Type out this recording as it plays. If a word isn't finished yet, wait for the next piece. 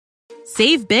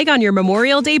Save big on your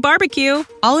Memorial Day barbecue,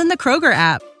 all in the Kroger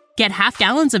app. Get half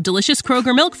gallons of delicious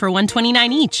Kroger milk for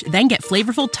 $1.29 each. Then get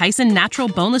flavorful Tyson natural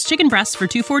boneless chicken breasts for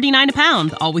 $2.49 a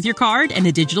pound, all with your card and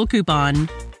a digital coupon.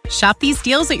 Shop these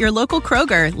deals at your local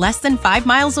Kroger, less than 5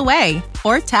 miles away.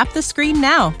 Or tap the screen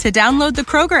now to download the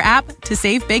Kroger app to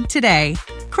save big today.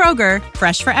 Kroger,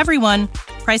 fresh for everyone.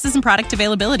 Prices and product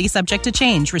availability subject to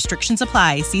change. Restrictions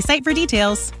apply. See site for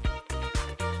details.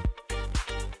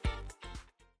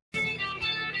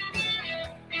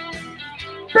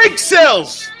 Big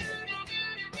Sills!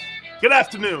 Good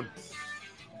afternoon.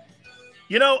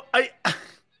 You know, I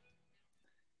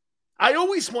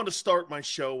always want to start my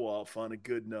show off on a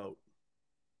good note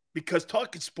because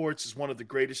talking sports is one of the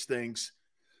greatest things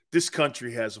this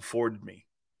country has afforded me.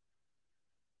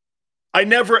 I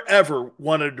never, ever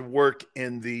wanted to work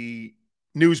in the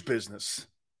news business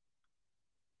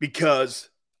because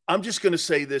I'm just going to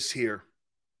say this here.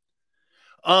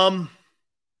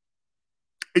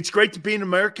 It's great to be an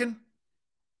American.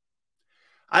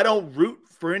 I don't root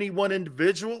for any one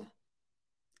individual.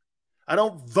 I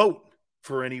don't vote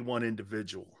for any one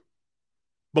individual.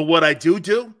 But what I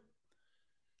do,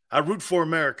 I root for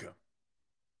America.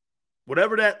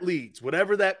 Whatever that leads,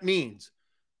 whatever that means,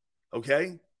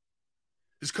 okay?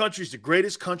 This country is the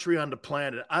greatest country on the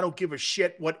planet. I don't give a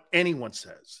shit what anyone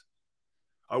says.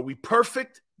 Are we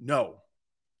perfect? No.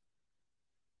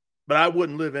 But I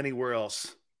wouldn't live anywhere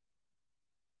else.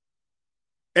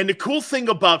 And the cool thing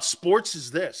about sports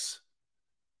is this.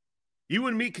 You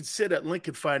and me could sit at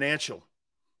Lincoln Financial,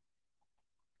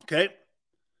 okay?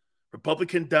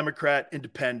 Republican, Democrat,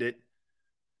 Independent,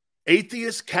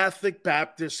 atheist, Catholic,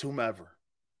 Baptist, whomever,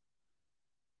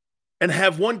 and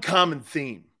have one common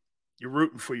theme. You're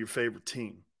rooting for your favorite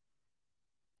team.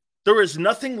 There is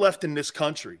nothing left in this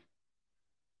country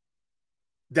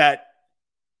that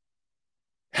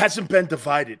hasn't been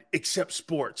divided except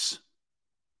sports.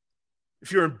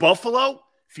 If you're in Buffalo,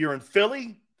 if you're in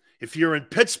Philly, if you're in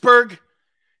Pittsburgh,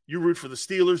 you root for the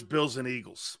Steelers, Bills, and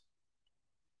Eagles.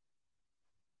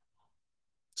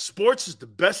 Sports is the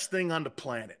best thing on the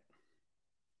planet,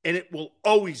 and it will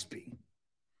always be.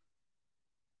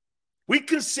 We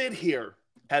can sit here,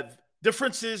 have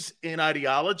differences in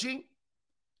ideology,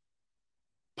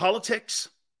 politics,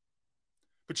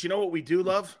 but you know what we do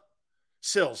love?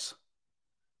 Sills.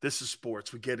 This is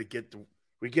sports. We get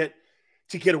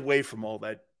to get away from all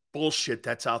that bullshit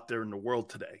that's out there in the world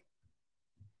today.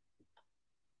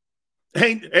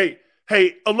 Hey,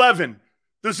 11,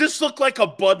 does this look like a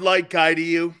Bud Light guy to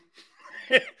you?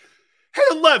 Hey,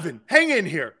 11, hang in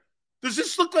here. Does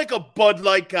this look like a Bud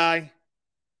Light guy?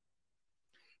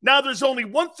 Now, there's only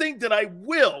one thing that I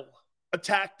will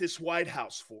attack this White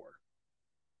House for.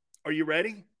 Are you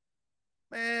ready?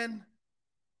 Man,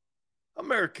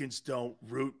 Americans don't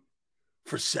root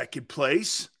for second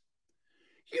place.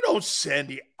 You don't send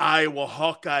the Iowa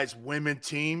Hawkeyes women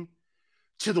team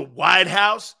to the White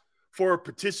House for a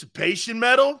participation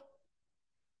medal.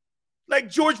 Like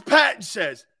George Patton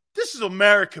says, this is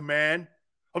America, man.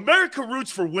 America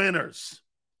roots for winners.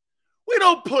 We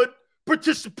don't put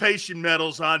participation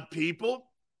medals on people.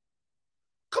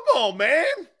 Come on, man.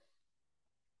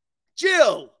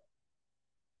 Jill.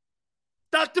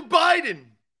 Dr. Biden.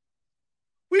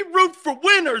 We root for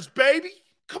winners, baby.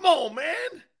 Come on,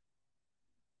 man.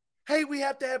 Hey, we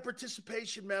have to have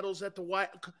participation medals at the White.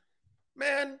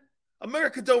 Man,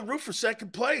 America don't root for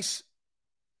second place.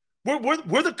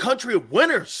 We're the country of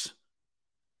winners.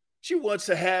 She wants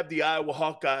to have the Iowa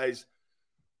Hawkeyes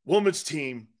women's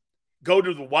team go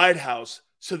to the White House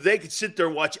so they could sit there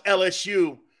and watch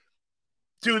LSU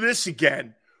do this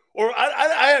again. Or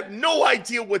I have no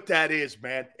idea what that is,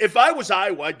 man. If I was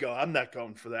Iowa, I'd go. I'm not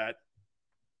going for that.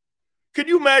 Could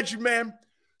you imagine, man?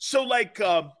 So like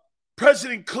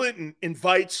President Clinton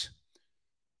invites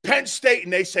Penn State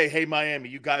and they say, hey, Miami,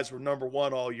 you guys were number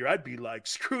one all year. I'd be like,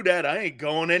 screw that. I ain't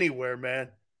going anywhere, man.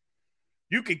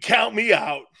 You can count me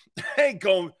out. I ain't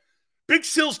going. Big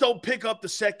Sills don't pick up the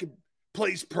second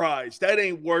place prize. That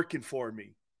ain't working for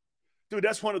me. Dude,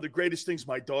 that's one of the greatest things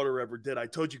my daughter ever did. I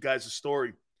told you guys a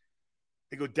story.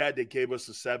 They go, Dad, they gave us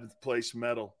a 7th place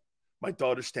medal. My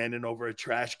daughter's standing over a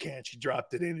trash can. She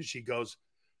dropped it in and she goes,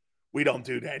 we don't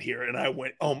do that here. And I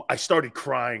went, I started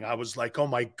crying. I was like, oh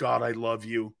my God, I love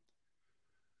you.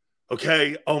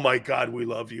 Okay. Oh my God, we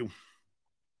love you.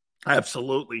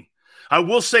 Absolutely. I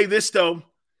will say this though.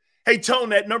 Hey, Tone,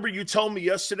 that number you told me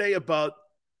yesterday about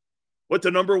what the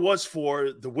number was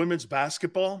for the women's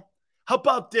basketball. How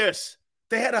about this?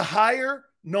 They had a higher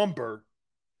number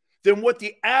than what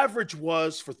the average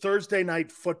was for Thursday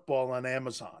night football on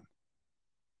Amazon.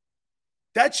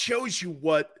 That shows you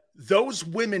what those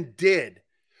women did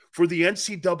for the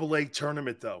NCAA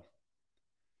tournament, though.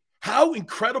 How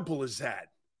incredible is that?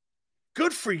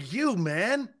 Good for you,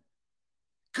 man.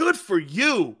 Good for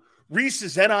you.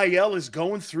 Reese's NIL is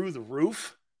going through the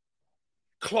roof.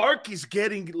 Clark is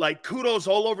getting like kudos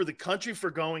all over the country for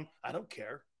going, I don't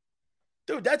care.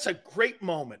 Dude, that's a great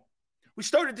moment. We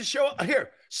started the show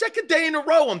here. Second day in a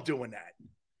row I'm doing that.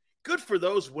 Good for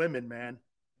those women, man.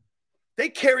 They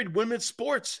carried women's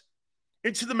sports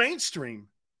into the mainstream.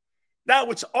 Now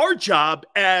it's our job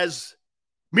as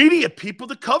media people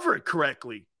to cover it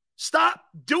correctly. Stop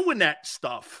doing that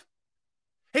stuff.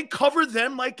 And cover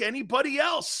them like anybody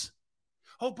else.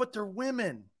 Oh, but they're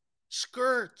women.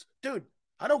 Skirts. Dude,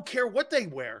 I don't care what they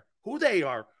wear, who they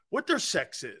are, what their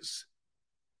sex is.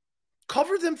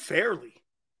 Cover them fairly.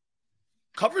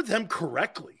 Cover them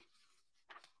correctly.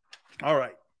 All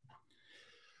right.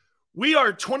 We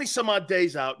are 20 some odd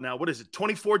days out now. What is it?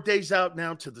 24 days out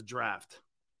now to the draft.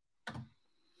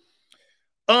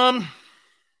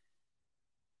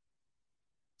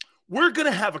 We're going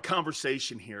to have a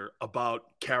conversation here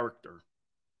about character.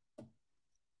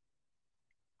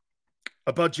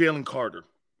 About Jalen Carter.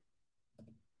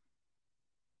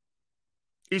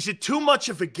 Is it too much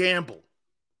of a gamble?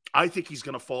 I think he's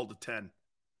going to fall to 10.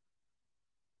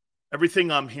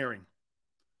 Everything I'm hearing.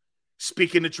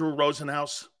 Speaking to Drew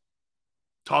Rosenhaus.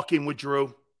 Talking with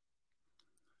Drew.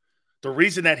 The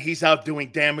reason that he's out doing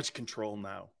damage control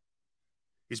now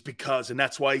is because, and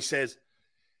that's why he says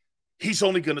he's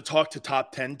only going to talk to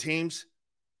top 10 teams.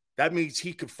 That means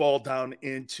he could fall down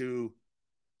into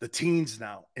the teens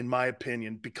now, in my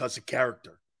opinion, because of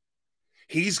character.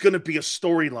 He's going to be a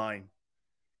storyline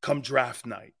come draft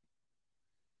night.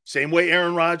 Same way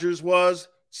Aaron Rodgers was,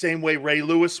 same way Ray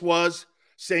Lewis was,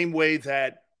 same way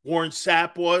that Warren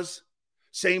Sapp was,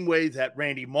 same way that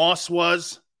Randy Moss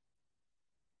was.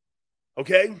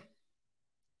 Okay?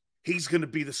 He's going to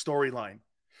be the storyline.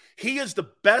 He is the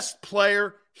best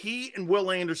player, he and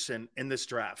Will Anderson, in this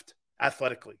draft,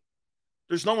 athletically.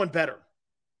 There's no one better.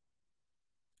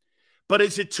 But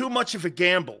is it too much of a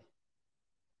gamble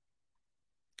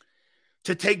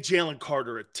to take Jalen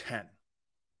Carter at 10?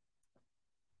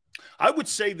 I would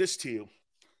say this to you.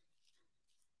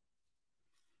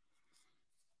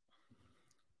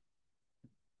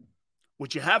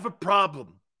 Would you have a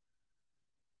problem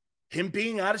him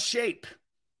being out of shape?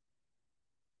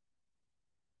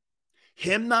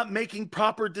 Him not making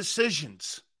proper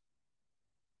decisions?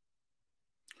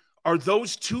 Are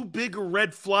those too big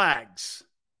red flags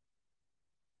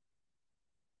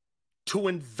to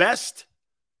invest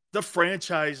the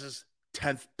franchise's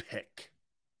 10th pick?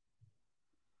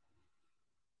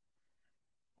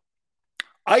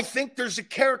 I think there's a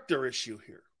character issue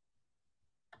here.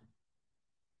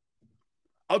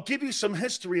 I'll give you some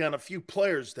history on a few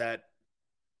players that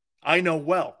I know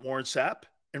well. Warren Sapp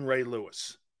and Ray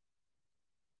Lewis.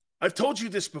 I've told you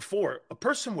this before. A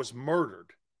person was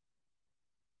murdered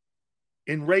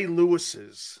in Ray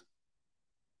Lewis's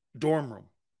dorm room.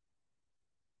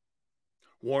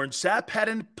 Warren Sapp had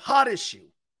a pot issue,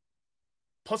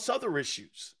 plus other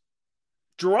issues.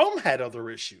 Jerome had other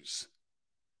issues.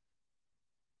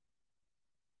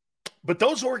 But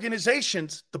those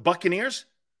organizations, the Buccaneers,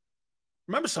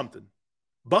 remember something.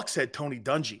 Bucks had Tony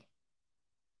Dungy.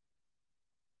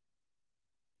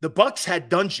 The Bucks had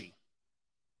Dungy.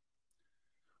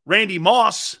 Randy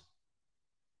Moss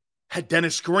had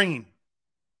Dennis Green.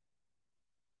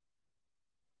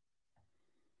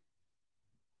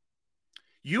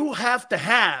 You have to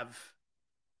have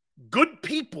good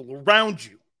people around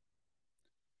you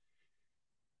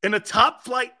in a top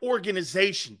flight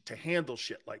organization to handle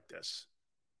shit like this.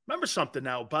 Remember something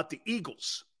now about the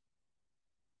Eagles.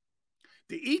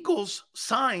 The Eagles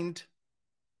signed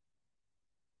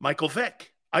Michael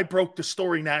Vick. I broke the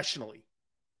story nationally.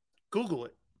 Google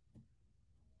it.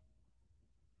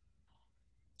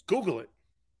 Google it.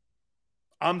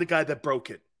 I'm the guy that broke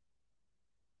it.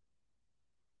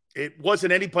 It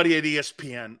wasn't anybody at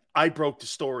ESPN. I broke the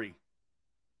story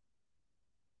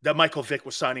that Michael Vick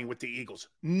was signing with the Eagles.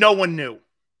 No one knew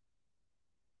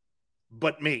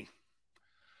but me.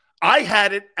 I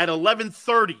had it at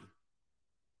 11:30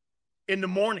 in the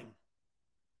morning,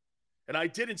 and I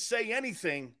didn't say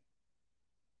anything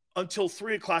until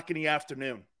 3 o'clock in the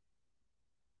afternoon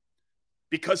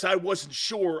because I wasn't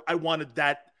sure I wanted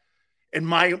that.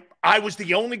 And I was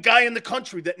the only guy in the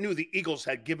country that knew the Eagles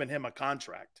had given him a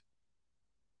contract.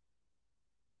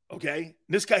 Okay?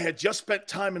 This guy had just spent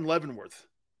time in Leavenworth.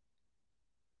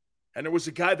 And there was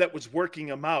a guy that was working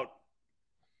him out.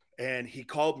 And he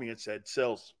called me and said,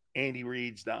 Sills, Andy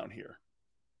Reid's down here.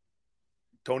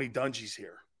 Tony Dungy's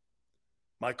here.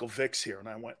 Michael Vick's here. And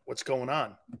I went, what's going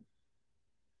on?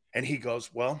 And he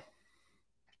goes, well,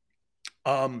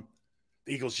 the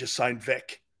Eagles just signed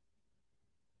Vic.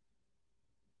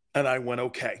 And I went,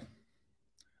 okay.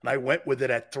 And I went with it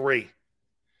at 3.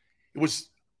 It was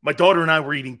my daughter and I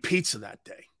were eating pizza that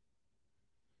day.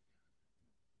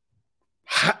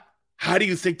 How do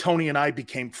you think Tony and I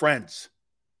became friends?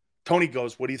 Tony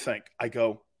goes, what do you think? I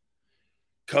go,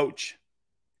 Coach,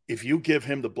 if you give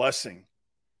him the blessing,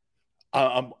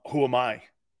 who am I?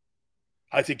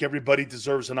 I think everybody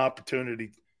deserves an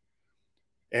opportunity.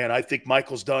 And I think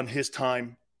Michael's done his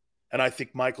time. And I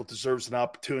think Michael deserves an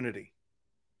opportunity.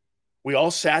 We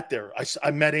all sat there. I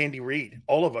met Andy Reid.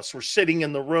 All of us were sitting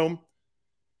in the room.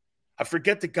 I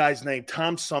forget the guy's name,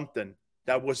 Tom something,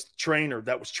 that was the trainer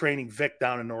that was training Vic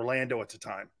down in Orlando at the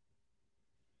time.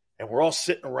 And we're all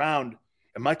sitting around,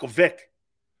 and Michael Vick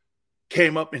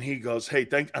came up and he goes, hey,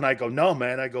 thanks. And I go, no,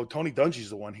 man. I go, Tony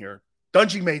Dungy's the one here.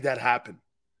 Dungy made that happen.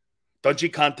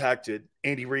 Dungy contacted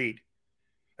Andy Reid.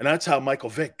 And that's how Michael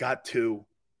Vick got to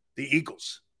the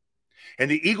Eagles. And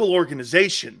the Eagle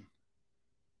organization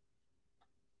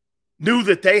knew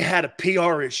that they had a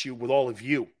PR issue with all of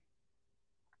you.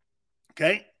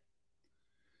 Okay?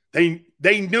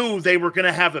 They knew they were going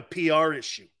to have a PR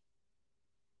issue.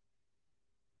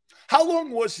 How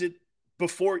long was it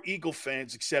before Eagle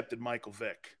fans accepted Michael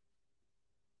Vick?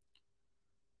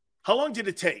 How long did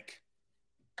it take?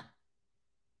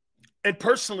 And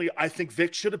personally, I think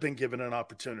Vic should have been given an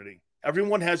opportunity.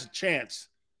 Everyone has a chance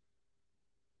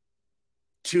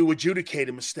to adjudicate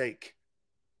a mistake.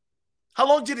 How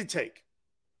long did it take?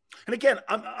 And again,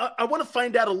 I want to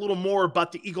find out a little more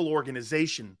about the Eagle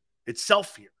organization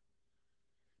itself here.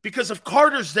 Because if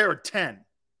Carter's there at 10,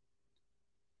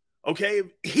 okay,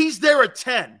 he's there at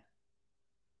 10,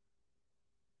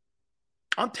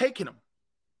 I'm taking him.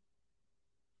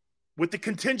 With the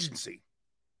contingency.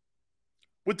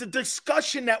 With the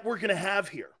discussion that we're going to have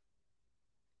here.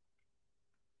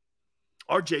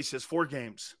 RJ says 4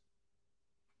 games.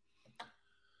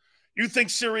 You think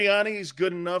Sirianni is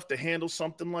good enough to handle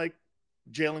something like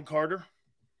Jalen Carter?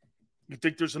 You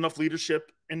think there's enough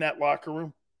leadership in that locker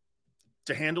room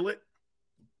to handle it?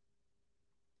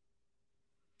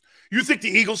 You think the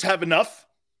Eagles have enough?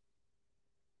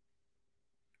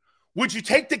 Would you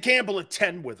take the gamble at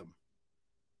 10 with him?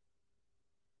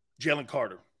 Jalen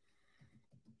Carter.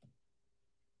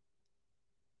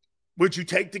 Would you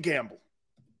take the gamble?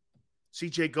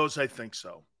 CJ goes, I think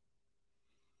so.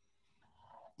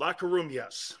 Locker room,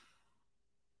 yes.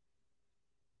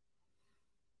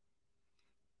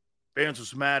 Vance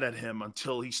was mad at him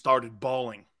until he started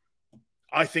bawling.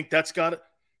 I think that's got it.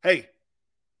 Hey,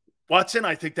 Watson,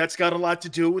 I think that's got a lot to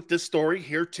do with this story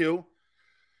here too.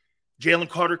 Jalen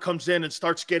Carter comes in and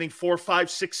starts getting 4, 5,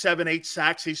 6, 7, 8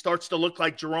 sacks. He starts to look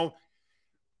like Jerome.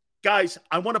 Guys,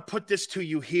 I want to put this to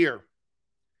you here.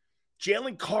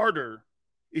 Jalen Carter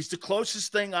is the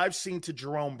closest thing I've seen to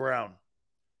Jerome Brown.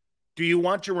 Do you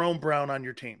want Jerome Brown on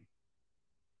your team?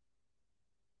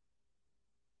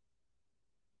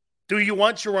 Do you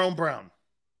want Jerome Brown?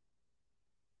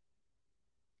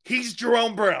 He's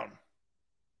Jerome Brown.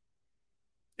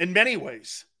 In many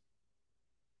ways.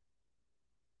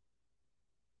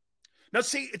 Now,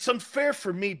 see, it's unfair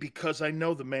for me because I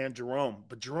know the man Jerome,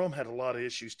 but Jerome had a lot of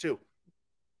issues too.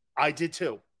 I did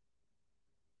too.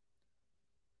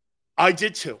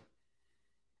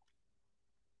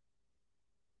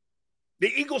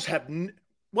 The Eagles have,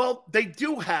 they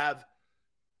do have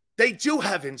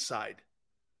inside.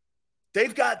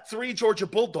 They've got 3 Georgia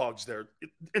Bulldogs there,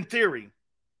 in theory.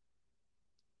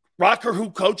 Rocker, who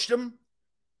coached him,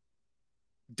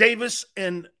 Davis,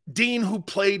 and Dean, who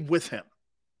played with him.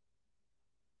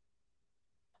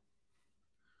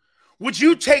 Would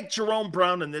you take Jerome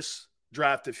Brown in this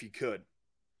draft if you could?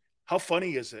 How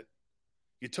funny is it?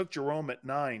 You took Jerome at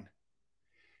 9.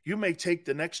 You may take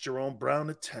the next Jerome Brown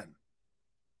at 10.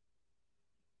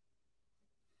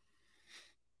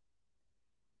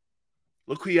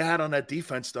 Look who you had on that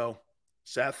defense, though.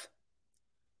 Seth,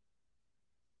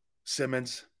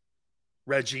 Simmons,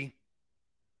 Reggie.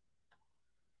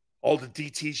 All the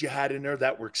DTs you had in there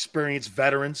that were experienced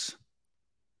veterans.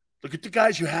 Look at the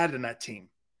guys you had in that team,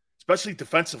 especially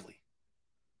defensively.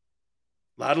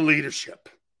 A lot of leadership.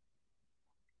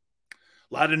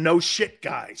 A lot of no-shit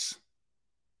guys,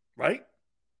 right?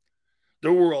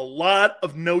 There were a lot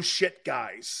of no-shit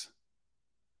guys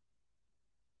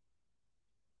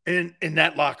in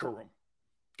that locker room.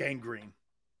 Gangrene.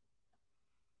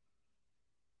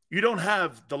 You don't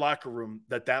have the locker room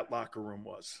that locker room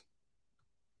was.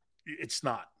 It's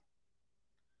not.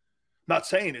 I'm not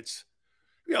saying it's,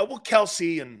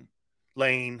 Kelsey and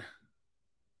Lane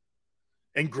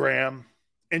and Graham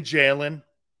and Jalen.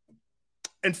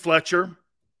 And Fletcher.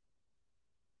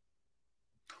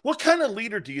 What kind of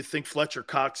leader do you think Fletcher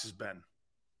Cox has been?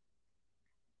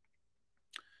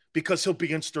 Because he'll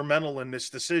be instrumental in this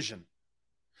decision.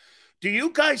 Do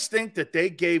you guys think that they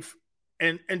gave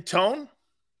and Tone?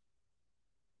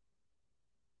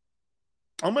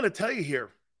 I'm going to tell you here,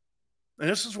 and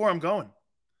this is where I'm going.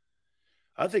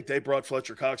 I think they brought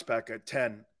Fletcher Cox back at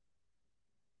 10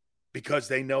 because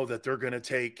they know that they're going to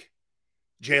take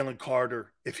Jalen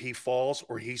Carter if he falls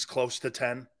or he's close to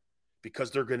 10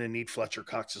 because they're going to need Fletcher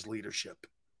Cox's leadership.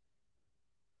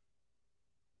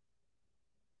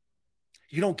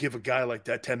 You don't give a guy like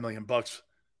that $10 million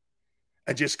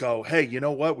and just go, hey, you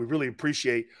know what? We really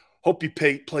appreciate. Hope you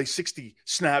play 60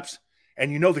 snaps,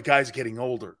 and you know the guy's getting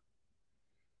older.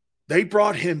 They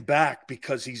brought him back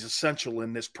because he's essential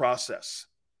in this process.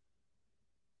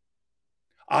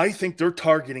 I think they're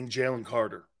targeting Jalen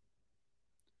Carter.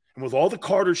 And with all the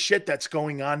Carter shit that's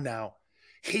going on now,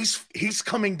 he's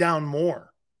coming down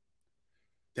more.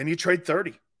 Then you trade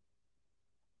 30.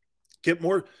 Get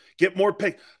more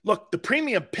pick. Look, the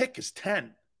premium pick is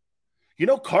 10. You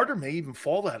know, Carter may even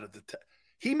fall out of the 10.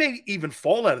 He may even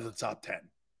fall out of the top 10.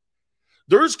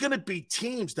 There's going to be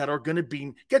teams that are going to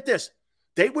be, get this,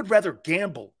 they would rather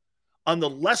gamble on the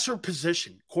lesser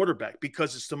position, quarterback,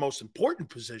 because it's the most important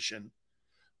position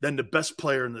than the best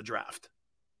player in the draft.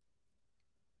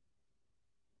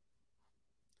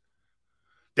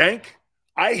 Dank,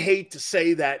 I hate to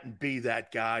say that and be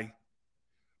that guy,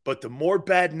 but the more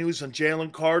bad news on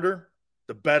Jalen Carter,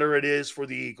 the better it is for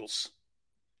the Eagles.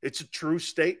 It's a true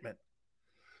statement.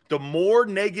 The more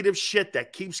negative shit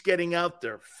that keeps getting out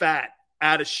there, fat,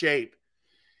 out of shape,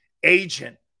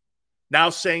 agent, now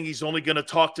saying he's only going to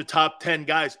talk to top 10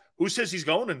 guys. Who says he's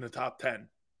going in the top 10?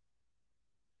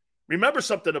 Remember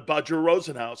something about Drew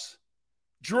Rosenhaus.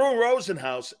 Drew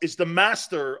Rosenhaus is the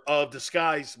master of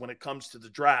disguise when it comes to the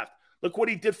draft. Look what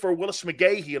he did for Willis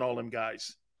McGahee and all them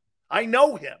guys. I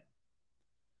know him.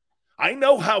 I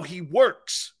know how he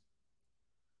works.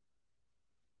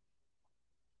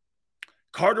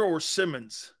 Carter or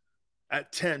Simmons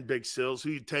at 10, Big Sills.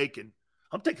 Who you taking?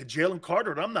 I'm taking Jalen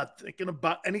Carter, and I'm not thinking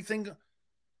about anything.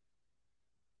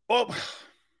 Well,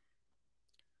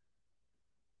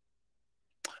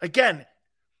 again,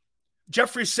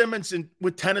 Jeffrey Simmons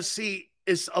with Tennessee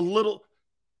is a little.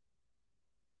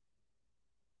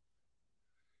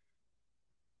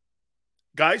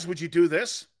 Guys, would you do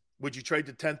this? Would you trade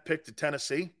the 10th pick to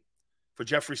Tennessee for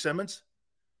Jeffrey Simmons?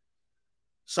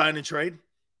 Sign and trade?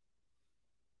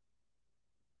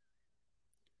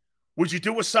 Would you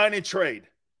do a sign and trade?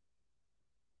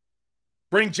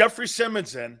 Bring Jeffrey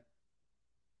Simmons in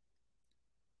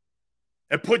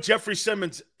and put Jeffrey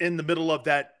Simmons in the middle of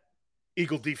that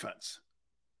Eagle defense.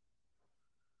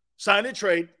 Sign and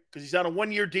trade because he's on a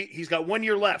 1 year he's got 1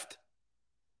 year left.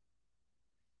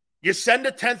 You send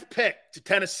a 10th pick to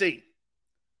Tennessee.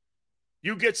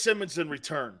 You get Simmons in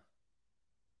return.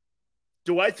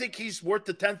 Do I think he's worth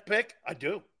the 10th pick? I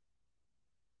do.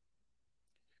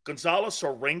 Gonzalez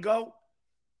or Ringo?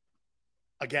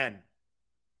 Again,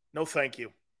 no thank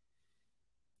you.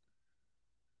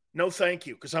 No thank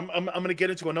you, because I'm going to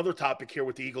get into another topic here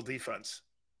with the Eagle defense.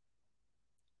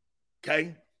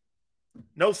 Okay?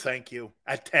 No thank you.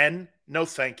 At 10, no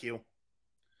thank you.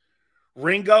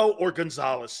 Ringo or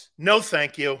Gonzalez? No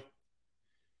thank you.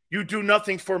 You do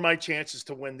nothing for my chances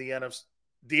to win the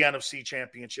NFC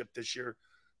championship this year.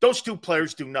 Those two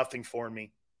players do nothing for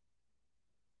me.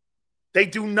 They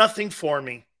do nothing for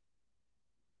me.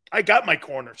 I got my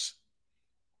corners.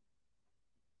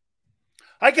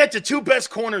 I got the two best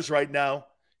corners right now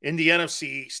in the NFC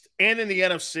East and in the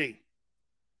NFC.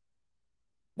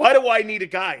 Why do I need a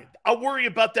guy? I'll worry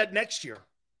about that next year.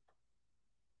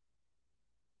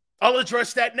 I'll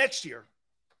address that next year.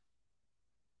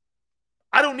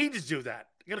 I don't need to do that.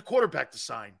 I got a quarterback to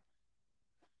sign.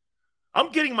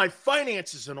 I'm getting my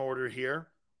finances in order here.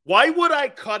 Why would I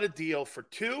cut a deal for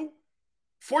two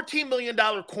 $14 million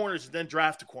corners and then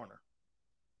draft a corner?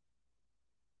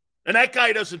 And that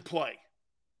guy doesn't play.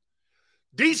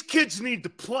 These kids need to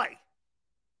play.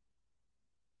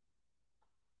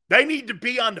 They need to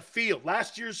be on the field.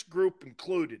 Last year's group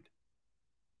included.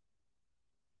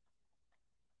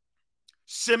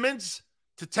 Simmons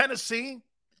to Tennessee,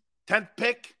 10th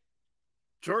pick.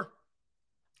 Sure.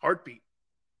 Heartbeat.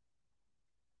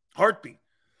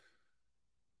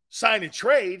 Sign and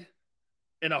trade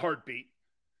in a heartbeat.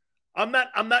 I'm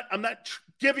not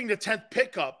giving the 10th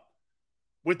pick up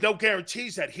with no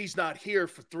guarantees that he's not here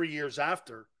for 3 years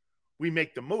after we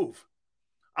make the move.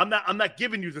 I'm not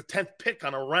giving you the 10th pick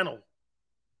on a rental.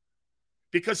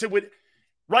 Because it would,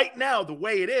 right now, the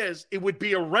way it is, it would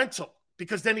be a rental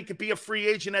because then he could be a free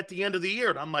agent at the end of the year.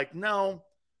 And I'm like, no,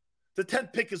 the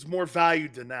 10th pick is more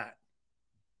valued than that.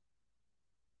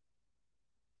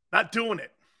 Not doing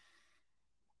it.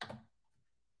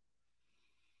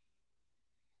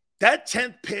 That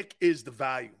 10th pick is the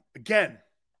value. Again,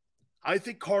 I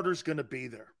think Carter's going to be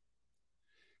there.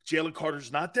 Jalen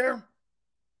Carter's not there.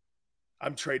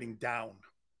 I'm trading down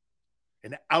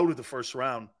and out of the first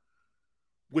round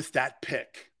with that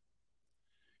pick.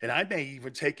 And I may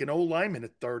even take an old lineman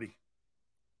at 30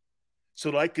 so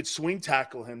that I could swing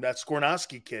tackle him, that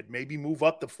Skornowski kid, maybe move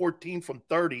up to 14 from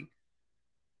 30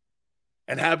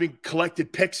 and having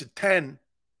collected picks at 10,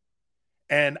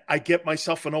 and I get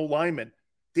myself an old lineman.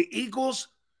 The Eagles,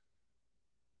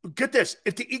 get this,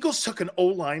 if the Eagles took an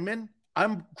old lineman,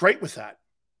 I'm great with that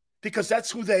because that's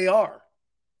who they are.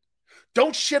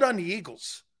 Don't shit on the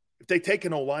Eagles if they take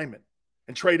an old lineman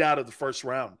and trade out of the first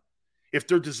round if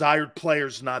their desired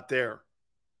player's not there.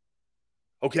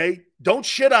 Okay? Don't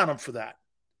shit on them for that.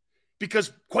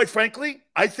 Because, quite frankly,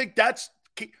 I think that's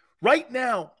key. Right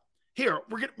now, here,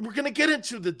 we're going to get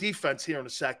into the defense here in a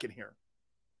second here.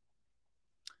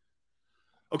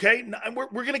 Okay? We're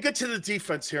going to get to the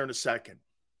defense here in a second.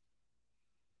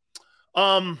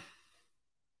 The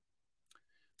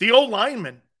old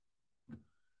lineman,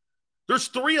 there's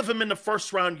 3 of them in the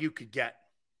first round you could get.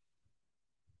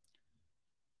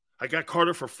 I got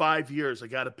Carter for 5 years. I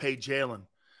got to pay Jalen.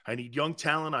 I need young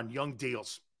talent on young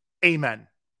deals. Amen.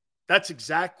 That's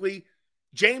exactly,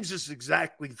 James is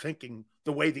exactly thinking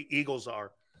the way the Eagles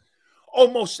are.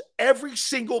 Almost every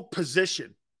single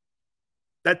position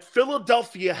that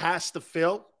Philadelphia has to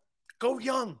fill, go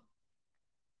young.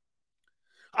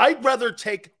 I'd rather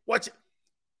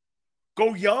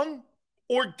go young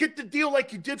or get the deal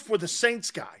like you did for the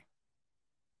Saints guy.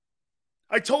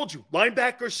 I told you,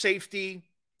 linebacker, safety,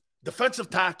 defensive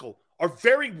tackle are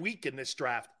very weak in this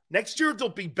draft. Next year, they'll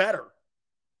be better.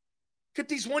 Get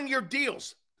these one-year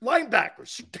deals.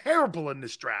 Linebackers, terrible in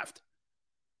this draft.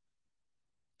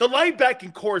 The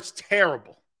linebacking core is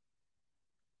terrible.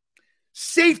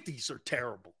 Safeties are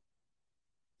terrible.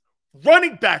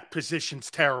 Running back position's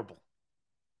terrible.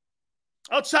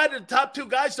 Outside of the top 2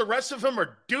 guys, the rest of them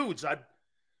are dudes. I'd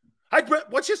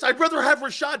rather have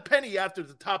Rashad Penny after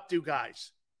the top 2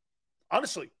 guys.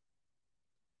 Honestly.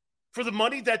 For the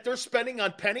money that they're spending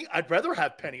on Penny, I'd rather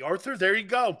have Penny. Arthur, there you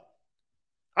go.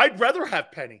 I'd rather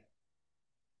have Penny.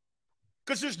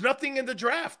 Because there's nothing in the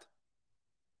draft.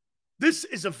 This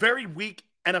is a very weak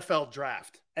NFL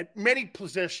draft at many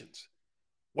positions.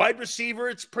 Wide receiver,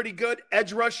 it's pretty good.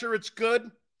 Edge rusher, it's good.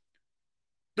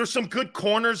 There's some good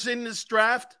corners in this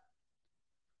draft.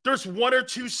 There's 1 or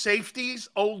 2 safeties.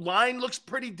 O-line looks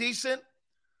pretty decent.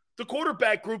 The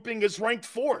quarterback grouping is ranked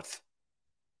 4th.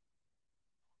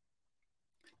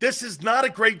 This is not a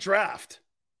great draft.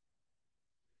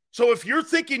 So if you're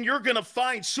thinking you're going to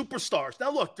find superstars, now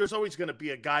look, there's always going to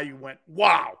be a guy who went,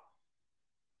 wow,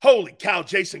 holy cow,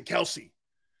 Jason Kelce.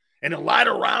 And a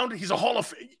later round, he's a Hall of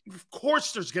Fame. Of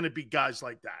course there's going to be guys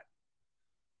like that.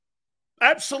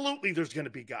 Absolutely there's going to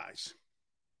be guys.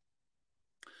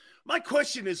 My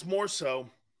question is more so,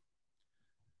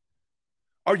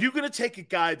 are you going to take a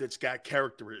guy that's got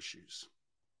character issues?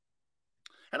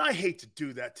 And I hate to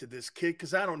do that to this kid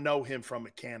because I don't know him from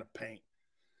a can of paint.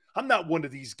 I'm not one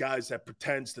of these guys that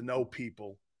pretends to know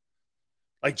people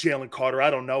like Jalen Carter. I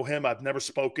don't know him. I've never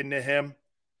spoken to him.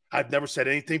 I've never said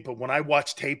anything. But when I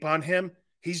watch tape on him,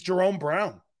 he's Jerome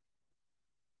Brown.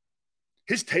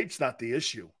 His tape's not the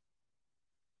issue.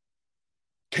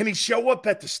 Can he show up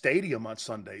at the stadium on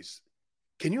Sundays?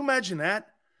 Can you imagine that?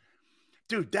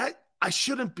 Dude, I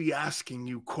shouldn't be asking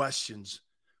you questions.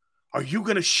 Are you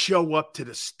going to show up to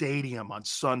the stadium on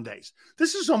Sundays?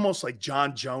 This is almost like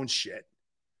John Jones shit.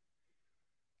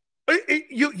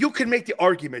 You can make the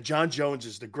argument John Jones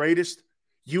is the greatest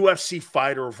UFC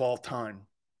fighter of all time.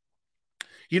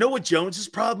 You know what Jones's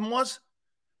problem was?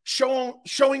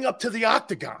 Showing up to the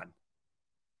octagon.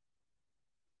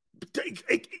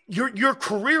 Your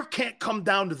career can't come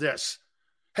down to this.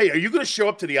 Hey, are you going to show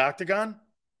up to the octagon?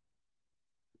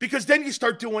 Because then you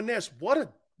start doing this. What a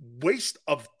waste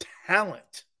of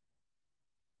talent.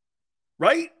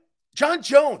 Right? John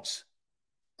Jones,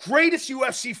 greatest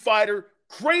UFC fighter,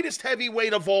 greatest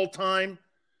heavyweight of all time.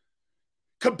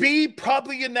 Khabib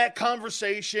probably in that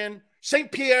conversation.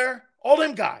 St. Pierre, all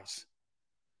them guys.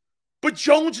 But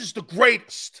Jones is the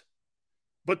greatest.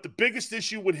 But the biggest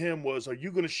issue with him was, are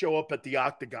you going to show up at the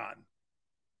octagon?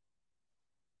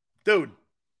 Dude,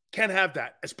 can't have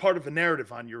that as part of a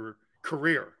narrative on your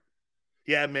career.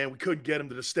 Yeah, man, we couldn't get him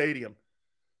to the stadium.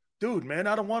 Dude, man,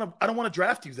 I don't want to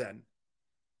draft you then.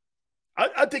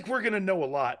 I think we're going to know a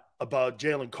lot about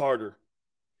Jalen Carter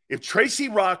If Tracy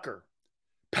Rocker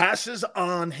passes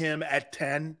on him at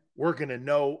 10, we're going to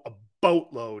know a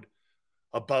boatload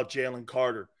about Jalen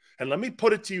Carter. And let me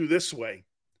put it to you this way.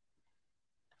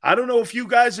 I don't know if you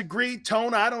guys agree,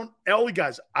 Tone. All you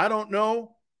guys, I don't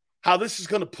know how this is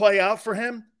going to play out for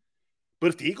him. But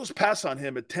if the Eagles pass on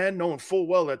him at 10, knowing full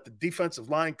well that the defensive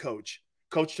line coach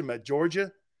coached him at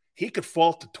Georgia, he could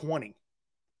fall to 20.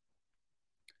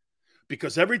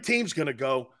 Because every team's going to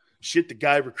go, shit, the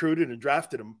guy recruited and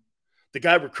drafted him. The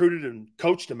guy recruited and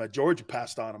coached him at Georgia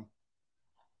passed on him.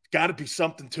 Got to be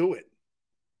something to it.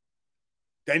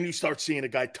 Then you start seeing a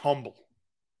guy tumble.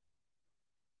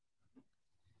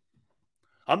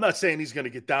 I'm not saying he's going to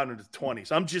get down into the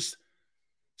 20s. I'm just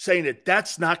saying that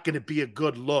that's not going to be a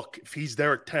good look if he's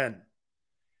there at 10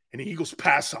 and the Eagles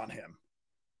pass on him.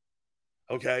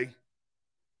 Okay?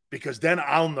 Because then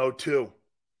I'll know too,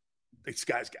 this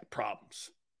guy's got problems.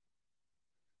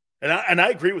 And I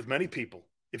agree with many people.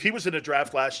 If he was in the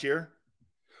draft last year,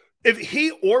 if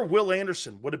he or Will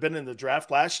Anderson would have been in the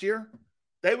draft last year,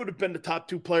 they would have been the top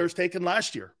 2 players taken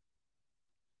last year.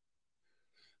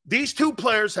 These 2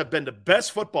 players have been the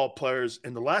best football players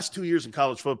in the last 2 years in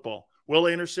college football. Will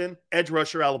Anderson, edge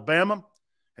rusher, Alabama,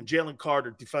 and Jalen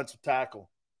Carter, defensive tackle.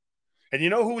 And you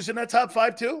know who was in that top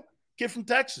 5 too? Kid from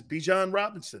Texas, Bijan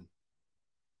Robinson.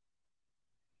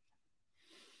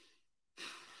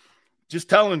 Just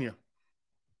telling you.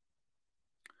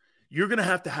 You're going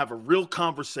to have a real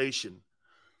conversation.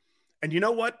 And you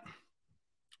know what?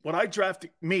 When I draft,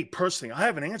 me personally, I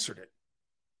haven't answered it.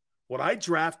 When I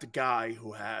draft a guy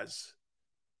who has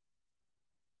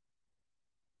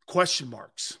question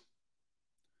marks,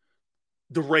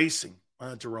 the racing,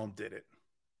 Jerome did it.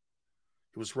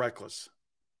 It was reckless.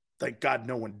 Thank God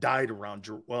no one died around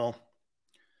Jerome. Well,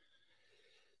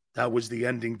 that was the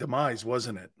ending demise,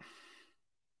 wasn't it?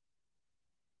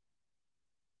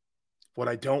 What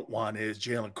I don't want is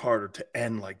Jalen Carter to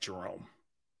end like Jerome.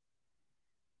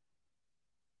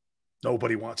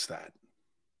 Nobody wants that.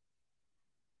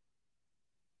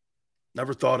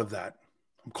 Never thought of that.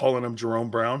 I'm calling him Jerome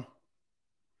Brown.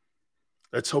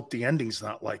 Let's hope the ending's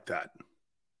not like that.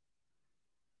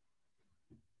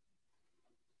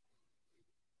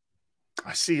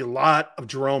 I see a lot of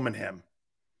Jerome in him.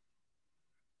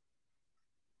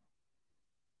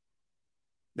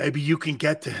 Maybe you can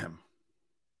get to him.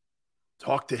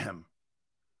 Talk to him.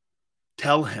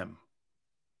 Tell him,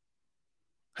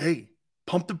 hey,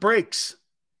 pump the brakes.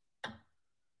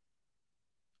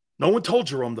 No one told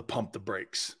Jerome to pump the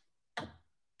brakes.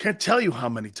 Can't tell you how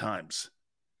many times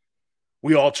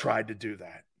we all tried to do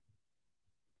that.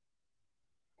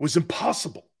 It was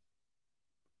impossible.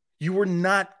 You were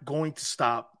not going to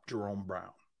stop Jerome Brown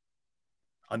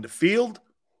on the field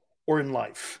or in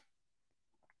life.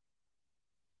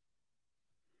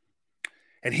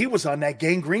 And he was on that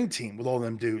Gang Green team with all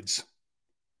them dudes.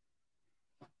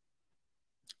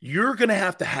 You're going to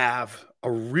have a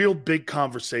real big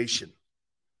conversation.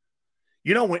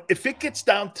 You know, if it gets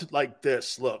down to like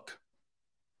this, look.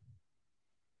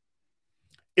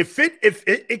 If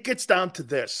it gets down to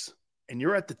this, and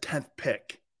you're at the 10th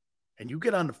pick, and you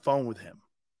get on the phone with him,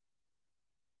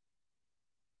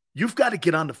 you've got to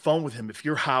get on the phone with him if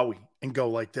you're Howie and go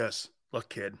like this. Look,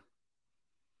 kid,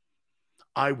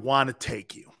 I want to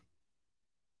take you.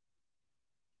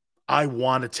 I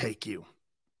want to take you.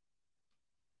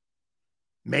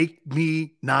 Make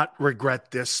me not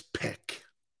regret this pick.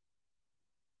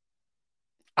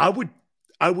 I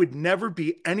would never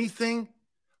be anything.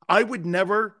 I would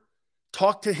never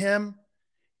talk to him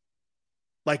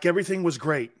like everything was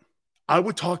great. I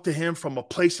would talk to him from a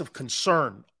place of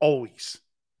concern always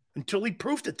until he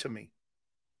proved it to me.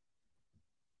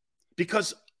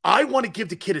 Because I want to give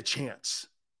the kid a chance.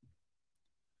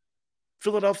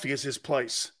 Philadelphia is his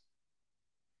place.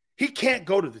 He can't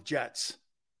go to the Jets.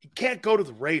 He can't go to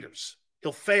the Raiders.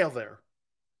 He'll fail there.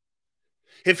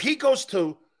 If he goes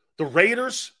to the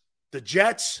Raiders, the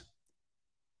Jets,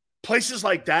 places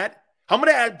like that, I'm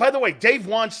going to add, by the way, Dave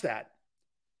Wannstedt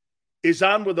is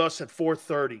on with us at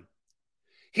 4:30.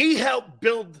 He helped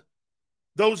build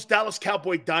those Dallas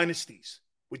Cowboy dynasties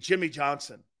with Jimmy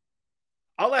Johnson.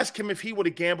 I'll ask him if he would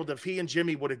have gambled, if he and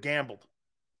Jimmy would have gambled.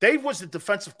 Dave was the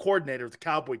defensive coordinator of the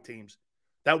Cowboy teams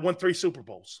that won 3 Super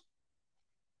Bowls.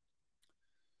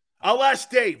 I'll ask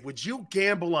Dave, would you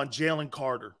gamble on Jalen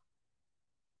Carter?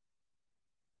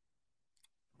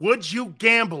 Would you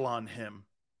gamble on him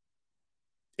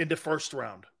in the first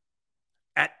round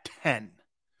at 10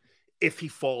 if he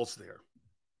falls there?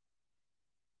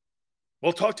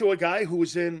 We'll talk to a guy who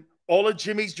was in all of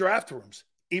Jimmy's draft rooms,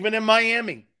 even in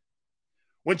Miami,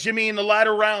 when Jimmy in the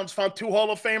latter rounds found 2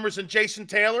 Hall of Famers in Jason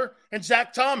Taylor and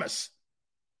Zach Thomas.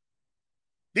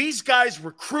 These guys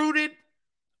recruited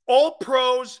all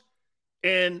pros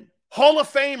and Hall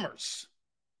of Famers.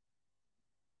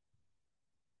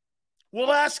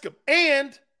 We'll ask him.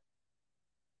 And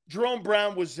Jerome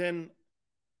Brown was in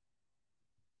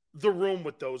the room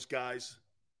with those guys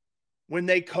when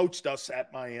they coached us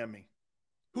at Miami.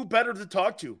 Who better to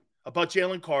talk to about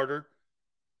Jalen Carter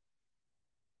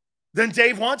than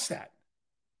Dave Wannstedt?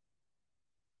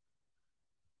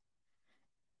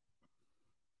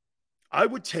 I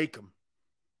would take him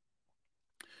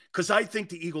because I think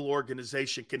the Eagle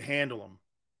organization can handle him.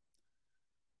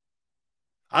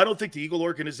 I don't think the Eagle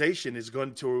organization is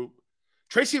going to –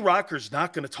 Tracy Rocker's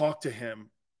not going to talk to him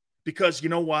because you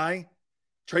know why?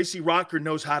 Tracy Rocker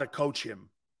knows how to coach him.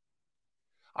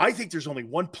 I think there's only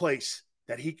one place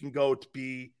that he can go to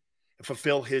be and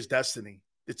fulfill his destiny.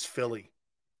 It's Philly.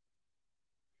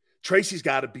 Tracy's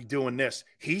got to be doing this.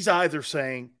 He's either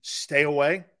saying stay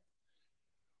away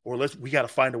or we got to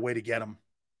find a way to get him.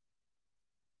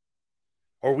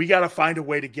 Or we got to find a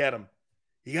way to get him.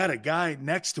 You got a guy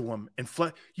next to him. And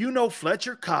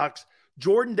Fletcher Cox,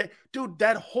 Jordan Day. Dude,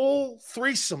 that whole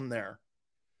threesome there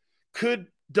could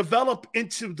develop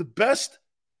into the best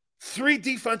 3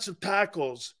 defensive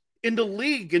tackles in the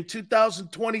league in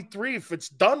 2023 if it's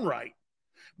done right.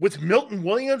 With Milton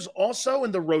Williams also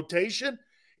in the rotation,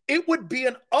 it would be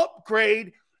an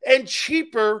upgrade and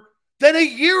cheaper than a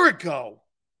year ago.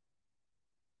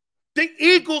 The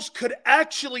Eagles could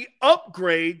actually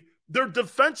upgrade their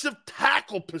defensive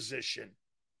tackle position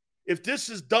if this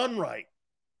is done right.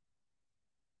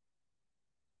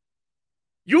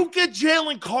 You get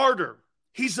Jalen Carter.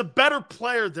 He's a better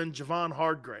player than Javon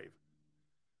Hargrave,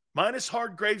 minus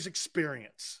Hargrave's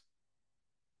experience.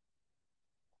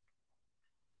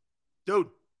 Dude,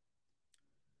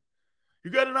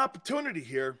 you got an opportunity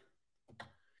here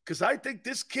because I think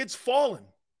this kid's fallen.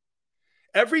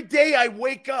 Every day I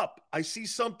wake up, I see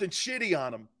something shitty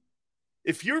on him.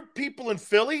 If you're people in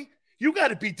Philly, you got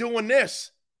to be doing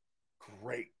this.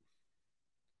 Great.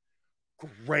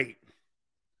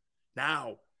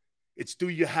 Now, it's do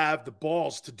you have the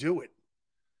balls to do it?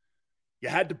 You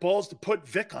had the balls to put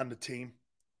Vic on the team.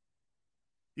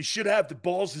 You should have the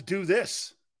balls to do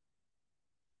this.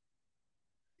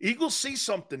 Eagles see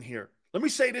something here. Let me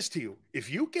say this to you. If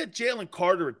you get Jalen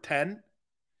Carter at 10,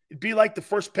 it'd be like the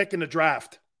first pick in the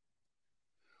draft.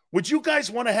 Would you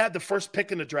guys want to have the first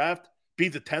pick in the draft be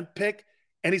the 10th pick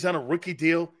and he's on a rookie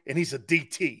deal and he's a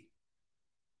DT?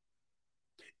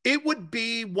 It would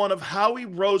be one of Howie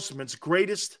Roseman's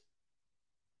greatest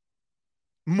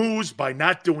moves by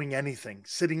not doing anything,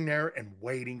 sitting there and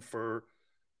waiting for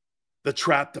the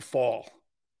trap to fall.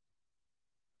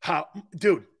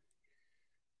 Dude,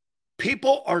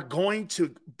 people are going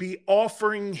to be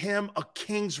offering him a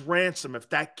king's ransom if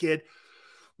that kid,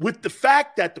 with the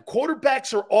fact that the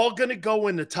quarterbacks are all going to go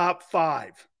in the top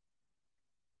 5.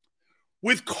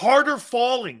 With Carter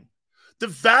falling, the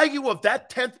value of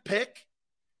that 10th pick,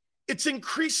 it's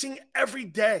increasing every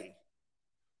day.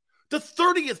 The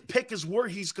 30th pick is where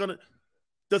he's going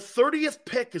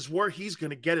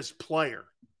to get his player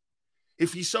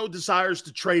if he so desires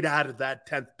to trade out of that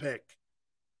 10th pick.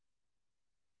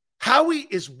 Howie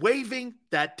is waving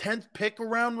that 10th pick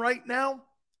around right now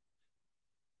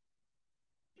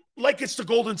like it's the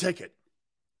golden ticket.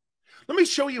 Let me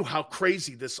show you how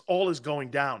crazy this all is going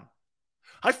down.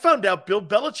 I found out Bill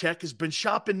Belichick has been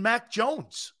shopping Mac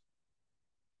Jones.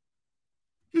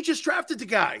 You just drafted the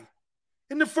guy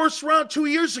in the first round 2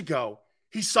 years ago.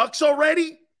 He sucks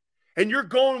already? And you're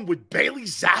going with Bailey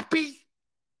Zappi?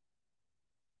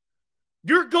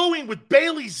 You're going with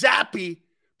Bailey Zappi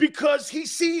because he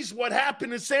sees what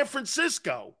happened in San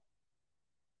Francisco.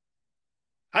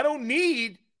 I don't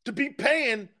need to be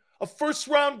paying a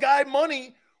first-round guy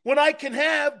money when I can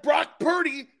have Brock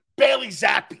Purdy, Bailey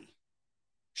Zappi.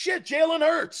 Shit, Jalen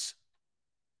Hurts.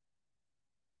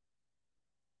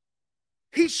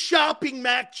 He's shopping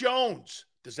Mac Jones.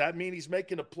 Does that mean he's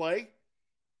making a play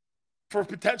for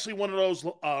potentially one of those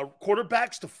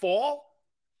quarterbacks to fall?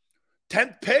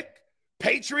 10th pick,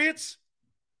 Patriots.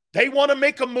 They want to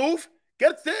make a move?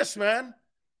 Get this, man.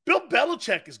 Bill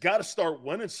Belichick has got to start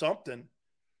winning something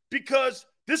because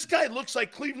this guy looks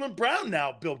like Cleveland Brown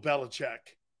now, Bill Belichick.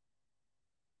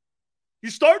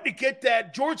 You're starting to get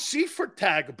that George Seifert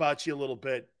tag about you a little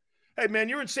bit. Hey, man,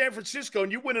 you're in San Francisco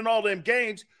and you're winning all them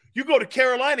games. You go to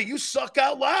Carolina, you suck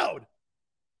out loud.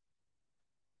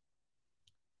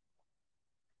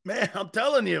 Man, I'm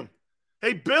telling you.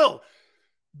 Hey, Bill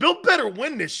better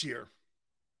win this year.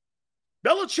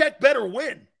 Belichick better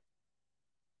win.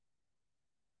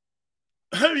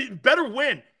 I mean, better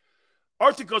win.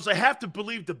 Arthur goes, I have to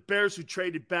believe the Bears who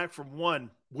traded back from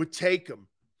 1 would take him.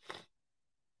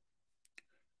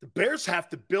 The Bears have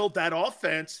to build that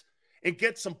offense and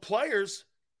get some players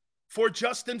for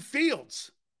Justin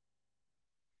Fields.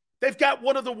 They've got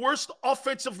one of the worst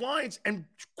offensive lines. And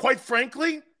quite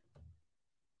frankly,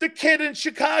 the kid in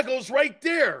Chicago's right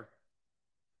there.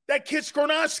 That kid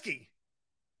Skoronski.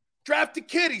 Drafted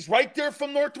kid. He's right there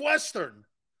from Northwestern.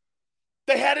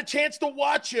 They had a chance to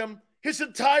watch him his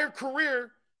entire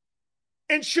career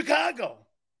in Chicago.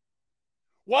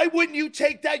 Why wouldn't you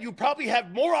take that? You probably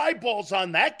have more eyeballs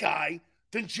on that guy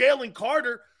than Jalen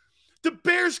Carter. The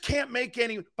Bears can't make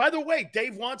any. By the way,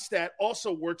 Dave Wannstedt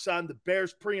also works on the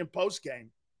Bears pre- and post game.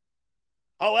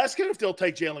 I'll ask him if they'll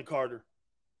take Jalen Carter.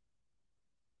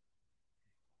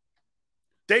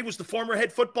 Dave was the former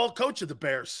head football coach of the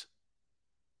Bears.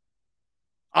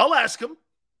 I'll ask him.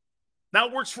 Now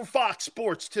works for Fox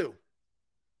Sports too.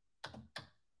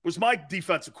 Was my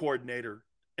defensive coordinator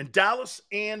in Dallas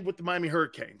and with the Miami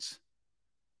Hurricanes.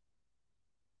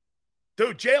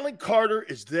 Dude, Jalen Carter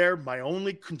is there. My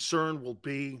only concern will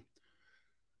be,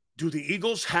 do the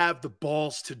Eagles have the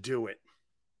balls to do it?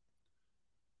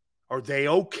 Are they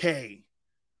okay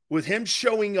with him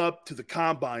showing up to the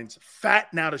combines fat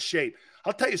and out of shape?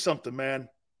 I'll tell you something, man.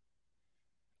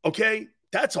 Okay,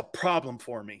 that's a problem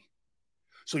for me.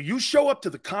 So you show up to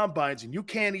the combines and you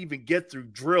can't even get through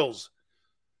drills.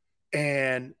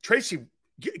 And Tracy,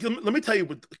 let me tell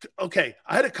you, okay,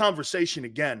 I had a conversation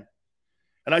again.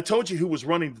 And I told you who was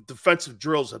running the defensive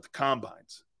drills at the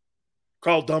combines.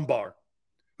 Carl Dunbar,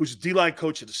 who's the D-line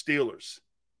coach of the Steelers.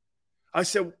 I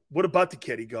said, what about the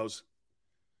kid? He goes,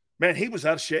 man, he was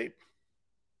out of shape.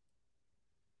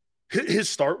 His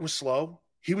start was slow.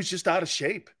 He was just out of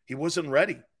shape. He wasn't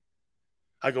ready.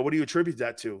 I go, what do you attribute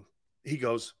that to? He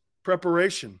goes,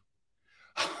 preparation.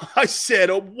 I said,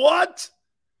 oh, what?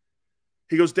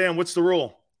 He goes, Dan, what's the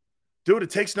rule? Dude, it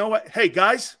takes no – hey,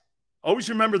 guys, always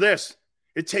remember this.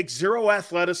 It takes zero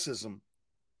athleticism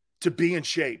to be in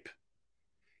shape.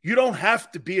 You don't have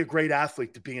to be a great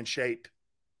athlete to be in shape.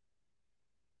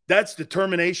 That's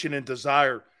determination and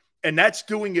desire. And that's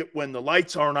doing it when the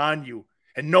lights aren't on you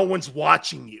and no one's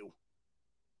watching you.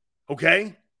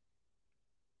 Okay?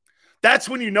 That's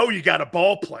when you know you got a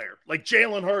ball player, like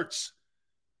Jalen Hurts.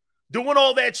 Doing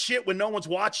all that shit when no one's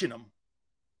watching him.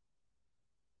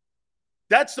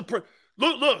 That's the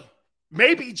look,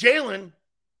 maybe Jalen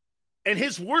and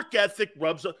his work ethic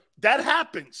rubs up. That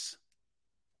happens.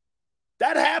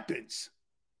 That happens.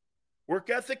 Work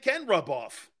ethic can rub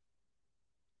off.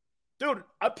 Dude,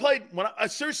 I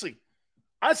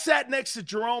sat next to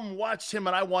Jerome and watched him,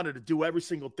 and I wanted to do every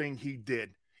single thing he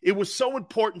did. It was so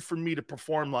important for me to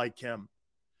perform like him.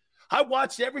 I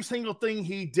watched every single thing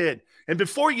he did. And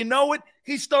before you know it,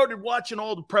 he started watching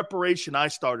all the preparation I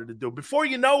started to do. Before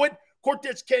you know it,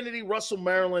 Cortez Kennedy, Russell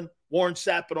Maryland, Warren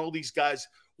Sapp, and all these guys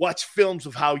watch films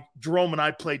of how Jerome and I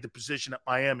played the position at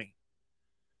Miami.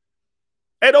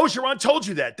 Ed Ogeron told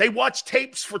you that. They watched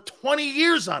tapes for 20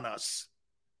 years on us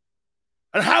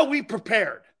and how we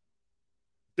prepared.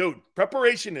 Dude,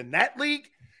 preparation in that league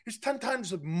is 10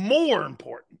 times more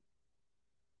important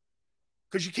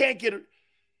because you can't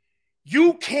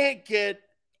get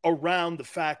around the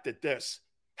fact that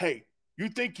hey, you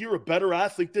think you're a better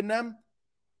athlete than them?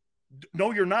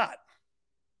 No, you're not.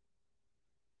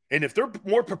 And if they're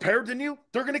more prepared than you,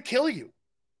 they're going to kill you.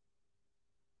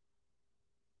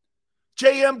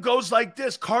 JM goes like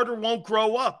this. Carter won't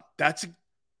grow up. That's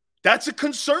a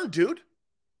concern, dude.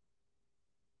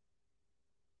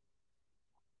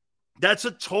 That's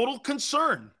a total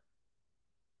concern.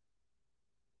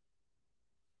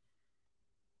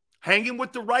 Hanging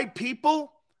with the right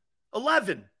people,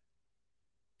 11.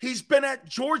 He's been at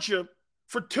Georgia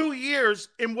for 2 years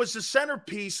and was the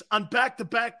centerpiece on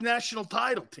back-to-back national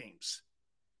title teams.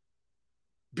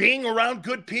 Being around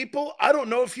good people, I don't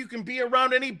know if you can be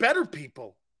around any better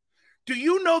people. Do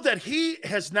you know that he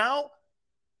has now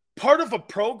part of a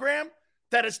program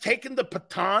that has taken the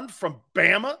baton from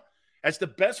Bama as the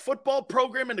best football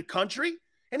program in the country?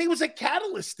 And he was a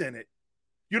catalyst in it.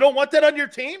 You don't want that on your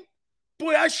team?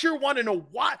 Boy, I sure want to know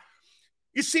why.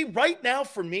 You see, right now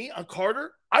for me on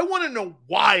Carter, I want to know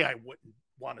why I wouldn't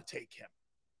want to take him.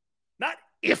 Not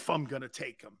if I'm going to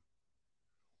take him.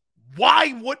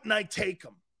 Why wouldn't I take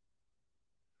him?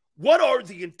 What are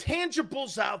the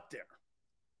intangibles out there?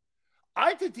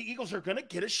 I think the Eagles are going to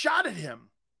get a shot at him.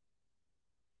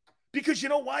 Because you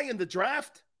know why in the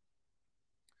draft?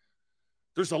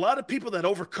 There's a lot of people that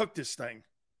overcook this thing.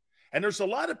 And there's a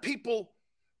lot of people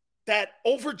that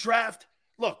overdraft.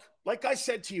 Look, like I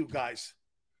said to you guys,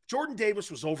 Jordan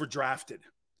Davis was overdrafted.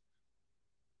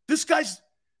 This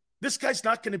guy's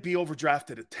not going to be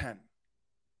overdrafted at 10.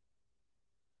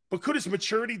 But could his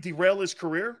maturity derail his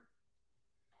career?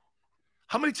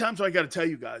 How many times do I got to tell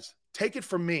you guys? Take it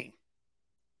from me.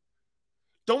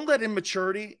 Don't let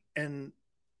immaturity and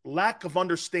lack of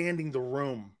understanding the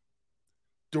room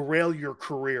derail your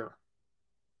career.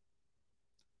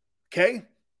 Okay?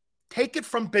 Take it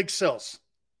from Big Sills.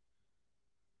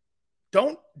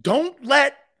 Don't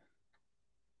let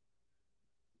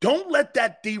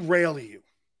that derail you.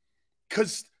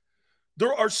 Because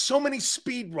there are so many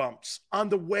speed bumps on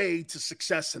the way to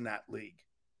success in that league.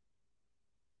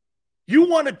 You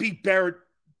want to be Barrett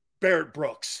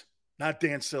Brooks, not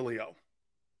Dan Sileo.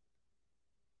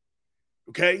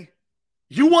 Okay?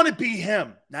 You want to be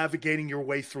him navigating your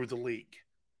way through the league,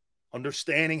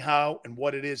 understanding how and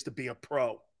what it is to be a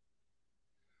pro,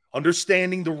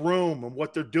 understanding the room and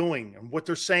what they're doing and what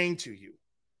they're saying to you.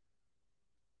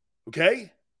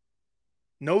 Okay?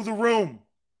 Know the room.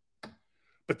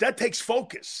 But that takes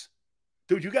focus.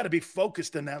 Dude, you got to be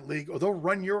focused in that league or they'll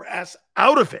run your ass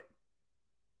out of it.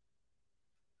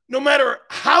 No matter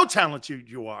how talented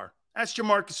you are. Ask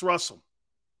Jamarcus Russell.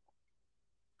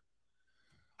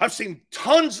 I've seen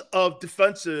tons of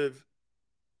defensive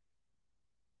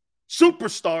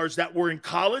superstars that were in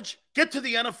college get to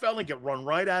the NFL and get run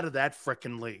right out of that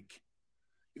frickin' league.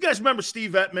 You guys remember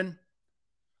Steve Ettman?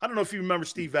 I don't know if you remember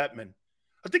Steve Ettman.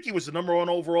 I think he was the number 1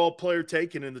 overall player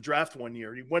taken in the draft one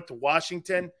year. He went to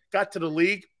Washington, got to the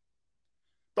league,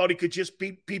 thought he could just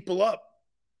beat people up.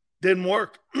 Didn't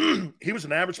work. He was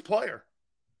an average player.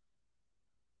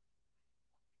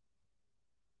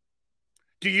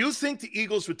 Do you think the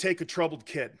Eagles would take a troubled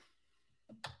kid?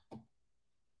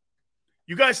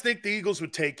 You guys think the Eagles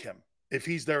would take him if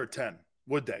he's there at 10?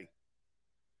 Would they?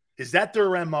 Is that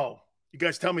their MO? You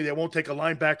guys tell me they won't take a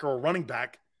linebacker or a running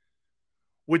back.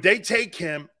 Would they take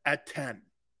him at 10?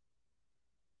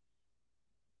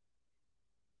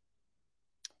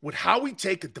 Would Howie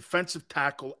take a defensive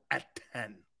tackle at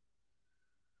 10?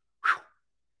 Whew.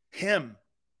 Him,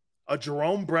 a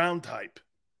Jerome Brown type.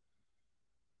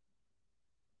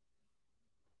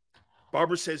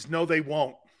 Barbara says, no, they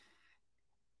won't.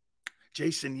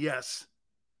 Jason, yes.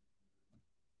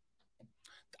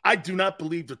 I do not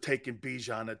believe they're taking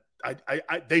Bijan.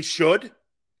 They should,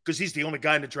 because he's the only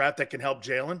guy in the draft that can help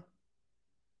Jalen.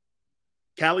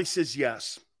 Callie says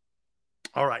yes.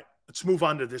 All right, let's move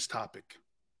on to this topic.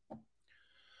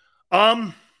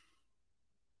 I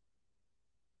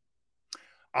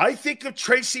think if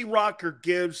Tracy Rocker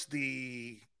gives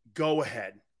the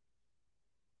go-ahead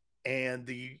and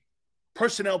the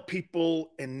personnel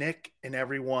people and Nick and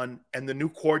everyone and the new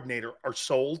coordinator are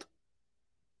sold,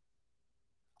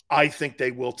 I think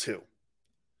they will too.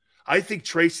 I think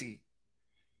Tracy,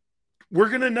 we're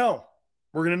going to know.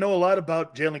 We're going to know a lot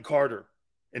about Jalen Carter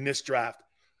in this draft.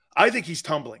 I think he's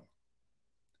tumbling.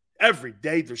 Every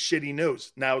day there's shitty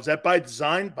news. Now, is that by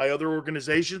design, by other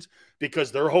organizations?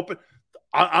 Because they're hoping –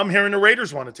 I'm hearing the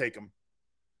Raiders want to take him.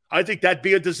 I think that'd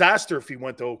be a disaster if he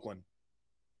went to Oakland.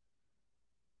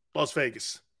 Las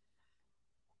Vegas.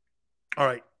 All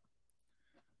right.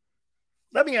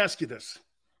 Let me ask you this.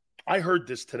 I heard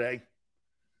this today.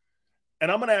 And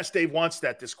I'm going to ask Dave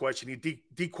Wannstedt this question. He's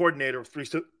D coordinator of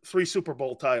three Super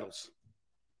Bowl titles.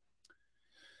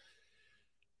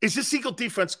 Is this Eagle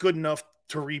defense good enough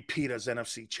to repeat as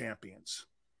NFC champions?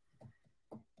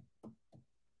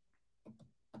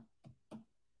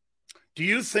 Do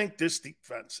you think this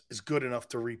defense is good enough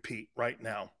to repeat right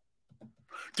now?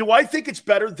 Do I think it's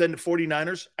better than the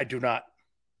 49ers? I do not.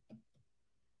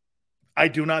 I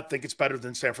do not think it's better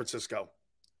than San Francisco.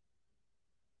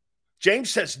 James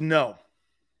says no.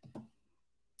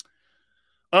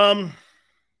 Do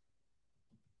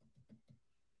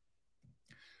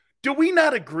we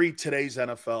not agree today's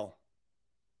NFL?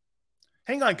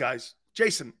 Hang on, guys.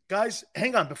 Jason, guys,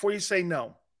 hang on before you say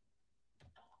no.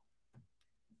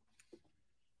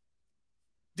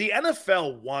 The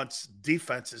NFL wants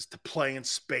defenses to play in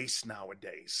space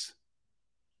nowadays,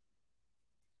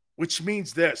 which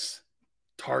means this: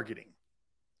 targeting,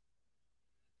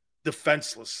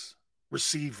 defenseless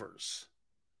receivers,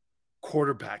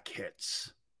 quarterback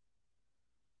hits.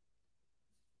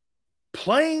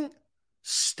 Playing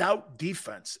stout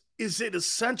defense, is it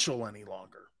essential any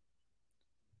longer?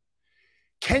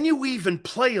 Can you even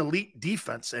play elite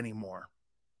defense anymore?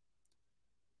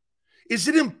 Is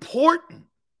it important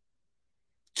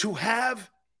to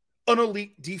have an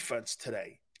elite defense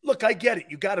today? Look, I get it.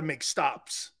 You got to make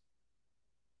stops.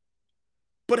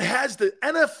 But has the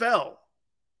NFL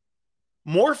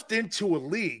morphed into a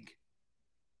league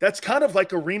that's kind of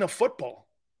like arena football?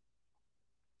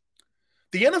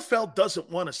 The NFL doesn't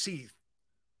want to see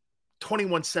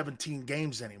 21-17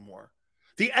 games anymore.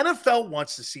 The NFL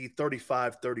wants to see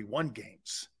 35-31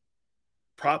 games.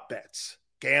 Prop bets,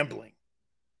 gambling,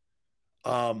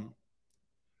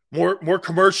 More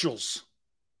commercials.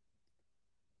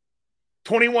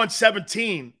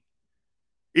 21-17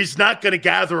 is not going to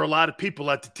gather a lot of people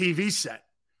at the TV set.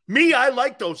 Me, I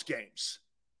like those games.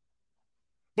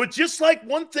 But just like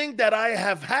one thing that I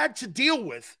have had to deal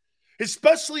with,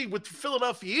 especially with the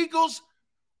Philadelphia Eagles,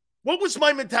 what was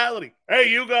my mentality? Hey,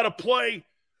 you got to play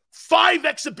 5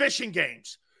 exhibition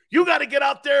games. You got to get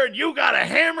out there and you got to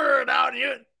hammer it out.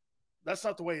 That's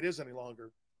not the way it is any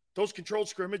longer. Those controlled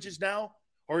scrimmages now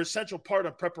are an essential part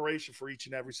of preparation for each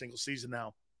and every single season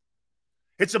now.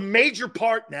 It's a major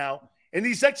part now. And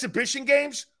these exhibition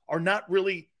games are not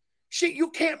really shit. You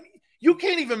can't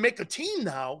even make a team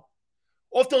now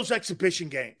off those exhibition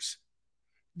games.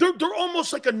 They're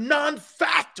almost like a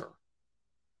non-factor.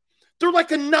 They're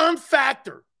like a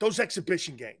non-factor, those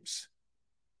exhibition games.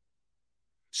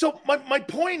 So my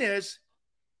point is,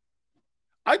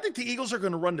 I think the Eagles are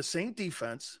going to run the same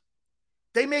defense.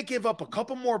 They may give up a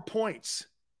couple more points.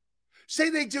 Say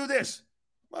they do this.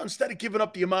 Well, instead of giving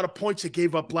up the amount of points they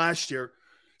gave up last year,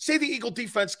 say the Eagle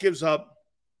defense gives up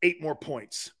 8 more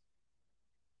points.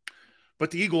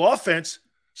 But the Eagle offense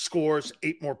scores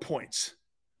 8 more points.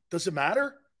 Does it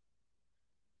matter?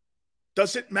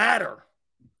 Does it matter?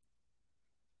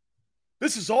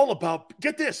 This is all about,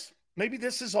 get this, maybe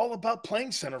this is all about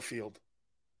playing center field.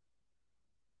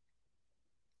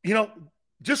 You know,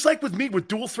 just like with me with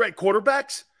dual threat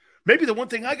quarterbacks, maybe the one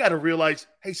thing I got to realize,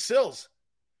 hey, Sills,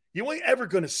 you ain't ever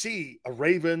going to see a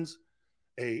Ravens,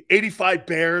 a 85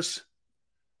 Bears,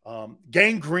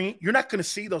 Gang Green. You're not going to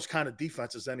see those kind of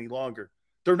defenses any longer.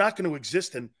 They're not going to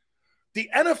exist. And the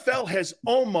NFL has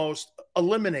almost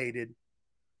eliminated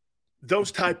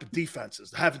those type of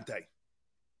defenses, haven't they?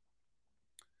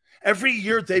 Every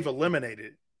year they've eliminated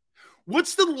it.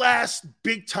 What's the last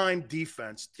big-time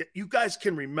defense that you guys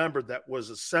can remember that was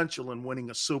essential in winning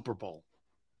a Super Bowl?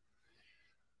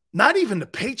 Not even the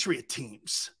Patriot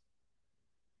teams.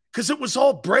 Because it was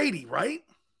all Brady, right?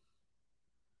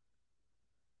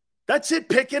 That's it,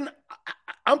 Pickin.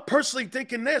 I'm personally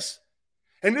thinking this.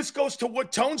 And this goes to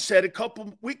what Tone said a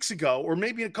couple weeks ago, or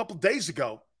maybe a couple days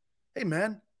ago. Hey,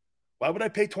 man, why would I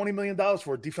pay $20 million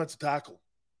for a defensive tackle?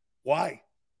 Why?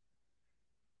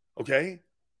 Okay?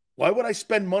 Why would I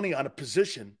spend money on a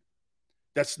position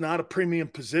that's not a premium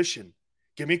position?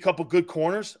 Give me a couple good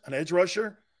corners, an edge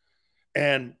rusher,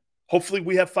 and hopefully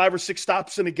we have 5 or 6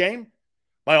 stops in a game.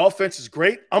 My offense is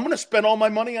great. I'm going to spend all my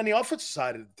money on the offensive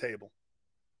side of the table.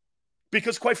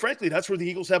 Because quite frankly, that's where the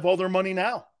Eagles have all their money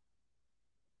now.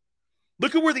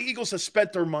 Look at where the Eagles have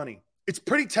spent their money. It's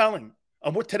pretty telling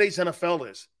on what today's NFL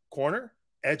is. Corner,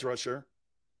 edge rusher.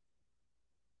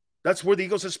 That's where the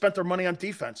Eagles have spent their money on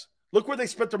defense. Look where they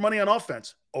spent their money on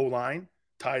offense. O-line,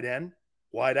 tight end,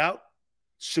 wide out,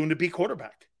 soon-to-be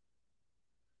quarterback.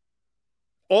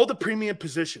 All the premium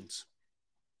positions.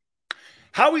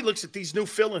 Howie looks at these new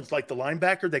fill-ins like the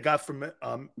linebacker they got from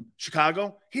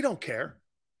Chicago. He don't care.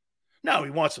 Now he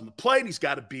wants him to play, and he's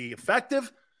got to be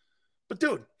effective. But,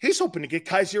 dude, he's hoping to get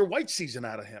Kaiser White season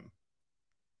out of him.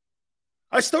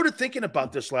 I started thinking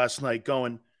about this last night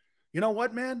going, you know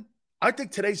what, man? I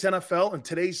think today's NFL and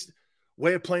today's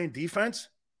way of playing defense,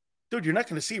 dude, you're not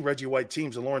going to see Reggie White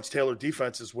teams and Lawrence Taylor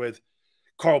defenses with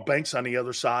Carl Banks on the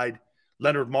other side,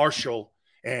 Leonard Marshall,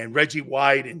 and Reggie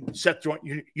White and Seth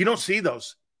Joyner. You don't see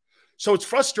those. So it's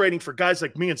frustrating for guys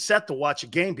like me and Seth to watch a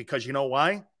game because you know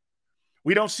why?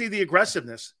 We don't see the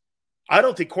aggressiveness. I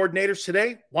don't think coordinators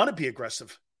today want to be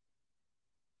aggressive.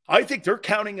 I think they're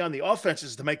counting on the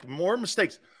offenses to make more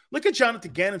mistakes. Look at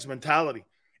Jonathan Gannon's mentality.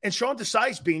 And Sean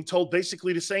Desai's being told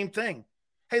basically the same thing.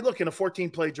 Hey, look, in a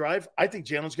 14-play drive, I think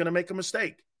Jalen's going to make a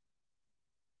mistake.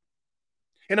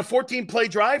 In a 14-play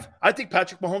drive, I think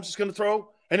Patrick Mahomes is going to throw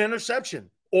an interception,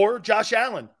 or Josh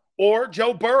Allen, or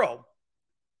Joe Burrow.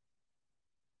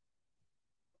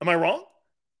 Am I wrong?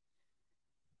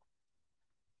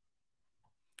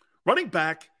 Running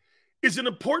back is an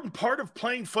important part of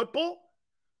playing football,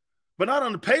 but not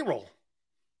on the payroll.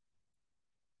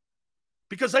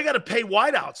 Because I got to pay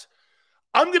wideouts.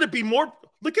 I'm going to be more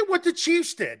 – look at what the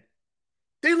Chiefs did.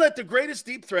 They let the greatest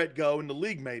deep threat go in the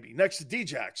league maybe, next to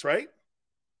Djax, right?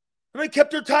 And they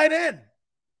kept their tight end.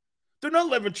 They're not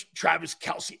letting Travis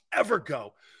Kelce ever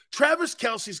go. Travis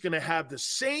Kelce's going to have the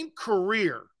same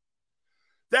career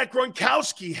that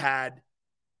Gronkowski had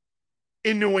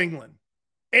in New England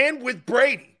and with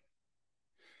Brady.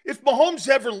 If Mahomes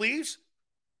ever leaves,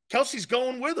 Kelce's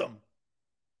going with him.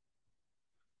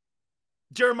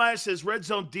 Jeremiah says red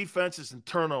zone defenses and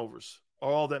turnovers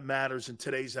are all that matters in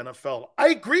today's NFL. I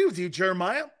agree with you,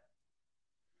 Jeremiah.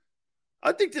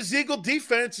 I think this Eagle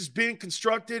defense is being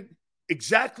constructed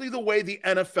exactly the way the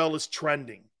NFL is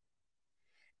trending.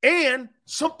 And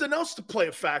something else to play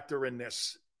a factor in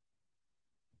this.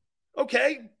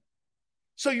 Okay.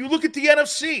 So you look at the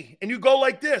NFC and you go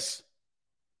like this.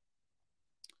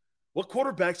 What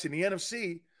quarterbacks in the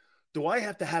NFC do I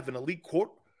have to have an elite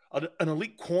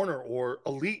corner or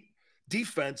elite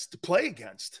defense to play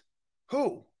against?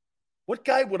 Who? What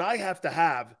guy would I have to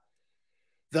have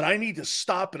that I need to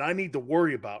stop and I need to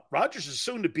worry about? Rodgers is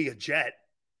soon to be a Jet.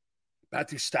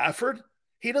 Matthew Stafford,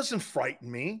 he doesn't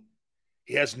frighten me.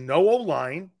 He has no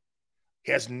O-line.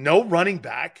 He has no running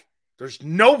back. There's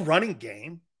no running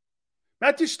game.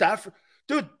 Matthew Stafford,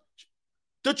 dude,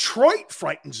 Detroit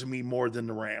frightens me more than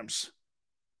the Rams.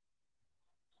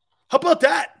 How about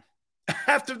that?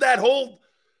 After that whole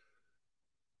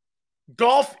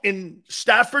Goff and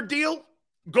Stafford deal,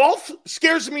 Goff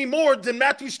scares me more than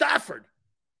Matthew Stafford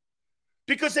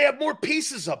because they have more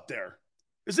pieces up there.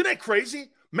 Isn't that crazy?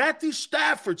 Matthew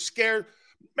Stafford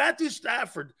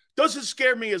doesn't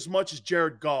scare me as much as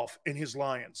Jared Goff and his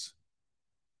Lions.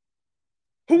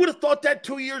 Who would have thought that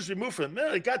 2 years removed from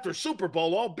them? They got their Super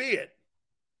Bowl, albeit.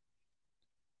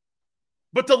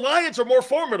 But the Lions are more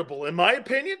formidable, in my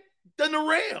opinion, than the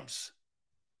Rams.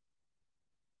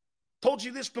 Told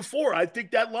you this before. I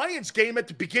think that Lions game at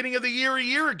the beginning of the year a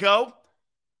year ago,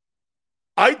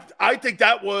 I think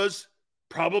that was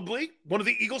probably one of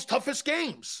the Eagles' toughest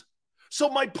games. So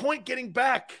my point getting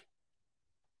back,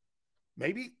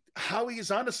 maybe Howie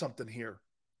is onto something here.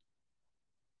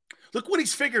 Look what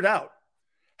he's figured out.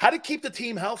 How to keep the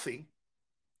team healthy.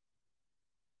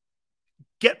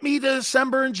 Get me to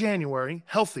December and January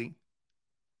healthy.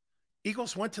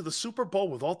 Eagles went to the Super Bowl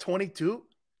with all 22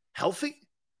 healthy?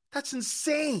 That's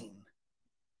insane.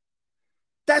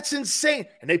 That's insane.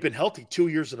 And they've been healthy 2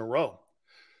 years in a row.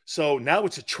 So now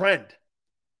it's a trend.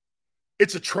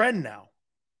 It's a trend now.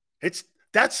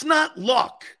 That's not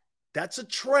luck. That's a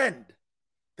trend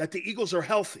that the Eagles are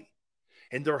healthy.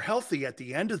 And they're healthy at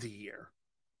the end of the year,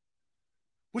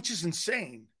 which is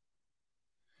insane.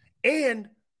 And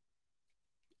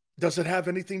does it have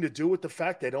anything to do with the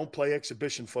fact they don't play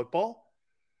exhibition football?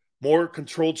 More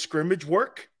controlled scrimmage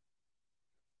work?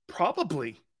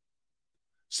 Probably.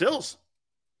 Sills,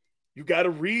 you got to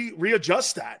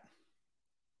readjust that.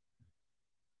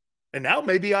 And now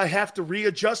maybe I have to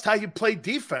readjust how you play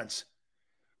defense.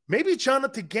 Maybe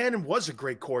Jonathan Gannon was a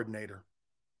great coordinator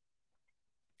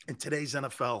in today's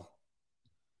NFL.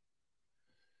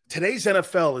 Today's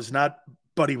NFL is not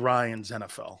Buddy Ryan's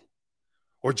NFL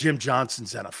or Jim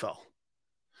Johnson's NFL.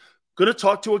 Going to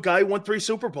talk to a guy who won 3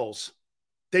 Super Bowls.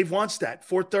 Dave Wannstedt,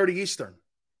 4:30 Eastern.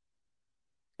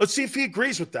 Let's see if he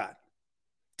agrees with that.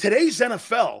 Today's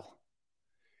NFL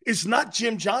is not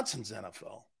Jim Johnson's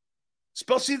NFL,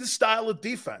 especially the style of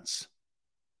defense.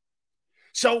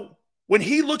 So when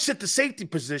he looks at the safety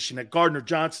position at Gardner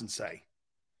Johnson,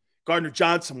 Gardner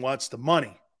Johnson wants the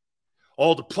money.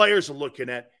 All the players are looking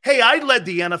at, hey, I led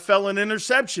the NFL in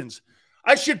interceptions.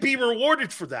 I should be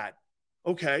rewarded for that.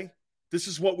 Okay, this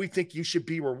is what we think you should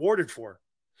be rewarded for.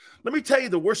 Let me tell you,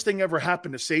 the worst thing ever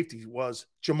happened to safety was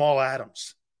Jamal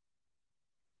Adams.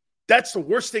 That's the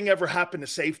worst thing ever happened to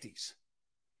safeties.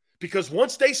 Because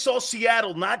once they saw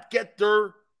Seattle not get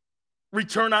their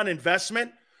return on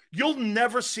investment, you'll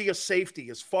never see a safety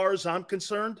as far as I'm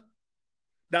concerned.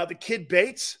 Now, the kid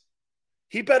Bates,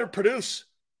 he better produce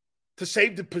to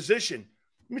save the position.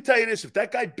 Let me tell you this, if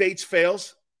that guy Bates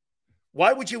fails,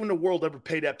 why would you in the world ever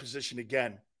pay that position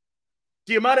again?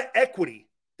 The amount of equity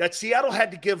that Seattle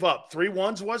had to give up, 3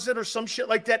 ones, was it, or some shit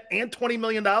like that, and $20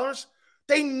 million,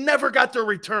 they never got their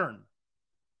return.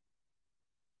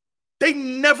 They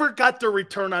never got their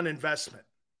return on investment.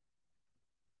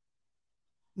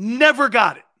 Never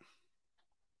got it.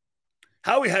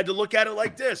 Howie had to look at it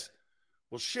like this.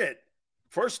 Well, shit.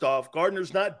 First off,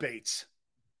 Gardner's not Bates.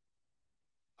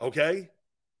 Okay?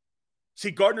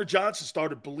 See, Gardner Johnson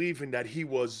started believing that he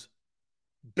was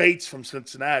Bates from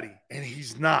Cincinnati, and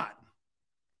he's not.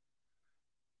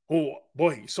 Oh,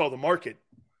 boy, you saw the market.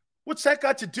 What's that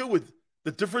got to do with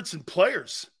the difference in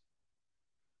players?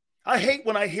 I hate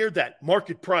when I hear that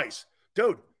market price.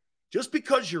 Dude, just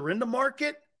because you're in the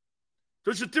market,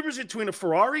 there's a difference between a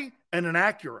Ferrari and an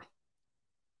Acura.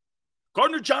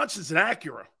 Gardner Johnson's an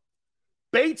Acura.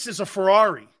 Bates is a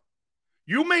Ferrari.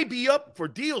 You may be up for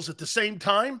deals at the same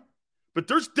time, but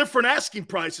there's different asking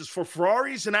prices for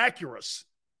Ferraris and Acuras.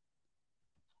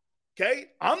 Okay?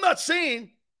 I'm not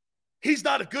saying he's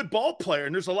not a good ball player,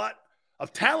 and there's a lot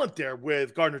of talent there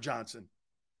with Gardner Johnson.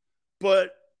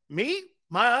 But me,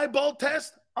 my eyeball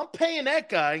test, I'm paying that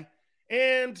guy,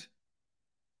 and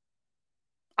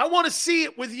I want to see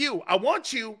it with you. I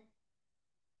want you,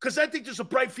 because I think there's a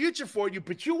bright future for you,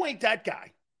 but you ain't that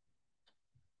guy.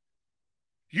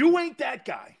 You ain't that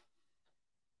guy.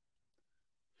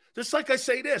 Just like I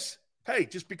say this, hey,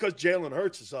 just because Jalen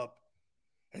Hurts is up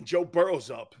and Joe Burrow's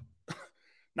up,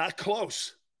 not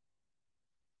close.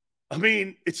 I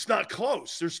mean, it's not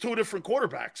close. There's two different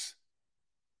quarterbacks.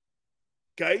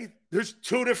 Okay? There's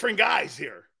two different guys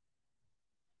here.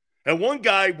 And one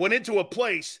guy went into a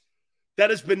place that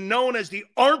has been known as the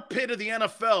armpit of the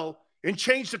NFL and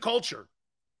changed the culture.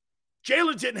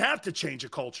 Jalen didn't have to change a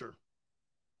culture.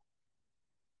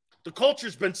 The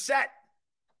culture's been set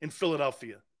in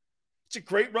Philadelphia. It's a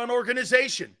great run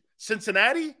organization.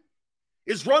 Cincinnati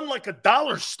is run like a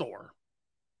dollar store.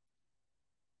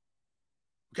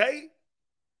 Okay?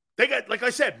 They got, like I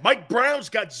said, Mike Brown's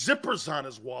got zippers on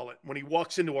his wallet when he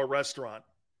walks into a restaurant.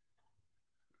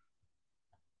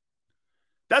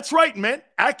 That's right, man.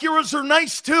 Acuras are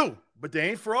nice too, but they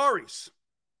ain't Ferraris.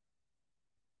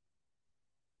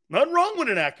 Nothing wrong with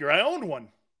an Acura. I owned one.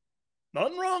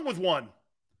 Nothing wrong with one.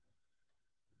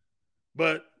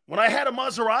 But when I had a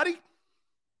Maserati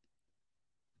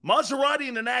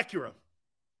and an Acura, a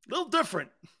little different.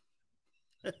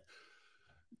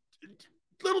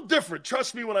 Little different.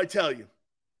 Trust me when I tell you.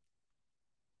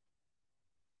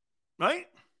 Right?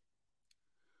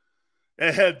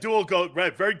 And dual go,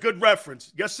 right, very good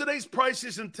reference. Yesterday's price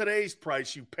isn't today's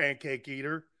price, you pancake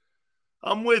eater.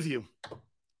 I'm with you.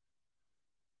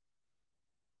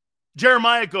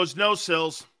 Jeremiah goes, no,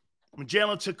 Sills. When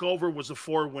Jalen took over, it was a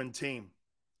 4-win team.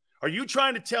 Are you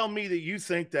trying to tell me that you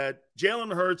think that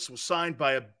Jalen Hurts was signed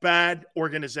by a bad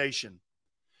organization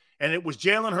and it was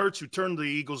Jalen Hurts who turned the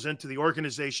Eagles into the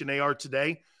organization they are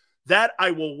today? That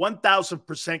I will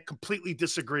 1,000% completely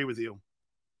disagree with you.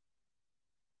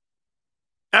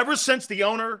 Ever since the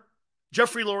owner,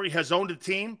 Jeffrey Lurie, has owned a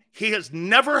team, he has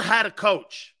never had a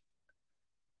coach.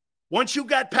 Once you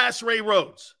got past Ray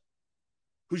Rhodes,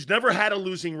 who's never had a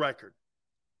losing record,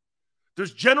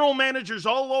 there's general managers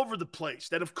all over the place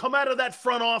that have come out of that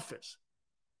front office.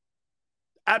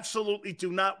 Absolutely do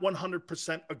not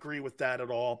 100% agree with that at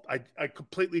all. I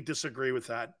completely disagree with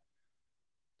that.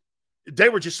 They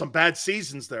were just some bad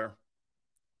seasons there.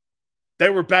 They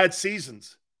were bad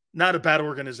seasons, not a bad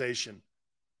organization.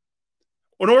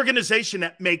 An organization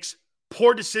that makes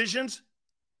poor decisions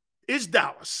is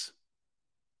Dallas.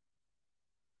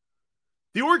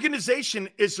 The organization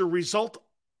is a result.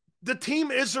 The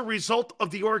team is a result of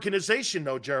the organization,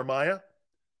 though, Jeremiah.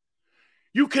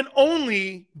 You can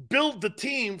only build the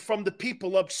team from the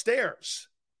people upstairs.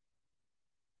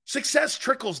 Success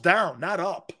trickles down, not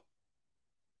up.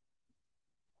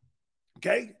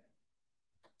 Okay?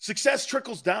 Success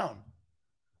trickles down.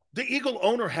 The Eagle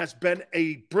owner has been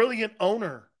a brilliant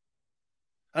owner.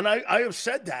 And I have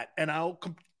said that, and I'll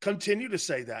continue to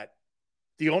say that.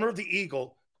 The owner of the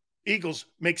Eagles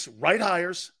makes right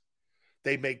hires.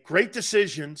 They make great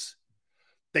decisions.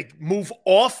 They move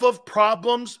off of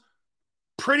problems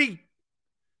pretty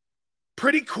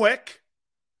quick.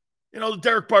 You know, the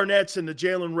Derek Barnetts and the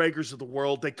Jalen Ragers of the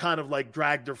world, they kind of like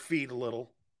drag their feet a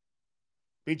little.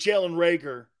 I mean, Jalen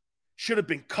Rager should have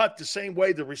been cut the same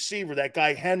way the receiver, that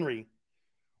guy Henry,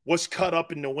 was cut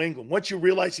up in New England. Once you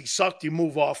realize he sucked, you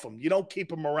move off him. You don't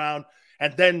keep him around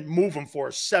and then move him for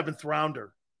a 7th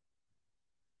rounder.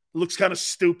 It looks kind of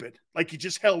stupid, like you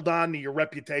just held on to your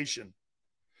reputation.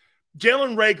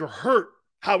 Jalen Rager hurt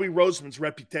Howie Roseman's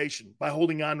reputation by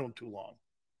holding on to him too long.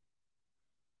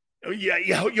 Yeah,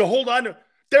 you hold on to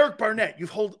Derek Barnett.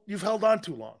 You've held on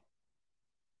too long.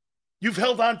 You've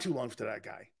held on too long to that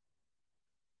guy.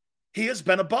 He has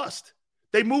been a bust.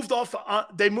 They moved off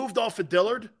of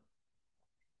Dillard.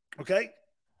 Okay?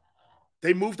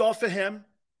 They moved off of him.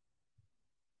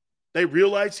 They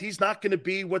realized he's not going to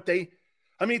be what they...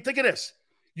 I mean, think of this.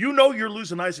 You know you're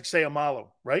losing Isaac Seumalo,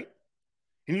 right?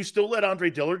 And you still let Andre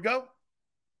Dillard go?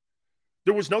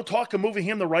 There was no talk of moving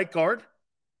him to right guard?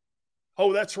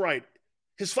 Oh, that's right.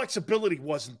 His flexibility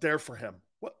wasn't there for him.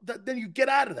 Well, then you get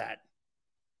out of that.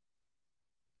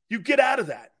 You get out of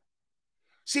that.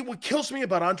 See, what kills me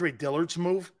about Andre Dillard's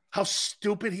move, how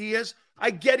stupid he is.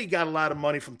 I get he got a lot of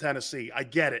money from Tennessee. I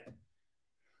get it.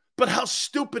 But how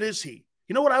stupid is he?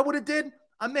 You know what I would have did?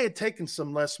 I may have taken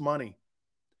some less money.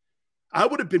 I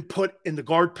would have been put in the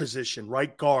guard position,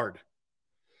 right guard.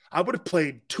 I would have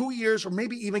played 2 years or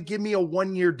maybe even give me a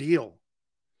 1-year deal.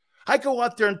 I go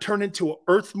out there and turn into an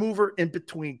earth mover in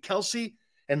between Kelsey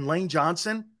and Lane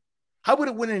Johnson. I would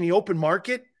have went in the open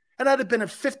market and I'd have been a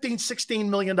 $15, $16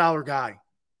 million guy.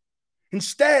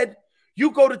 Instead,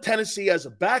 you go to Tennessee as a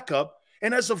backup,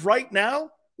 and as of right now,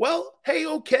 well, hey,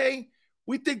 okay,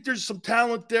 we think there's some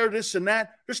talent there, this and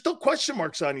that. There's still question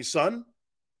marks on you, son.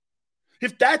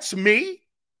 If that's me,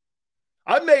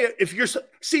 if you're,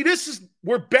 see, this is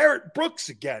where Barrett Brooks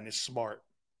again is smart,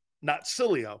 not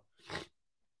Sileo.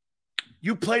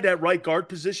 You play that right guard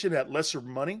position at lesser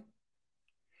money,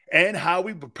 and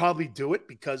Howie would probably do it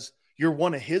because you're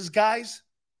one of his guys.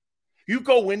 You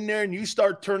go in there and you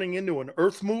start turning into an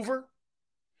earth mover.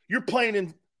 You're playing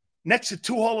in next to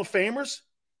 2 Hall of Famers.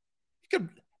 You could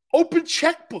open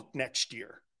checkbook next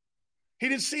year. He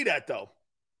didn't see that, though.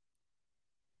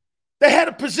 They had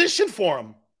a position for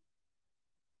him.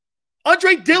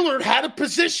 Andre Dillard had a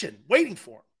position waiting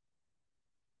for him.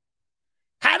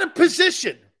 Had a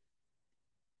position.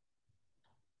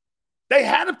 They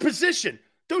had a position.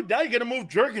 Dude, now you're going to move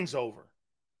Juergens over.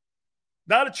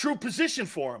 Not a true position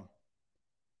for him.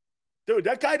 Dude,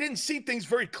 that guy didn't see things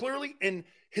very clearly, and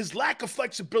his lack of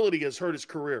flexibility has hurt his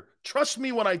career. Trust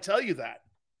me when I tell you that.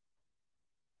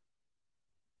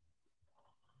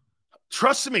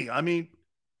 Trust me. I mean,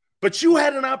 but you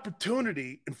had an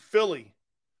opportunity in Philly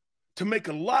to make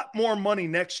a lot more money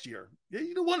next year. You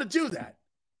didn't want to do that.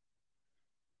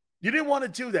 You didn't want to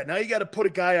do that. Now you got to put a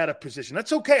guy out of position.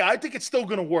 That's okay. I think it's still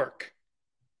going to work.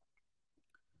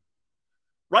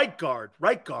 Right guard,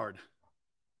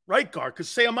 because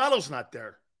Sayamalo's not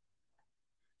there.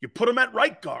 You put him at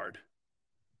right guard.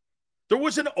 There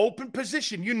was an open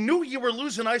position. You knew you were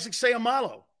losing Isaac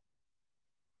Sayamalo.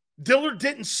 Dillard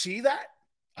didn't see that.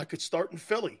 I could start in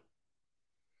Philly.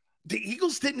 The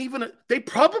Eagles didn't even, they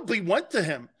probably went to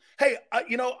him. Hey,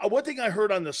 one thing I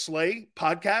heard on the Slay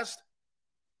podcast,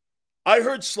 I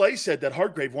heard Slay said that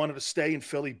Hargrave wanted to stay in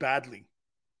Philly badly.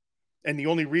 And the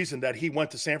only reason that he went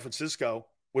to San Francisco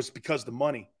was because of the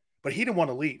money. But he didn't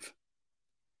want to leave.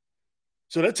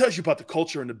 So that tells you about the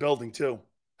culture in the building, too.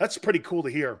 That's pretty cool to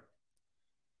hear.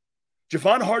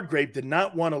 Javon Hargrave did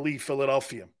not want to leave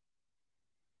Philadelphia.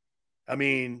 I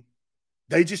mean,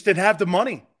 they just didn't have the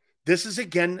money. This is,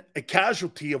 again, a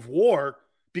casualty of war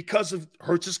because of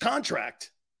Hurts'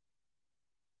 contract.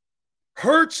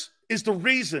 Hurts is the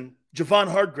reason Javon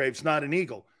Hargrave's not an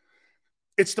Eagle.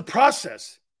 It's the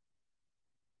process.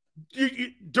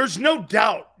 There's no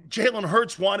doubt Jalen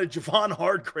Hurts wanted Javon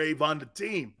Hargrave on the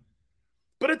team.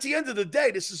 But at the end of the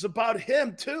day, this is about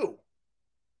him too.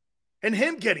 And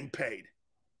him getting paid.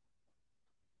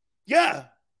 Yeah.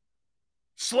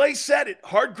 Slay said it.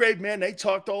 Hargrave, man, they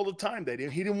talked all the time. He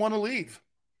didn't want to leave.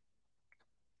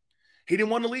 He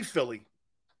didn't want to leave Philly.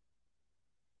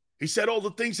 He said all the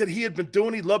things that he had been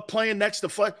doing. He loved playing next to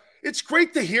Fleck. It's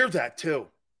great to hear that too.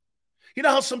 You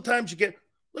know how sometimes you get,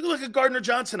 look at Gardner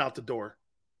Johnson out the door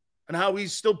and how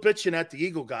he's still bitching at the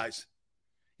Eagle guys.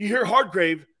 You hear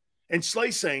Hargrave and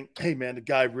Slay saying, hey, man, the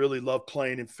guy really loved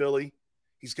playing in Philly.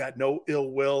 He's got no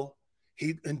ill will.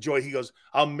 He goes,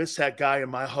 I'll miss that guy in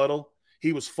my huddle.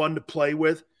 He was fun to play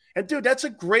with. And, dude, that's a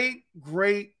great,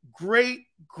 great, great,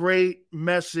 great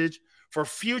message for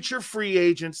future free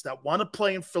agents that want to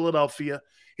play in Philadelphia,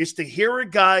 is to hear a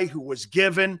guy who was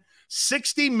given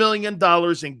 $60 million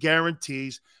in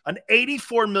guarantees, an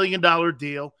 $84 million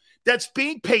deal that's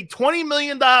being paid $20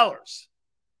 million.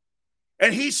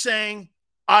 And he's saying,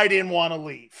 I didn't want to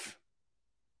leave.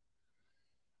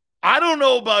 I don't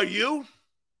know about you,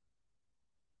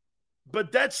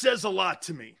 but that says a lot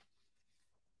to me.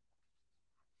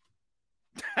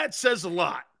 That says a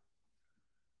lot.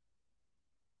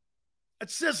 It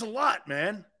says a lot,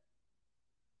 man.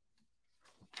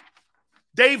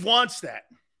 Dave wants that,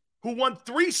 who won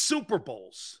 3 Super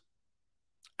Bowls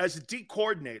as a D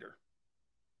coordinator,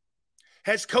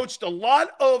 has coached a lot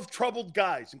of troubled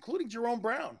guys, including Jerome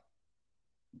Brown.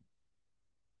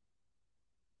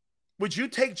 Would you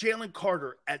take Jalen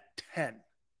Carter at 10?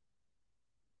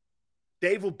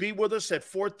 Dave will be with us at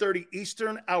 4:30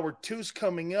 Eastern. Hour 2's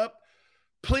coming up.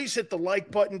 Please hit the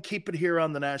like button. Keep it here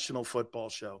on the National Football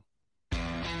Show.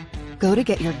 Go to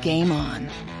get your game on.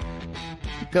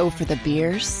 Go for the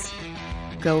beers.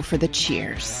 Go for the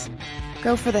cheers.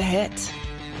 Go for the hit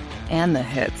and the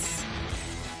hits.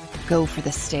 Go for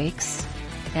the stakes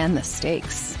and the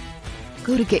stakes.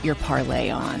 Go to get your parlay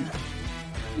on.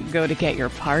 Go to get your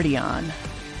party on.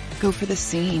 Go for the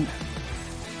scene.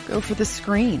 Go for the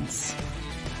screens.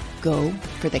 Go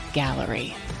for the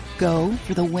gallery. Go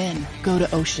for the win. Go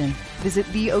to Ocean. Visit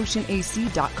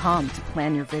theoceanac.com to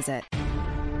plan your visit.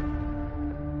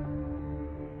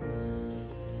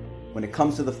 When it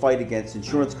comes to the fight against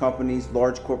insurance companies,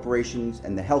 large corporations,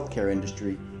 and the healthcare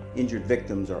industry, injured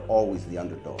victims are always the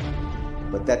underdog.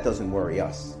 But that doesn't worry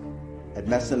us. At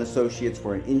Messon Associates,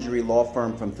 we're an injury law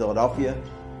firm from Philadelphia,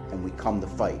 and we come to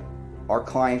fight. Our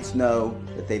clients know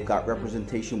that they've got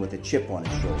representation with a chip on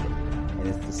its shoulder, and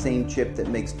it's the same chip that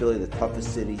makes Philly the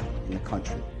toughest city in the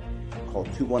country. Call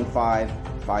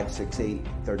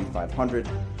 215-568-3500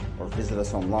 or visit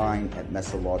us online at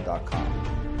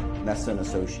messalaw.com. Messa &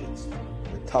 Associates,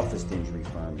 the toughest injury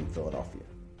firm in Philadelphia.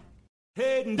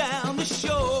 Heading down the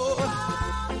shore,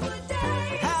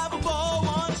 have a ball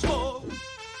once more.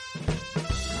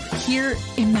 Here,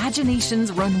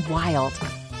 imaginations run wild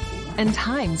and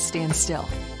time stands still.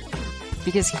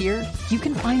 Because here, you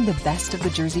can find the best of the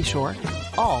Jersey Shore,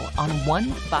 all on one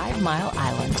 5-mile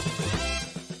island.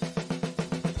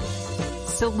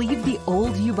 So leave the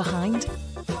old you behind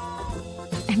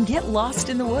and get lost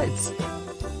in the woods.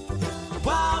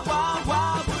 Wild, wild,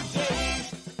 wildwood days.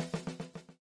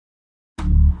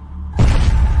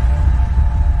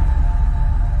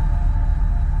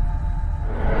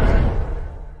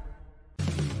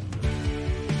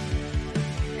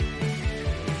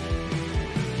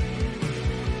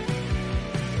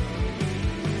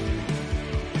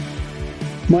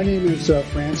 My name is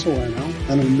Fran Salerno,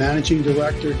 and I'm a managing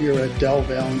director here at Del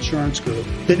Valle Insurance Group.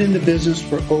 Been in the business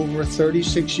for over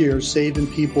 36 years, saving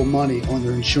people money on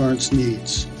their insurance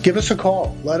needs. Give us a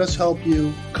call. Let us help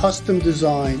you custom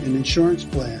design an insurance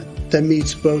plan that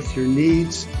meets both your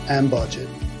needs and budget.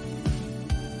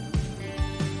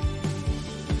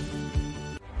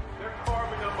 They're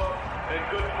carving them up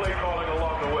and good play calling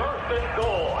along the way. First and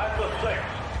goal at the 6.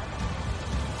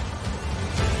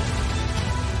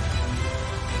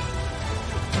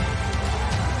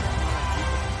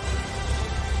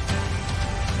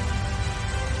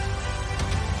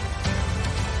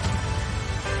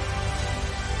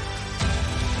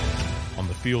 On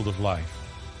the field of life,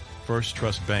 First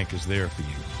Trust Bank is there for you.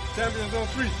 Champions on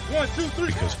 3. 1, 2, 3.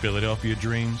 Because Philadelphia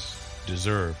dreams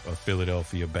deserve a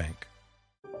Philadelphia bank.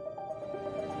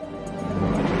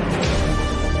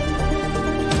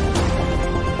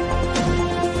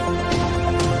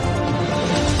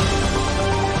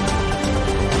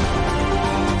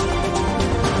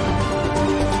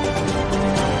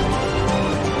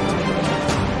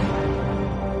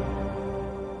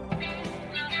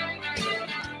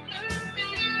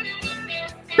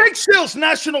 Big Sil's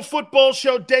National Football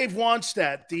Show. Dave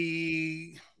Wannstedt,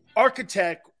 the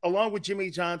architect, along with Jimmy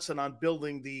Johnson, on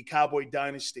building the Cowboy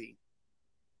dynasty.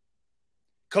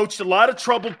 Coached a lot of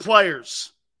troubled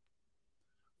players.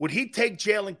 Would he take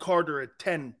Jalen Carter at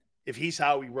 10 if he's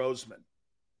Howie Roseman?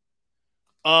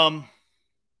 I'm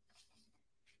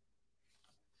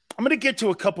going to get to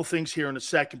a couple things here in a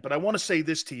second, but I want to say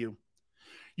this to you.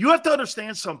 You have to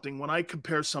understand something when I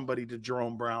compare somebody to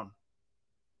Jerome Brown.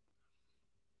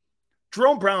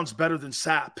 Jerome Brown's better than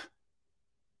Sapp.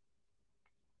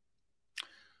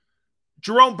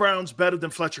 Jerome Brown's better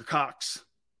than Fletcher Cox.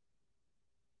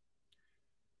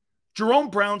 Jerome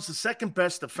Brown's the second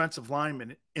best defensive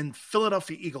lineman in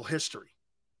Philadelphia Eagle history.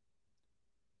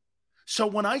 So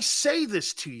when I say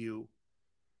this to you,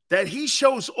 that he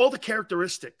shows all the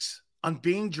characteristics on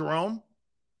being Jerome,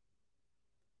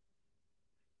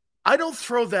 I don't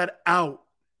throw that out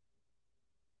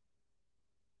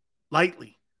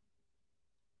lightly.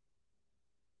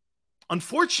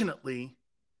 Unfortunately,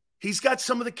 he's got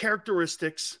some of the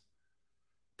characteristics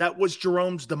that was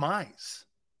Jerome's demise.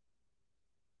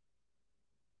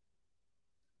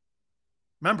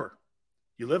 Remember,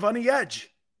 you live on the edge.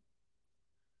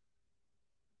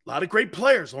 A lot of great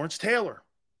players. Lawrence Taylor,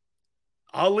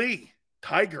 Ali,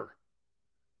 Tiger,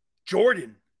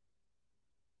 Jordan.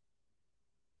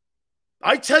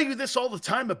 I tell you this all the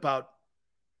time about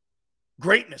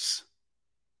greatness.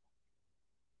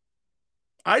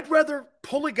 I'd rather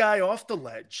pull a guy off the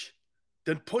ledge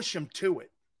than push him to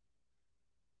it.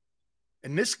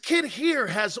 And this kid here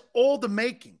has all the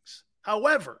makings.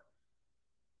 However,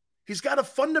 he's got a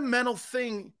fundamental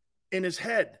thing in his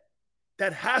head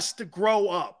that has to grow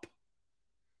up.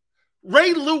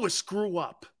 Ray Lewis grew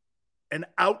up and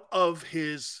out of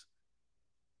his,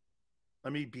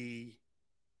 let me be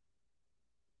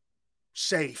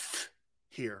safe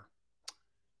here,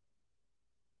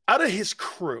 out of his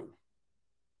crew.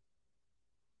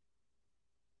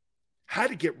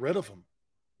 Had to get rid of him.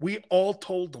 We all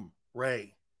told him,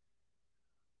 Ray,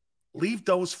 leave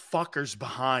those fuckers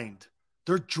behind.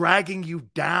 They're dragging you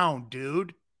down,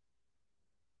 dude.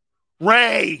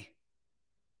 Ray,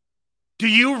 do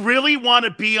you really want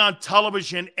to be on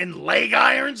television in leg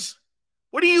irons?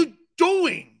 What are you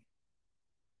doing?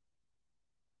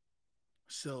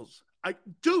 Sills.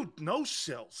 Dude, no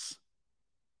sills.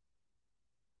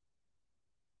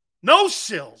 No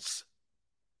sills.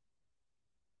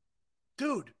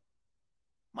 Dude,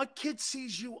 my kid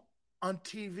sees you on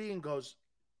TV and goes,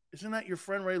 isn't that your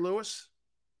friend Ray Lewis?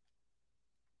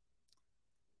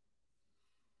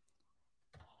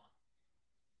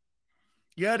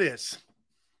 Yeah, it is.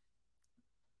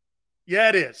 Yeah,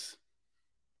 it is.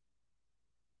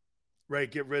 Ray,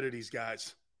 get rid of these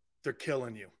guys. They're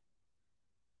killing you.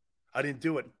 I didn't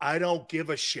do it. I don't give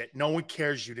a shit. No one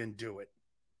cares you didn't do it.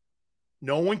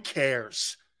 No one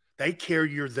cares. They care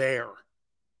you're there.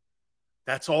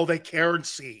 That's all they care and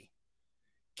see.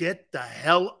 Get the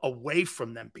hell away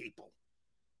from them people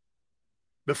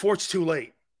before it's too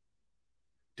late.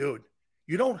 Dude,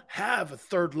 you don't have a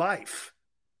third life.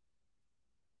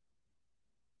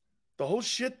 The whole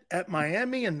shit at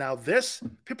Miami and now this,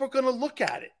 people are going to look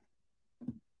at it.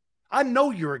 I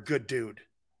know you're a good dude.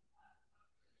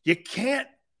 You can't,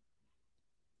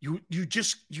 you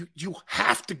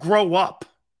have to grow up.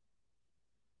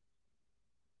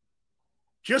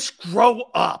 Just grow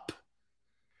up.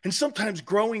 And sometimes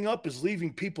growing up is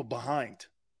leaving people behind.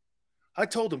 I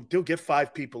told him, dude, get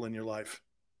 5 people in your life.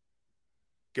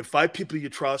 Get 5 people you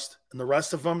trust, and the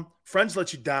rest of them, friends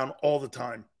let you down all the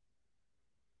time.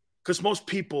 Because most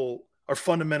people are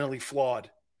fundamentally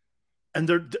flawed.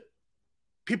 And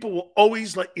people will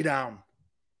always let you down.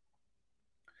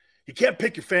 You can't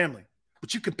pick your family,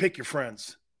 but you can pick your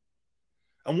friends.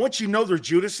 And once you know they're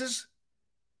Judases,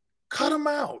 cut them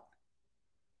out.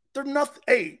 They're nothing.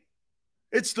 Hey,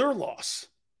 it's their loss.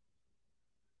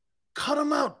 Cut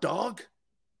them out, dog.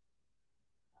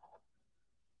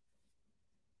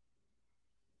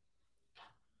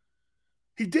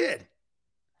 He did.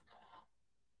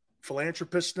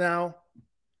 Philanthropist now.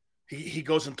 He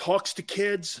goes and talks to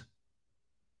kids.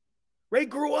 Ray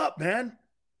grew up, man.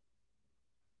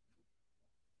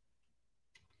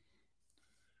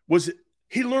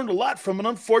 He learned a lot from an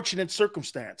unfortunate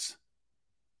circumstance.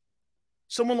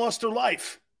 Someone lost their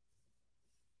life.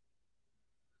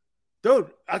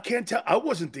 Dude, I can't tell. I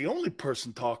wasn't the only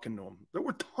person talking to him. There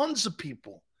were tons of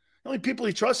people. The only people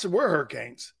he trusted were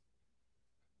hurricanes.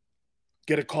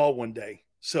 Get a call one day.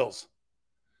 Sills,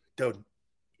 dude,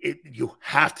 you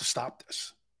have to stop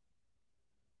this.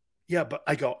 Yeah, but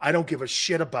I don't give a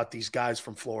shit about these guys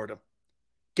from Florida.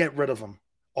 Get rid of them.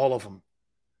 All of them.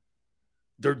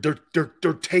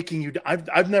 They're taking you.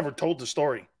 I've never told the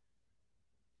story.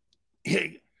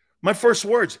 Hey, my first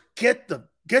words, get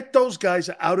those guys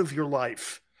out of your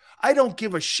life. I don't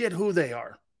give a shit who they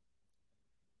are.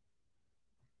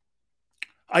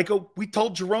 We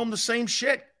told Jerome the same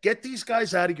shit. Get these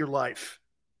guys out of your life.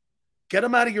 Get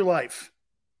them out of your life.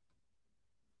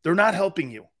 They're not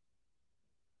helping you.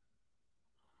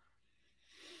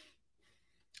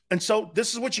 And so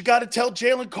this is what you got to tell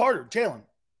Jalen Carter. Jalen,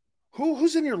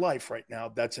 who's in your life right now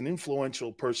that's an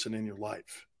influential person in your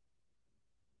life?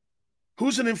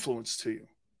 Who's an influence to you?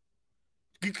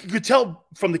 You could tell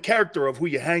from the character of who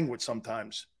you hang with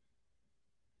sometimes.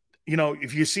 You know,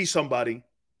 if you see somebody,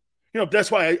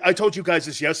 that's why I told you guys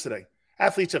this yesterday.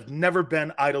 Athletes have never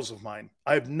been idols of mine.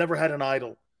 I've never had an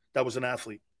idol that was an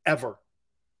athlete, ever.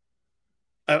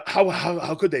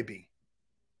 How could they be?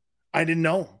 I didn't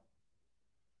know.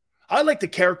 I like the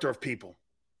character of people.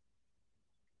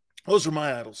 Those are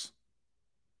my idols.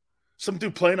 Some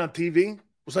dude playing on TV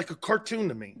was like a cartoon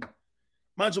to me.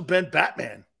 Might as well been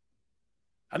Batman.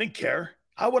 I didn't care.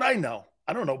 How would I know?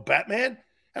 I don't know Batman,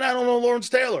 and I don't know Lawrence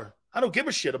Taylor. I don't give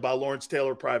a shit about Lawrence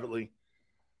Taylor privately.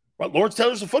 Well, Lawrence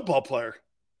Taylor's a football player.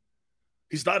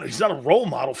 He's not a role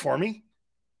model for me.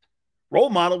 Role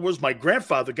model was my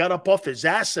grandfather. Got up off his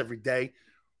ass every day,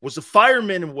 was a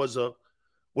fireman and was a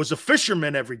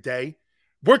fisherman every day,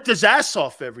 worked his ass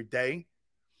off every day.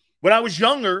 When I was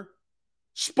younger,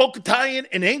 spoke Italian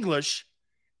and English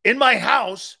in my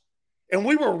house, and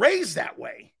we were raised that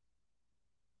way.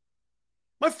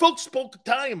 My folks spoke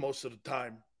Italian most of the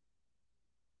time.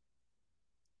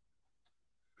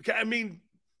 Okay, I mean,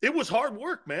 it was hard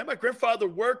work, man. My grandfather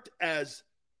worked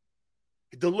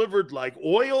he delivered like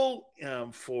oil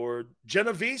for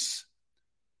Genovese.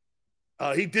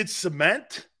 He did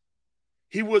cement.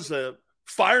 He was a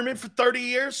fireman for 30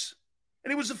 years,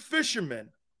 and he was a fisherman.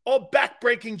 All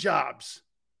back-breaking jobs.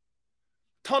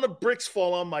 Ton of bricks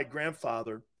fall on my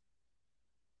grandfather.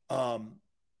 And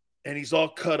he's all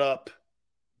cut up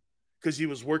because he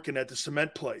was working at the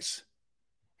cement place.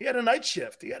 He had a night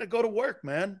shift. He had to go to work,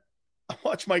 man. I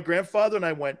watched my grandfather, and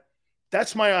I went,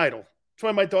 that's my idol. That's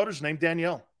why my daughter's named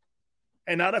Danielle.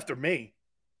 And not after me.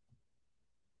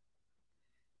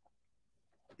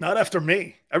 Not after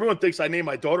me. Everyone thinks I named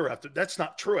my daughter after. That's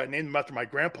not true. I named him after my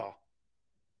grandpa.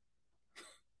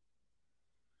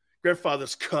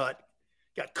 Grandfather's cut.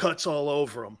 Got cuts all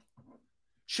over him.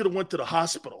 Should have went to the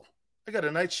hospital. I got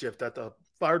a night shift at the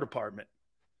fire department.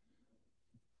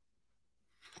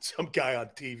 Some guy on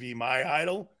TV, my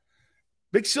idol.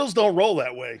 Big Sills don't roll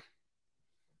that way.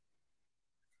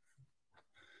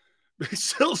 Big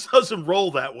Sills doesn't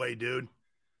roll that way, dude.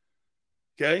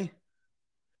 Okay?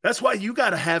 That's why you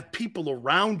got to have people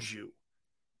around you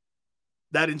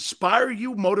that inspire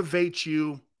you, motivate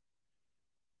you,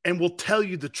 and will tell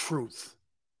you the truth.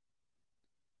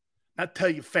 Not tell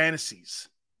you fantasies.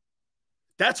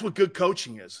 That's what good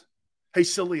coaching is. Hey,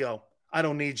 Sileo, I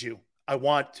don't need you. I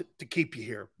want to keep you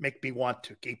here. Make me want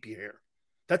to keep you here.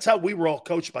 That's how we were all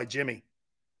coached by Jimmy.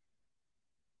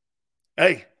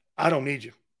 Hey, I don't need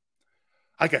you.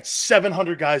 I got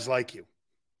 700 guys like you.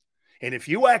 And if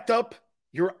you act up,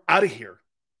 you're out of here.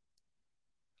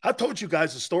 I told you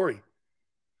guys a story.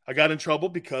 I got in trouble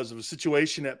because of a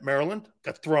situation at Maryland,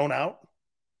 got thrown out.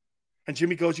 And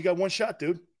Jimmy goes, you got one shot,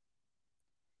 dude.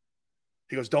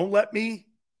 He goes, don't let me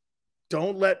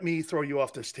throw you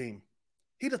off this team.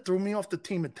 He'd have threw me off the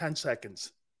team in 10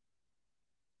 seconds.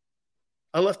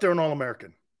 I left there an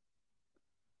All-American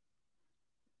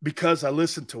because I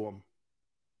listened to him.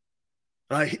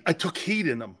 I took heat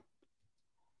in him.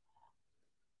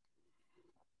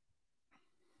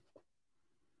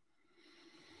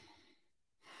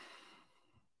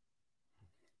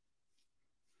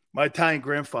 My Italian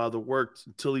grandfather worked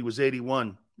until he was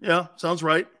 81. Yeah, sounds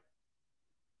right.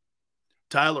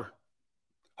 Tyler,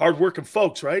 hardworking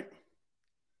folks, right?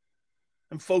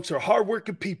 And folks are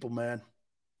hardworking people, man.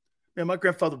 Man, my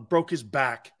grandfather broke his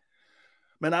back.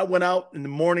 Man, I went out in the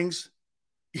mornings.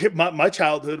 My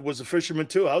childhood was a fisherman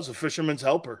too. I was a fisherman's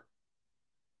helper.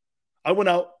 I went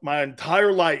out my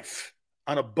entire life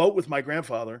on a boat with my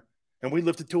grandfather, and we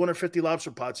lifted 250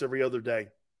 lobster pots every other day.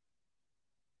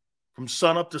 From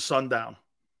sun up to sundown.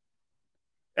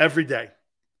 Every day.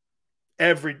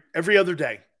 Every other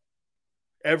day.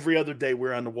 Every other day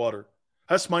we're on the water.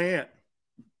 That's my aunt.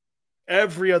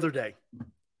 Every other day.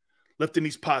 Lifting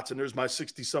these pots. And there's my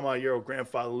 60-some-odd-year-old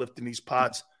grandfather lifting these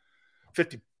pots.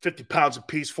 50 pounds a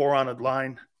piece, 4 on a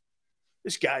line.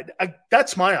 This guy,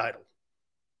 that's my idol.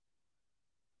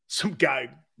 Some guy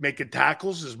making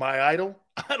tackles is my idol?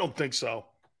 I don't think so.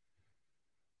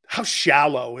 How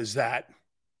shallow is that?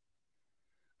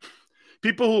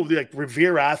 People who like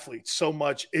revere athletes so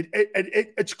much,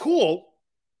 it's cool,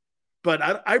 but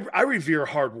I revere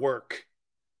hard work.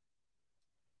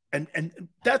 And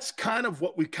that's kind of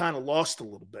what we kind of lost a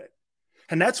little bit.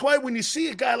 And that's why when you see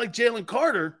a guy like Jalen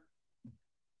Carter,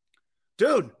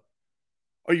 dude,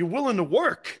 are you willing to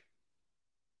work?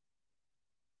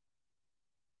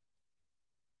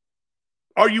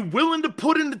 Are you willing to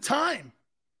put in the time?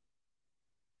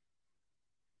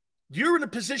 You're in a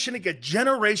position to get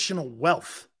generational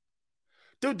wealth.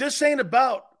 Dude, this ain't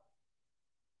about,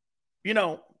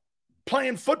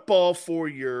 playing football for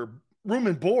your room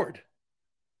and board.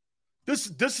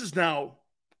 This is now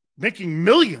making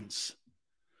millions.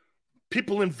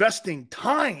 People investing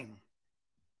time,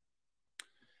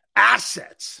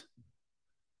 assets.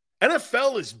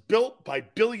 NFL is built by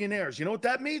billionaires. You know what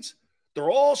that means?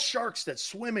 They're all sharks that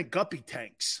swim in guppy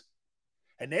tanks.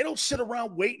 And they don't sit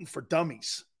around waiting for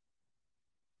dummies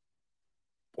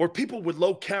or people with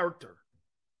low character.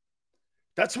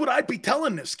 That's what I'd be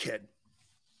telling this kid.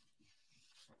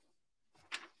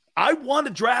 I want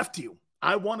to draft you.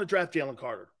 I want to draft Jalen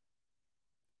Carter.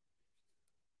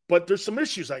 But there's some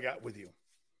issues I got with you.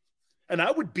 And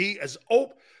I would be as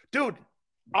open. Dude,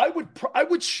 I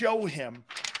would show him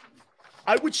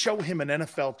an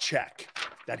NFL check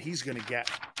that he's going to get.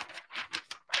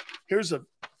 Here's a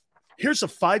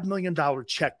 $5 million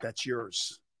check that's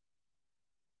yours.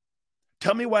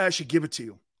 Tell me why I should give it to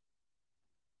you.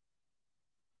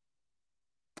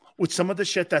 With some of the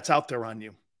shit that's out there on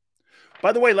you.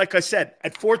 By the way, like I said,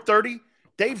 at 4:30,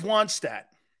 Dave Wannstedt,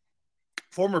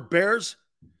 former Bears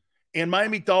and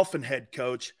Miami Dolphin head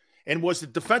coach, and was the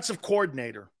defensive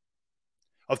coordinator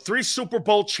of 3 Super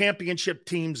Bowl championship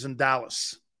teams in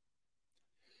Dallas,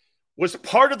 was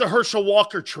part of the Herschel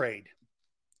Walker trade.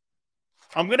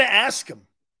 I'm going to ask him,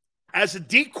 as a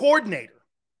D coordinator,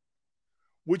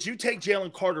 would you take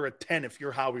Jalen Carter at 10 if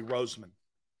you're Howie Roseman?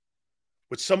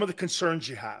 With some of the concerns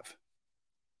you have.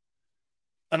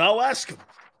 And I'll ask him,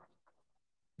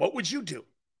 what would you do?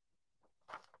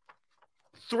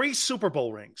 3 Super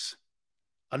Bowl rings,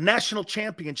 a national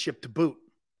championship to boot.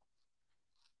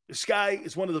 This guy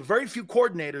is one of the very few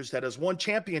coordinators that has won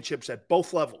championships at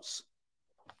both levels.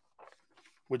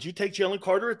 Would you take Jalen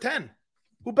Carter at 10?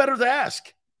 Who better to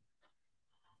ask?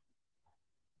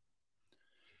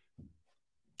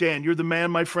 Dan, you're the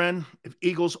man, my friend. If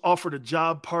Eagles offered a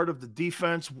job part of the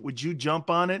defense, would you jump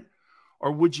on it?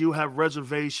 Or would you have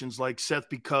reservations like Seth?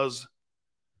 Because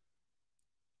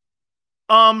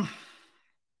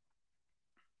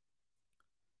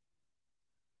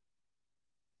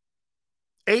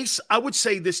Ace, I would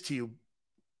say this to you.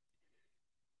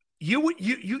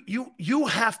 You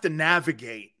have to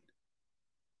navigate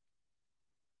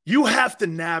You have to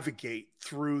navigate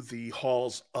through the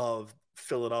halls of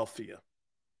Philadelphia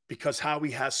because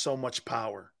Howie has so much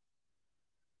power.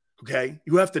 Okay?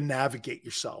 You have to navigate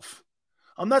yourself.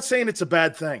 I'm not saying it's a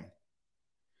bad thing.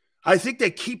 I think they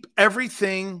keep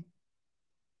everything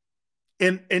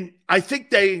and I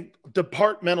think they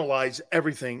departmentalize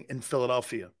everything in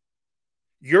Philadelphia.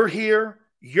 You're here,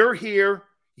 you're here,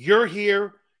 you're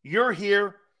here, you're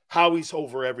here. Howie's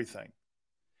over everything.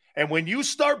 And when you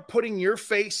start putting your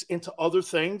face into other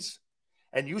things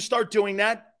and you start doing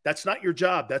that, that's not your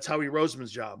job. That's Howie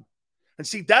Roseman's job. And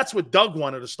see, that's what Doug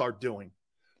wanted to start doing.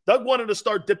 Doug wanted to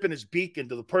start dipping his beak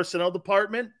into the personnel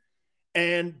department,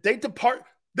 and they depart.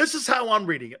 This is how I'm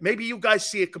reading it. Maybe you guys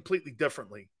see it completely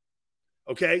differently.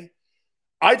 Okay?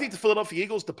 I think the Philadelphia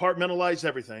Eagles departmentalize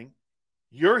everything.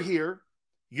 You're here.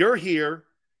 You're here.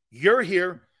 You're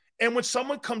here. And when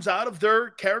someone comes out of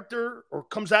their character or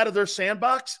comes out of their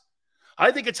sandbox,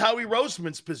 I think it's Howie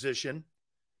Roseman's position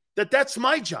that's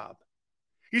my job.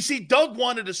 You see, Doug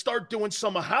wanted to start doing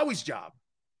some of Howie's job.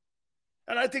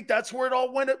 And I think that's where it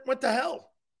all went to hell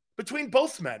between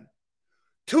both men.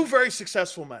 Two very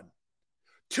successful men.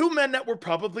 Two men that were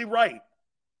probably right.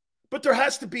 But there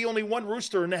has to be only one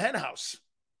rooster in the hen house.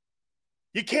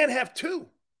 You can't have two.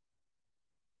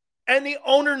 And the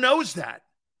owner knows that.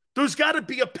 There's got to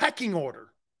be a pecking order.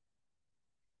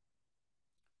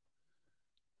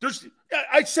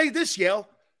 I'd say this, Yale.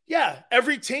 Yeah,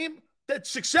 every team that's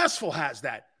successful has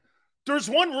that. There's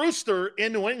one rooster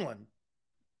in New England.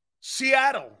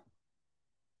 Seattle.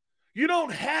 You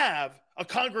don't have a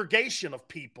congregation of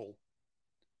people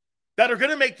that are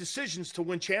going to make decisions to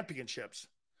win championships.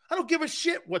 I don't give a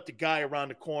shit what the guy around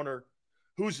the corner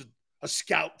who's a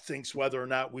scout thinks whether or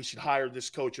not we should hire this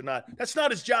coach or not. That's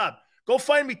not his job. Go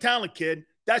find me talent, kid.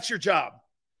 That's your job.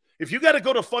 If you got to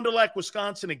go to Fond du Lac,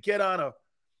 Wisconsin and get on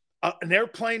an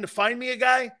airplane to find me a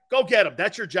guy, go get him.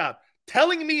 That's your job.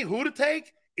 Telling me who to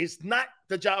take is not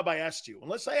the job I asked you,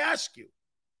 unless I ask you.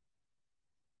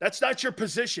 That's not your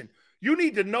position. You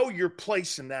need to know your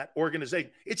place in that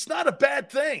organization. It's not a bad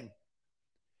thing.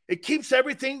 It keeps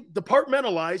everything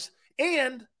departmentalized,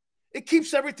 and it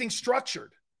keeps everything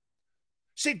structured.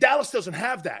 See, Dallas doesn't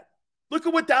have that. Look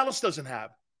at what Dallas doesn't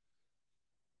have.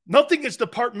 Nothing is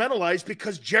departmentalized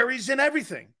because Jerry's in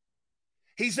everything.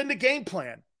 He's in the game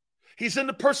plan. He's in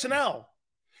the personnel.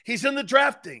 He's in the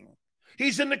drafting.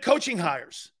 He's in the coaching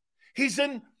hires. He's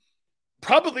in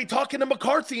probably talking to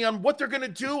McCarthy on what they're going to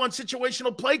do on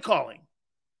situational play calling.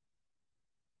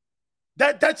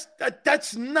 That's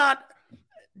not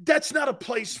a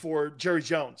place for Jerry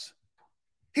Jones.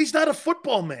 He's not a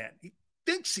football man. He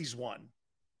thinks he's one.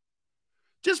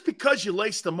 Just because you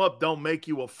laced him up don't make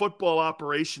you a football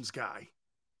operations guy.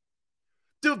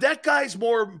 Dude, that guy's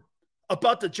more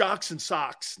about the jocks and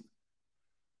socks,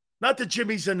 not the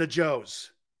Jimmies and the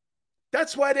Joes.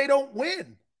 That's why they don't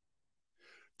win.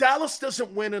 Dallas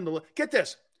doesn't win in the – get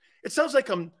this. It sounds like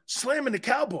I'm slamming the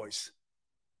Cowboys.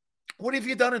 What have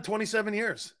you done in 27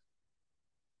 years?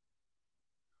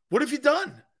 What have you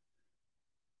done?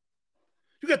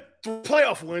 You got 3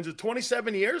 playoff wins in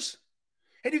 27 years?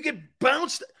 And you get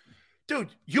bounced. Dude,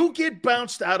 you get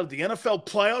bounced out of the NFL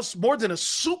playoffs more than a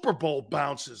Super Bowl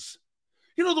bounces.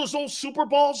 You know those old Super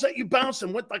Bowls that you bounced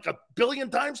and went like 1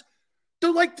 billion times?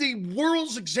 They're like the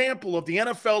world's example of the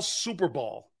NFL Super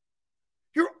Bowl.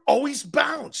 You're always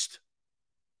bounced.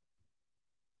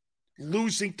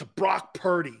 Losing to Brock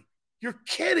Purdy. You're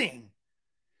kidding.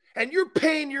 And you're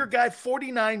paying your guy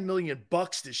 $49 million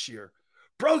this year.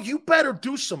 Bro, you better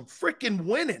do some freaking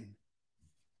winning.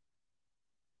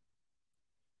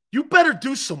 You better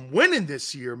do some winning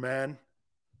this year, man.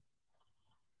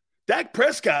 Dak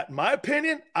Prescott, in my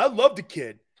opinion, I love the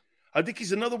kid. I think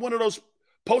he's another one of those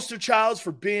poster childs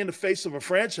for being the face of a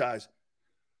franchise.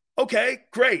 Okay,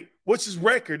 great. What's his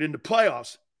record in the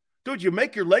playoffs? Dude, you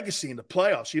make your legacy in the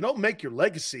playoffs. You don't make your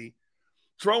legacy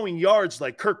throwing yards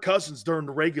like Kirk Cousins during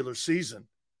the regular season.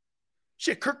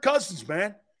 Shit, Kirk Cousins,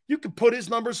 man. You can put his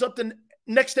numbers up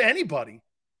next to anybody.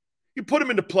 You put him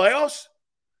in the playoffs,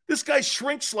 this guy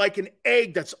shrinks like an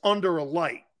egg that's under a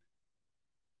light.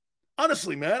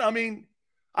 Honestly, man, I mean,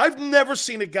 I've never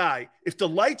seen a guy, if the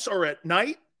lights are at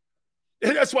night,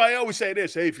 and that's why I always say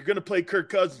this, hey, if you're going to play Kirk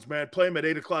Cousins, man, play him at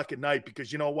 8 o'clock at night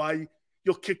because you know why?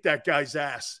 You'll kick that guy's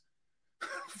ass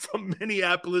from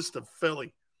Minneapolis to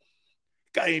Philly.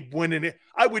 Guy ain't winning it.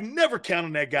 I would never count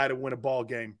on that guy to win a ball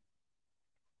game.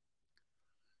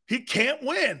 He can't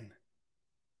win.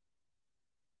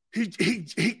 He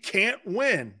can't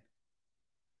win.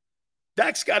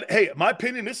 Dak's got, hey, in my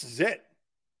opinion, this is it.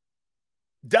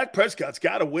 Dak Prescott's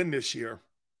got to win this year.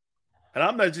 And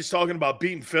I'm not just talking about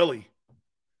beating Philly.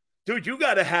 Dude, you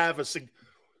got to have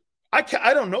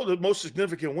I don't know the most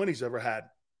significant win he's ever had.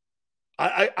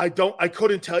 I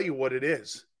couldn't tell you what it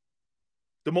is.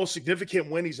 The most significant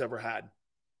win he's ever had.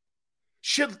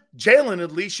 Shit, Jalen,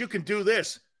 at least you can do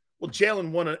this. Well,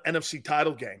 Jalen won an NFC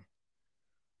title game.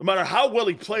 No matter how well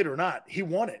he played or not, he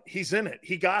won it. He's in it.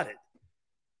 He got it.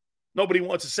 Nobody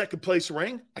wants a second place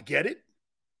ring. I get it.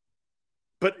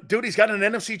 But, dude, he's got an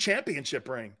NFC championship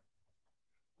ring.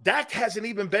 Dak hasn't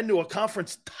even been to a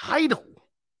conference title.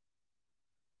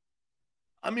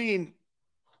 I mean,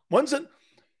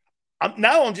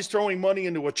 now I'm just throwing money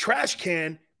into a trash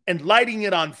can and lighting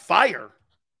it on fire.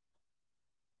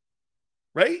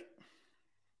 Right?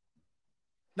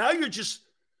 Now you're just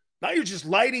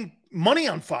lighting money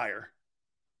on fire.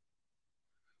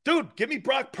 Dude, give me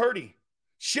Brock Purdy.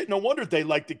 Shit, no wonder they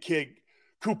like the kid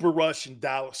Cooper Rush in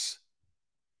Dallas.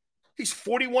 He's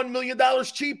 $41 million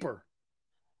cheaper.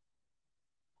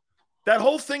 That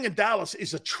whole thing in Dallas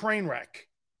is a train wreck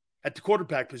at the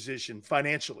quarterback position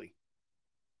financially.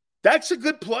 That's a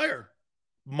good player.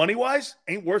 Money-wise,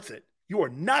 ain't worth it. You are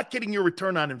not getting your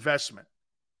return on investment.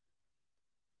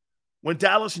 When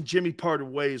Dallas and Jimmy parted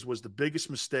ways was the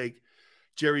biggest mistake.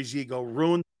 Jerry's ego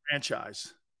ruined the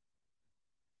franchise.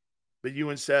 But you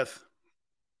and Seth,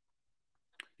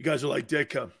 you guys are like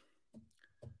Ditka.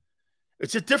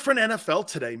 It's a different NFL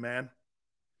today, man.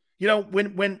 You know,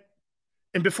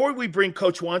 and before we bring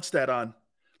Coach Wannstedt on,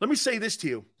 let me say this to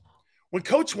you. When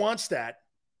Coach Wannstedt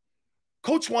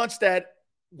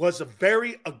was a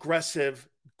very aggressive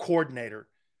coordinator.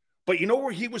 But you know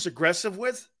where he was aggressive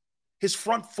with? His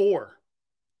front four.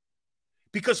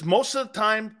 Because most of the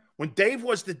time, when Dave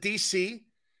was the DC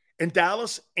in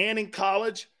Dallas and in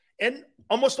college and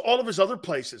almost all of his other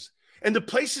places, and the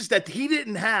places that he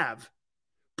didn't have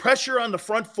pressure on the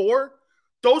front four,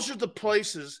 those are the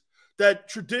places that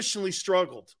traditionally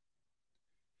struggled.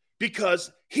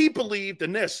 Because he believed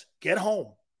in this, get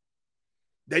home.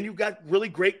 Then you got really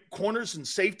great corners and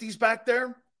safeties back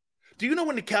there. Do you know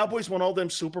when the Cowboys won all them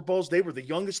Super Bowls, they were the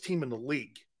youngest team in the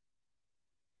league.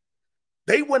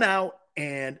 They went out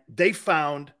and they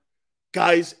found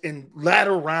guys in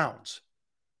latter rounds.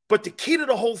 But the key to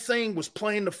the whole thing was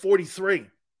playing the 43.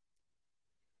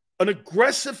 An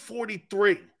aggressive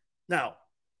 43. Now,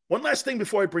 one last thing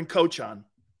before I bring Coach on.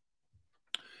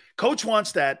 Coach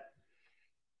Wannstedt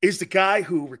is the guy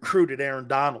who recruited Aaron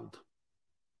Donald,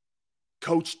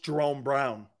 coached Jerome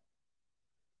Brown,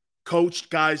 coached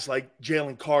guys like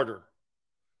Jalen Carter.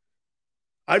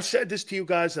 I've said this to you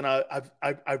guys, and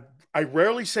I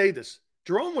rarely say this.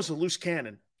 Jerome was a loose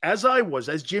cannon, as I was,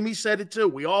 as Jimmy said it too.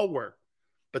 We all were.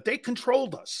 But they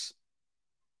controlled us.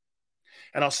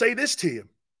 And I'll say this to you.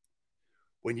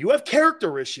 When you have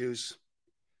character issues,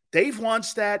 Dave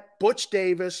Wannstedt, Butch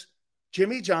Davis,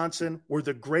 Jimmy Johnson were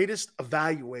the greatest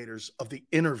evaluators of the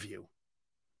interview.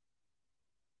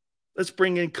 Let's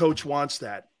bring in Coach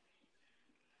Wannstedt.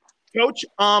 Coach,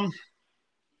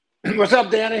 what's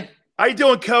up, Danny? How you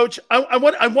doing, Coach? I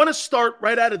want to start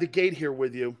right out of the gate here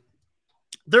with you.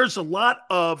 There's a lot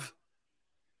of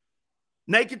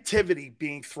negativity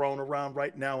being thrown around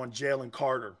right now on Jalen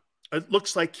Carter. It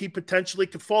looks like he potentially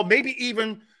could fall, maybe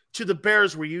even to the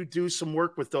Bears where you do some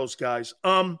work with those guys.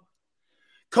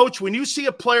 Coach, when you see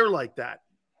a player like that,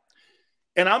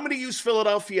 and I'm going to use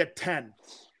Philadelphia at 10,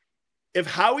 if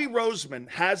Howie Roseman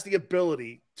has the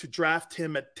ability to draft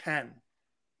him at 10,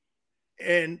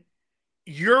 and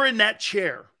you're in that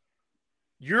chair,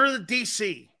 you're the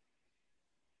DC,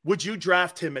 would you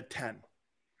draft him at 10?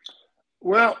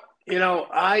 Well, you know,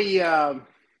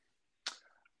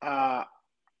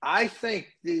 I think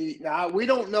now we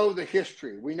don't know the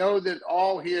history. We know that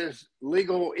all his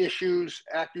legal issues,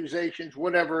 accusations,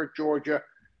 whatever at Georgia,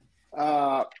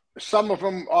 some of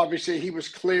them, obviously, he was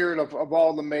cleared of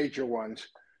all the major ones.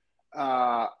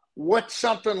 What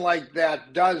something like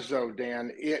that does, though,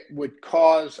 Dan, it would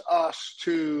cause us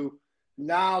to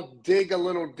now dig a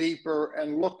little deeper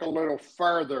and look a little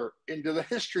further into the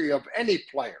history of any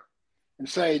player and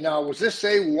say, now, was this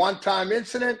a one-time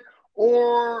incident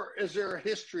or is there a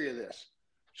history of this?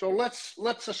 So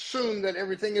let's assume that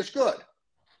everything is good.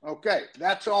 Okay,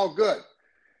 that's all good.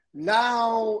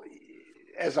 Now,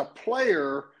 as a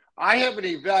player, I haven't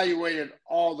evaluated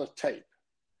all the tape,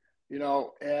 you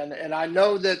know, and I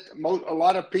know that a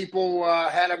lot of people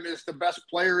had him as the best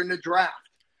player in the draft.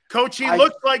 Coach, he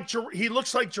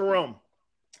looks like Jerome.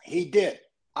 He did.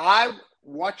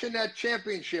 Watching that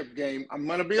championship game, I'm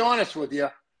going to be honest with you,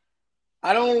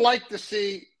 I don't like to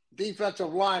see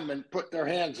defensive linemen put their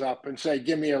hands up and say,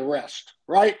 give me a rest,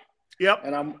 right? Yep.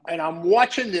 And I'm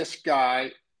watching this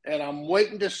guy, and I'm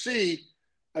waiting to see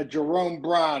a Jerome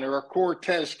Brown or a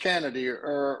Cortez Kennedy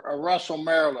or a Russell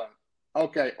Maryland,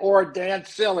 okay, or a Dan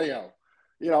Sileo.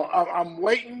 I'm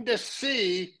waiting to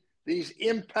see these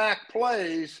impact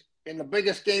plays in the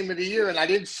biggest game of the year, and I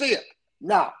didn't see it.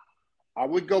 Now, I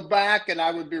would go back and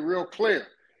I would be real clear.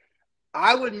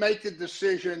 I would make the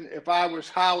decision if I was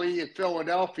Howie in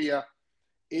Philadelphia,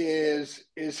 is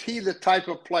he the type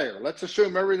of player? Let's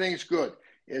assume everything's good.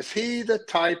 Is he the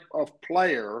type of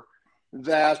player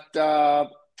that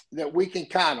we can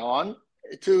count on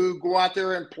to go out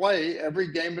there and play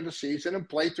every game of the season and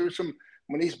play through some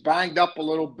when he's banged up a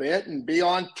little bit and be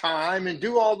on time and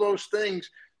do all those things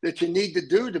that you need to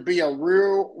do to be a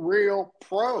real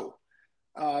pro?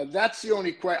 That's the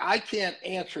only question. I can't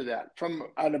answer that from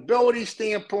an ability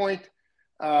standpoint.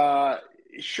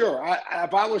 Sure,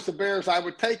 if I was the Bears, I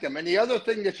would take him. And the other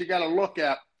thing that you got to look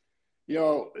at,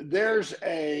 there's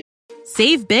a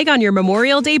Save big on your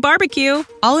Memorial Day barbecue,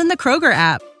 all in the Kroger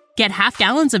app. Get half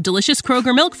gallons of delicious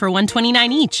Kroger milk for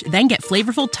 $1.29 each. Then get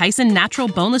flavorful Tyson natural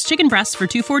boneless chicken breasts for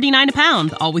 $2.49 a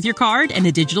pound, all with your card and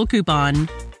a digital coupon.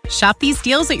 Shop these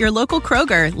deals at your local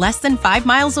Kroger, less than 5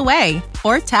 miles away.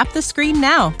 Or tap the screen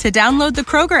now to download the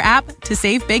Kroger app to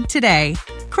save big today.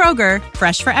 Kroger,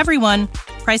 fresh for everyone.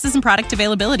 Prices and product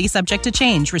availability subject to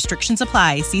change. Restrictions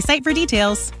apply. See site for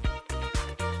details.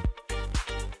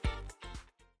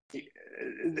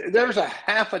 There's a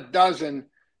half a dozen,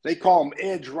 they call them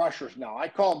edge rushers now. I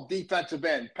call them defensive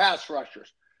end, pass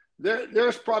rushers.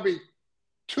 There's probably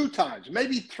 2 times,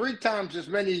 maybe 3 times as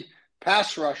many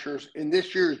pass rushers in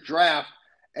this year's draft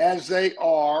as they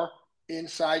are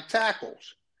inside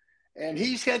tackles. And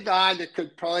he's a guy that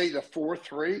could play the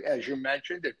 4-3, as you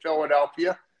mentioned, at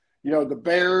Philadelphia. The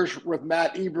Bears with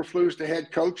Matt Eberflus, the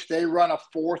head coach, they run a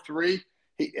 4-3.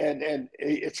 And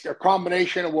it's a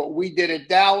combination of what we did at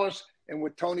Dallas and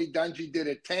what Tony Dungy did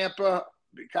at Tampa,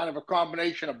 kind of a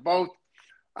combination of both.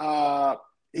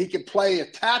 He can play a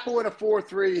tackle in a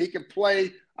 4-3. He can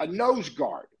play a nose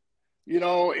guard, in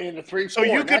a 3-4. So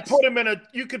you could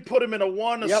put him in a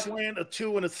 1, a slant, a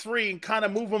 2, and a 3, and kind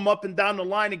of move him up and down the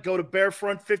line and go to bear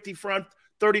front, 50 front,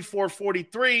 34,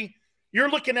 43. You're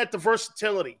looking at the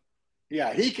versatility.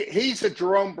 Yeah, he's a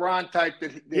Jerome Brown type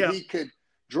that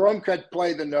Jerome could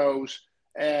play the nose.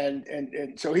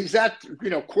 And so he's that,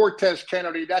 Cortez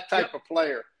Kennedy, that type of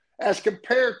player, as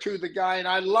compared to the guy, and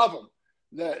I love him,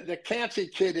 the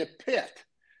Cansey kid at Pitt,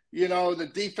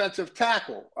 the defensive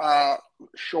tackle,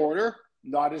 shorter,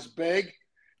 not as big,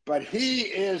 but he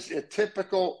is a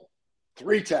typical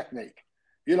 3 technique.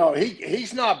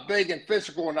 He's not big and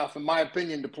physical enough, in my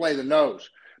opinion, to play the nose.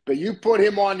 But you put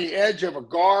him on the edge of a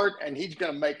guard, and he's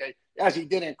going to make as he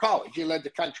did in college. He led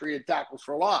the country in tackles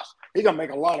for loss. He's going to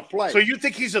make a lot of plays. So you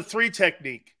think he's a 3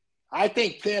 technique? I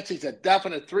think Cansey's a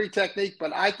definite 3 technique,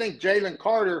 but I think Jalen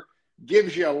Carter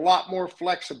gives you a lot more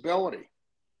flexibility.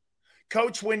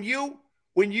 Coach, when you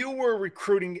were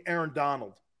recruiting Aaron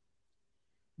Donald,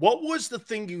 what was the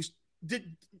thing you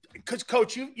did? Because,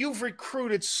 Coach, you've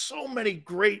recruited so many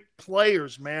great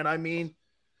players, man. I mean,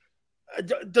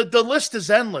 the list is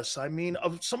endless. I mean,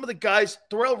 of some of the guys,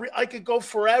 I could go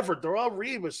forever. Darrell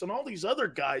Revis and all these other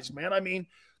guys, man. I mean,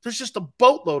 there's just a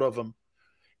boatload of them.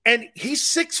 And he's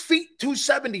 6 feet,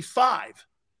 275.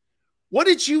 What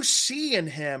did you see in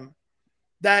him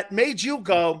that made you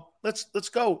go, let's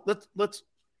go.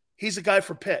 He's a guy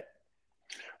for Pitt.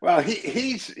 Well,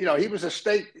 he was a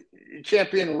state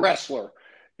champion wrestler,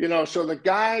 so the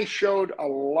guy showed a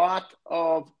lot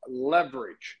of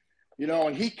leverage.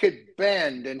 And he could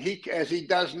bend, and as he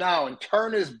does now, and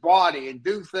turn his body and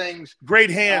do things. Great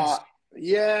hands.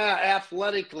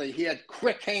 Athletically. He had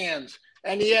quick hands,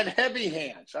 and he had heavy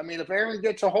hands. I mean, if Aaron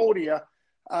gets a hold of you,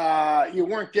 you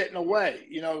weren't getting away.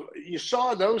 You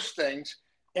saw those things.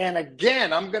 And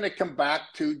again, I'm going to come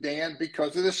back to Dan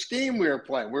because of the scheme we were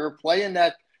playing. We were playing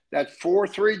that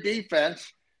 4-3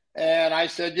 defense, and I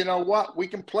said, you know what? We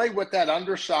can play with that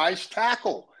undersized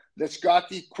tackle that's got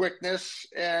the quickness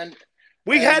and –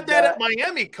 we had that at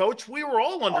Miami, Coach. We were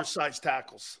all undersized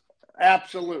tackles.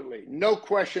 Absolutely. No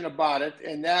question about it.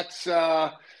 And that's,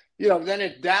 then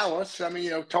at Dallas, I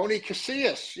mean, Tony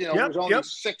Casillas, was only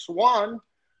 6'1".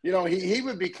 He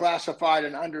would be classified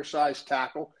an undersized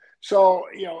tackle. So,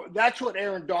 that's what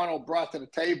Aaron Donald brought to the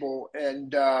table.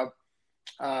 And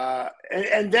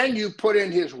then you put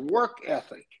in his work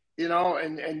ethic,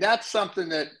 and that's something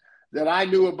that I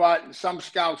knew about, and some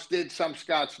scouts did, some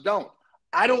scouts don't.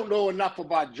 I don't know enough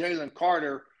about Jalen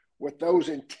Carter with those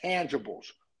intangibles.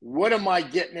 What am I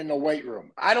getting in the weight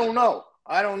room? I don't know,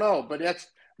 but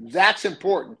that's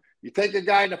important. You take a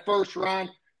guy in the first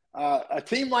round, a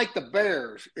team like the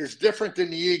Bears is different than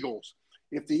the Eagles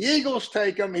If the Eagles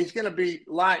take him, he's going to be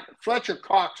line. Fletcher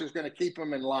Cox is going to keep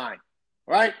him in line,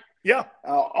 right? Yeah.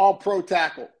 All pro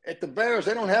tackle. At the Bears,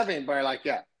 they don't have anybody like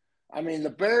that. I mean, the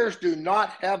Bears do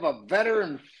not have a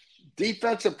veteran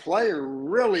defensive player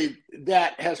really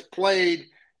that has played,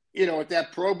 at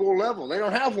that Pro Bowl level. They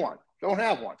don't have one.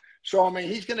 So, I mean,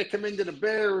 he's going to come into the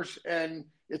Bears, and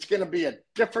it's going to be a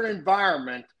different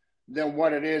environment than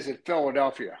what it is at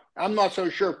Philadelphia. I'm not so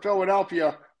sure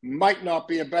Philadelphia might not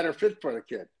be a better fit for the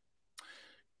kid.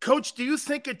 Coach, do you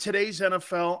think in today's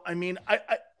NFL, I mean,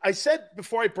 I said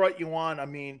before I brought you on, I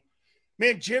mean,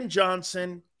 man, Jim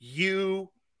Johnson, you,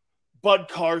 Bud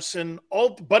Carson,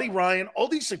 Buddy Ryan, all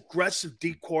these aggressive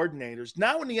D coordinators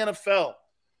now in the NFL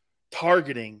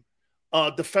targeting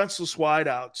defenseless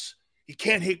wideouts. You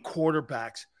can't hit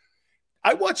quarterbacks.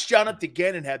 I watched Jonathan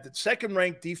Gannon had the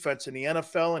second-ranked defense in the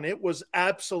NFL, and it was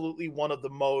absolutely one of the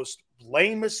most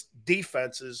lamest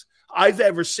defenses I've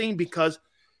ever seen because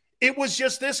it was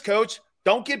just this, Coach.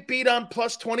 Don't get beat on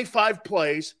plus 25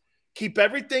 plays. Keep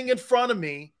everything in front of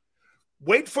me.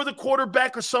 Wait for the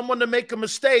quarterback or someone to make a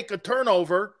mistake, a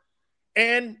turnover,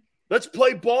 and let's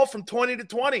play ball from 20 to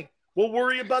 20. We'll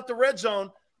worry about the red zone.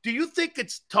 Do you think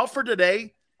it's tougher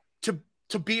today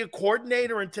to be a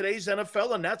coordinator in today's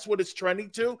NFL, and that's what it's trending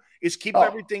to, is keep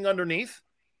everything underneath?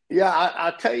 Yeah,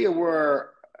 I'll tell you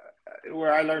where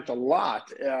I learned a lot,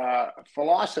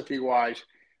 philosophy-wise.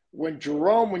 When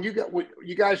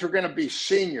you guys were going to be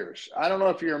seniors, I don't know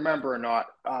if you remember or not,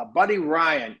 Buddy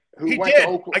Ryan, who went to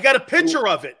Oklahoma. I got a picture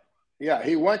of it. Yeah,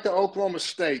 he went to Oklahoma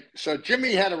State. So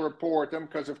Jimmy had to report them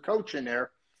because of coaching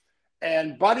there.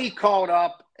 And Buddy called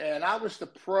up, and I was the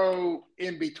pro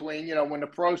in between. When the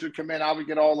pros would come in, I would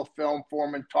get all the film for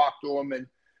them and talk to them and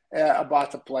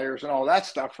about the players and all that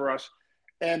stuff for us.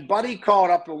 And Buddy called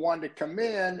up and wanted to come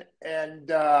in,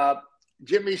 and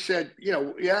Jimmy said,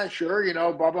 yeah,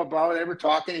 sure, blah, blah, blah. They were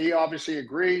talking. He obviously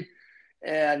agreed.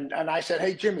 And I said,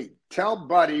 hey, Jimmy, tell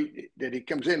Buddy that he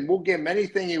comes in. We'll give him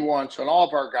anything he wants on all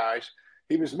of our guys.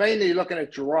 He was mainly looking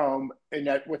at Jerome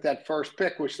with that first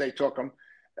pick, which they took him.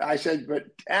 I said, but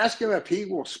ask him if he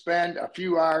will spend a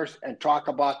few hours and talk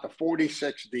about the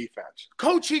 46 defense.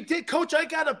 Coach, he did. Coach, I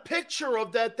got a picture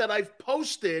of that I've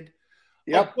posted.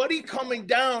 Yep. Of Buddy coming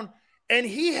down, and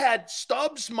he had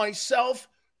Stubbs, myself,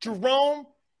 Jerome,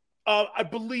 I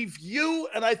believe you,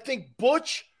 and I think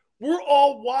Butch. We're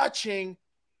all watching,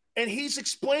 and he's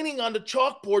explaining on the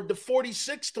chalkboard the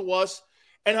 46 to us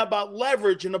and about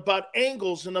leverage and about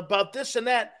angles and about this and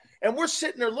that. And we're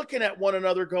sitting there looking at one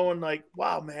another going like,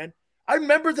 wow, man, I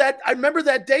remember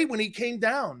that day when he came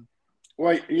down.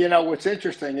 Well, what's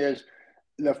interesting is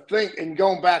the thing, and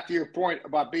going back to your point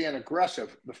about being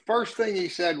aggressive, the first thing he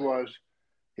said was,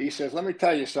 he says, let me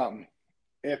tell you something.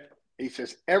 He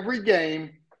says, every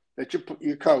game that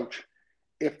you coach,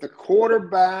 if the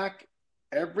quarterback,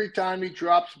 every time he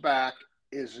drops back,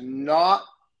 is not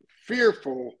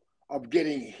fearful of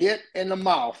getting hit in the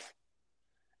mouth,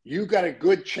 you got a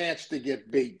good chance to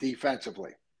get beat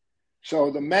defensively. So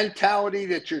the mentality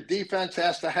that your defense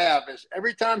has to have is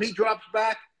every time he drops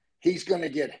back, he's going to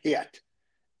get hit.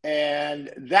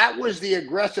 And that was the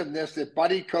aggressiveness that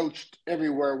Buddy coached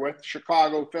everywhere with,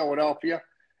 Chicago, Philadelphia.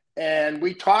 And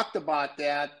we talked about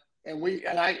that. And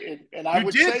I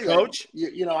would say, Coach,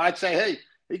 I'd say, hey,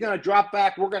 he's going to drop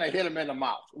back. We're going to hit him in the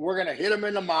mouth. We're going to hit him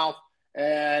in the mouth.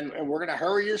 And we're going to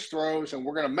hurry his throws, and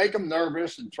we're going to make him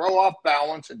nervous and throw off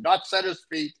balance and not set his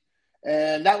feet.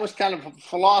 And that was kind of a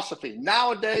philosophy.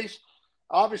 Nowadays,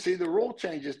 obviously, the rule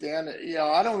changes, Dan.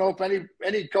 I don't know if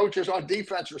any coaches on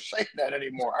defense are saying that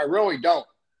anymore. I really don't.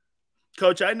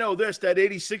 Coach, I know this. That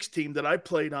 86 team that I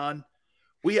played on,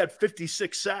 we had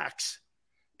 56 sacks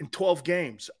in 12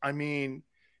 games. I mean,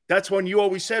 that's when you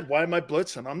always said, why am I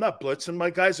blitzing? I'm not blitzing.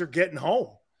 My guys are getting home.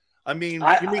 I mean,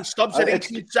 Stubbs had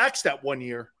 18 sacks that one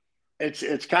year.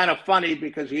 It's kind of funny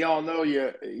because we all know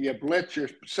you blitz your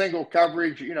single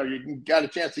coverage. You got a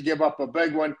chance to give up a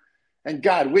big one, and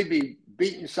God, we'd be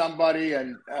beating somebody,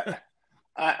 and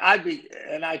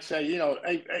I'd say,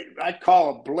 I'd call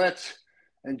a blitz,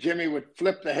 and Jimmy would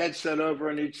flip the headset over,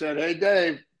 and he'd say, "Hey,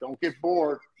 Dave, don't get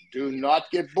bored. Do not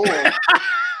get bored.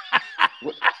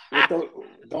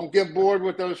 Don't get bored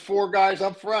with those four guys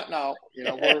up front now.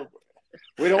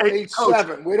 We don't need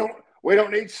seven. We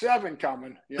don't need seven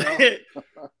coming,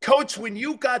 Coach, when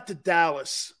you got to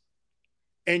Dallas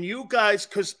and you guys,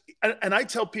 and I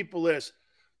tell people this,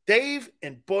 Dave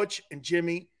and Butch and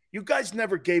Jimmy, you guys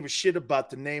never gave a shit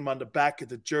about the name on the back of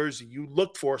the jersey. You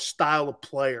looked for a style of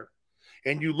player,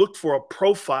 and you looked for a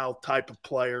profile type of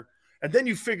player, and then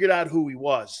you figured out who he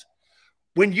was.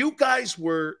 When you guys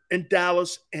were in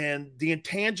Dallas and the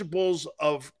intangibles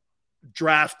of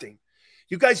drafting,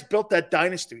 You guys built that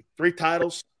dynasty, 3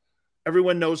 titles.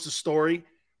 Everyone knows the story.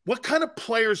 What kind of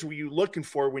players were you looking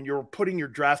for when you were putting your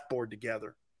draft board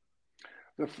together?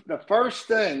 The first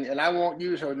thing, and I won't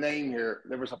use her name here,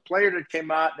 there was a player that came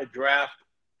out in the draft,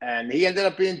 and he ended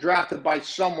up being drafted by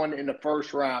someone in the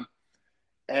first round.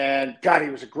 And, God, he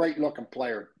was a great-looking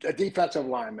player, a defensive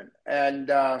lineman.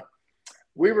 And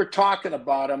we were talking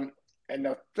about him, and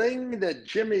the thing that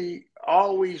Jimmy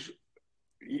always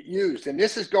used, and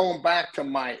this is going back to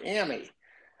Miami,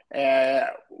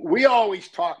 we always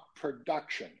talk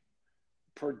production.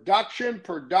 Production.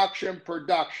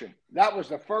 That was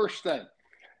the first thing.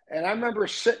 And I remember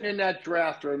sitting in that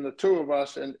draft room, the two of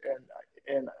us, and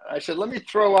I said, let me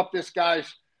throw up this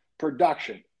guy's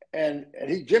production. And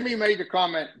Jimmy made the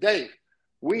comment, Dave,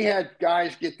 we had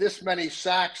guys get this many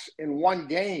sacks in one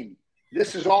game.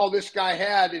 This is all this guy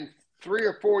had in 3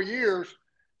 or 4 years.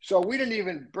 So we didn't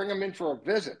even bring him in for a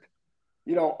visit.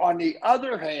 You know, on the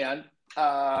other hand,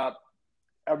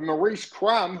 Maurice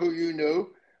Crum, who you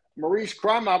knew, Maurice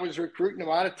Crum, I was recruiting him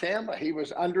out of Tampa. He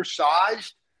was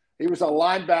undersized. He was a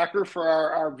linebacker for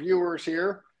our viewers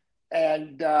here.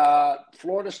 And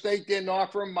Florida State didn't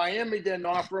offer him. Miami didn't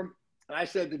offer him. And I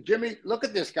said to Jimmy, look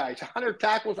at this guy. He's 100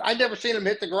 tackles. I never seen him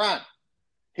hit the ground.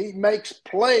 He makes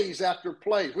plays after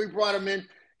plays. We brought him in.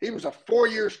 He was a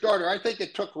 4-year starter. I think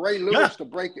it took Ray Lewis to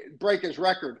break his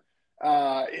record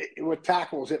with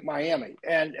tackles at Miami,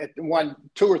 and won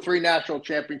 2 or 3 national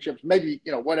championships, maybe,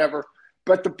 whatever.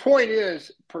 But the point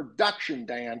is production,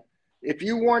 Dan. If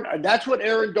you weren't, and that's what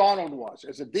Aaron Donald was.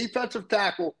 As a defensive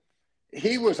tackle,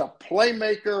 he was a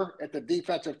playmaker at the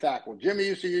defensive tackle. Jimmy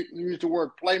used to use the word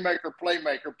playmaker.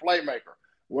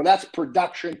 Well, that's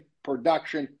production.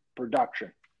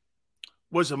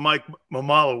 Wasn't Mike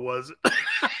Mamala, was it?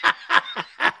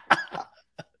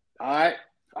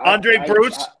 Andre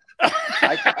Bruce?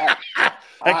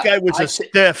 That guy was a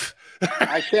stiff.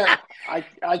 I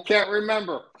can't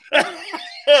remember.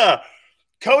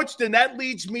 Coach, then that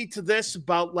leads me to this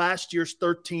about last year's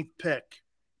 13th pick.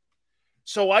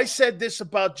 So I said this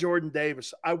about Jordan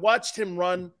Davis. I watched him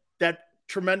run that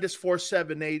tremendous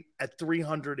 4.78 at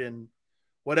 300 and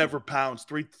whatever pounds,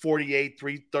 348,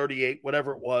 338,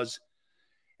 whatever it was.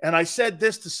 And I said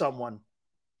this to someone.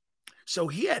 So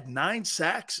he had 9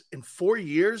 sacks in 4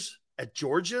 years at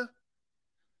Georgia.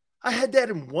 I had that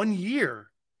in 1 year.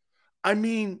 I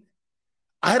mean,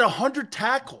 I had 100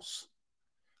 tackles.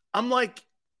 I'm like,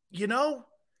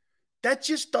 that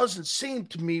just doesn't seem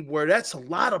to me where that's a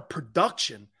lot of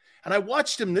production. And I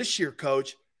watched him this year,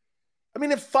 Coach. I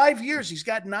mean, in 5 years, he's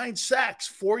got 9 sacks,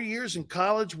 4 years in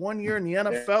college, 1 year in the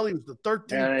NFL. He was the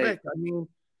 13th pick. I mean,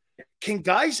 can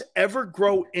guys ever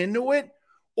grow into it?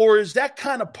 Or is that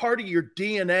kind of part of your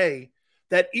DNA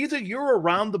that either you're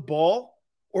around the ball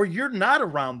or you're not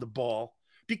around the ball?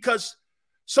 Because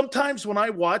sometimes when I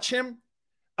watch him,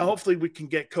 hopefully we can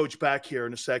get Coach back here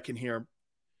in a second here,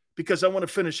 because I want to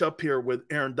finish up here with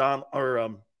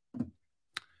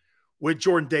with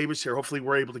Jordan Davis here. Hopefully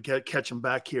we're able to catch him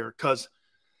back here. Because,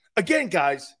 again,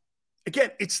 guys,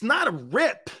 it's not a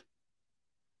rip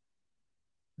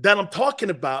that I'm talking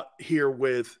about here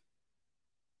with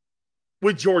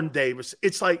Jordan Davis.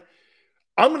 It's like,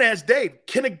 I'm going to ask Dave,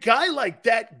 can a guy like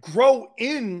that grow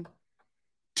in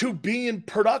to being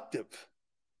productive?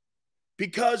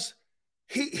 Because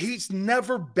he's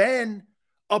never been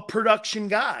a production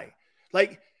guy.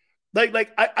 Like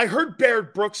I heard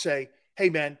Barrett Brooks say, hey,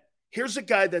 man, here's a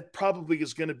guy that probably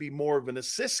is going to be more of an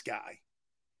assist guy.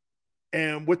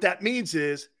 And what that means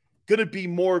is going to be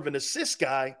more of an assist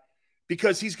guy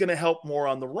because he's going to help more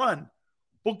on the run.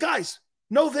 Well, guys,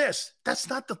 know this. That's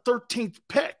not the 13th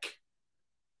pick.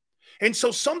 And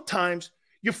so sometimes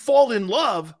you fall in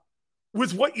love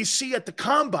with what you see at the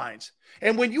combines.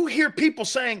 And when you hear people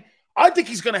saying, I think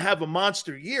he's going to have a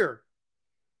monster year,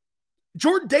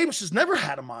 Jordan Davis has never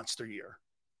had a monster year.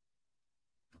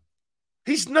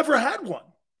 He's never had one.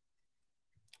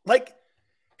 Like,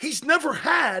 he's never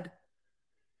had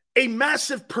a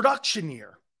massive production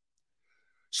year.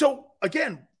 So,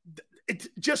 again, it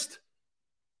just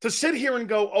to sit here and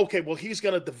go, okay, well, he's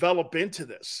going to develop into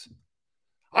this.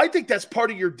 I think that's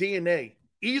part of your DNA.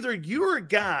 Either you're a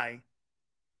guy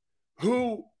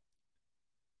who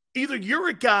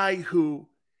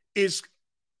is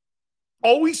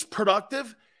always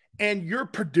productive and you're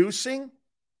producing.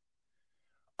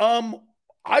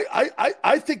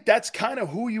 I think that's kind of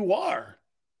who you are.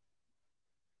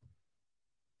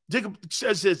 Jacob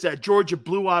says is that Georgia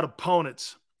blew out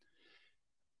opponents.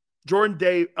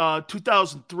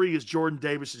 2003 is Jordan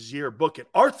Davis's year. Book it.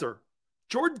 Arthur,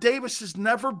 Jordan Davis has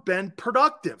never been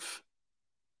productive.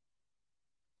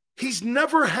 He's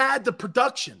never had the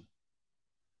production.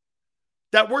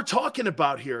 that we're talking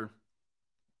about here.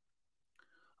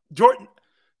 Jordan,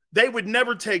 they would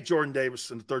never take Jordan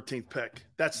Davis in the 13th pick.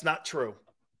 That's not true.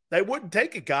 They wouldn't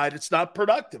take a guy that's not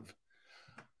productive.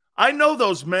 I know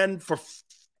those men for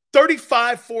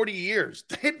 35, 40 years.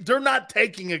 They're not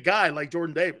taking a guy like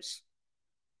Jordan Davis.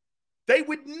 They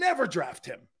would never draft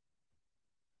him.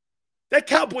 That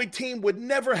Cowboy team would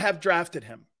never have drafted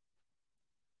him.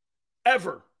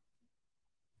 Ever.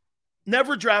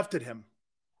 Never drafted him.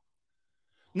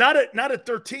 Not at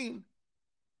 13.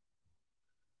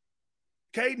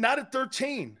 Okay, not at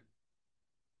 13.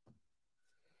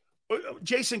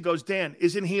 Jason goes, Dan,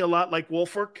 isn't he a lot like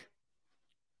Wolfork?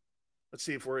 Let's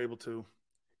see if we're able to.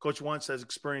 Coach Wentz has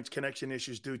experienced connection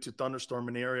issues due to thunderstorm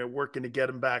in the area, working to get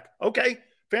him back. Okay,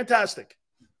 fantastic.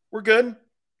 We're good.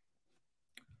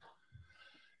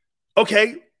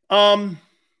 Okay,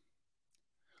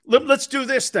 let's do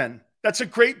this then. That's a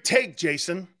great take,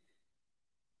 Jason.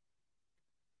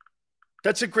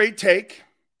 That's a great take.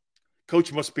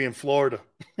 Coach must be in Florida.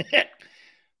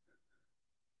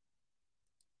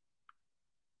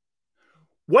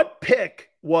 What pick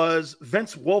was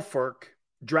Vince Wilfork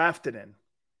drafted in?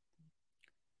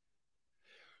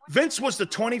 Vince was the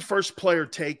 21st player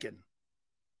taken.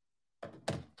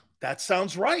 That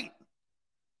sounds right.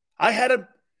 I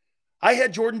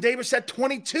had Jordan Davis at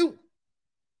 22.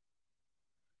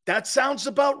 That sounds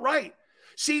about right.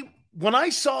 See, when I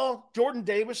saw Jordan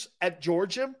Davis at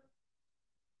Georgia,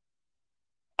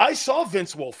 I saw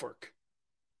Vince Wilfork.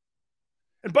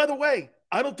 And by the way,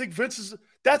 I don't think Vince is...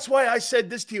 That's why I said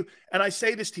this to you, and I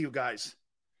say this to you guys.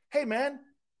 Hey, man,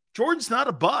 Jordan's not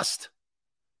a bust.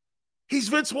 He's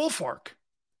Vince Wilfork.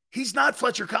 He's not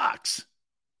Fletcher Cox.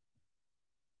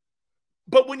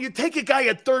 But when you take a guy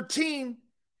at 13,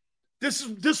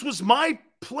 this was my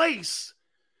place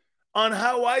on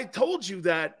how I told you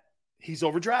that he's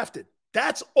overdrafted.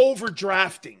 That's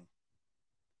overdrafting.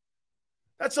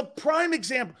 That's a prime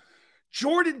example.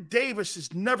 Jordan Davis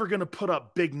is never going to put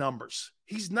up big numbers.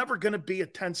 He's never going to be a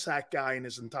 10-sack guy in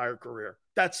his entire career.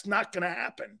 That's not going to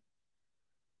happen.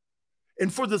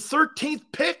 And for the 13th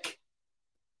pick,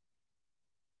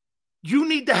 you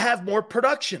need to have more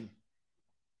production.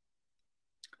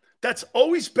 That's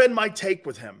always been my take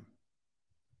with him.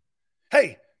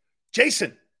 Hey,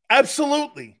 Jason,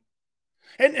 absolutely.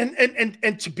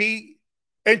 And to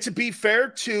be fair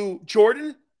to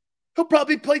Jordan, he'll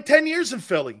probably play 10 years in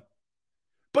Philly.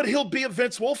 But he'll be a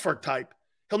Vince Wilfork type.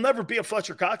 He'll never be a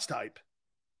Fletcher Cox type.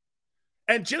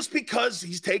 And just because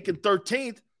he's taken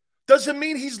 13th doesn't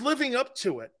mean he's living up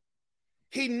to it.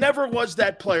 He never was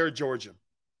that player at Georgia.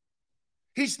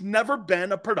 He's never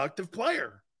been a productive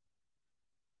player.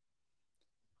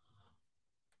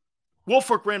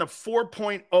 Wilfork ran a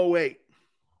 4.08.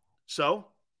 So,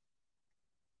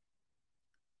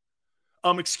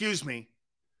 excuse me,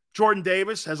 Jordan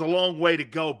Davis has a long way to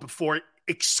go before,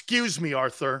 excuse me,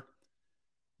 Arthur,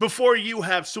 before you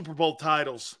have Super Bowl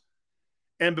titles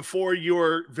and before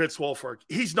you're Vince Wilfork.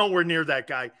 He's nowhere near that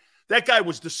guy. That guy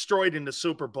was destroyed in the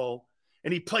Super Bowl,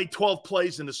 and he played 12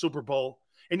 plays in the Super Bowl,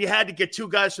 and you had to get two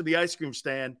guys from the ice cream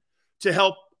stand to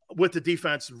help with the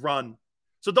defensive run.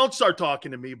 So don't start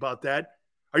talking to me about that.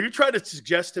 Are you trying to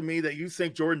suggest to me that you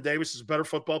think Jordan Davis is a better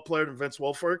football player than Vince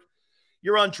Wilfork?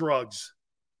 You're on drugs.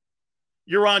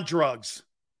 You're on drugs.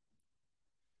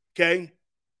 Okay?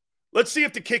 Let's see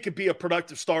if the kid could be a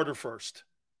productive starter first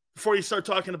before you start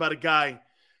talking about a guy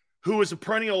who is a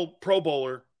perennial Pro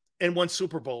Bowler and won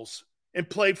Super Bowls and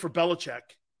played for Belichick.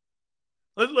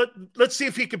 Let's see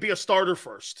if he could be a starter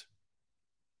first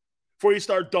before you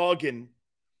start dogging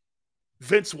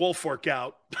Vince Wilfork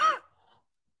out.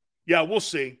 Yeah, we'll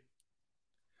see.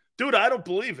 Dude, I don't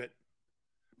believe it.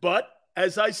 But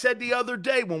as I said the other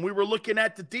day when we were looking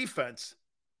at the defense,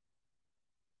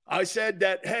 I said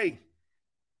that, hey,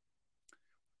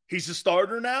 he's a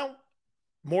starter now.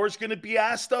 More's going to be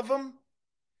asked of him.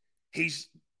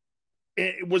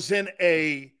 It was in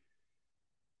a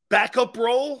backup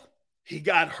role. He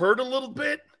got hurt a little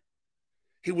bit.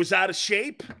 He was out of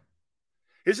shape.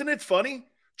 Isn't it funny?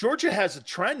 Georgia has a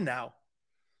trend now.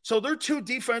 So their two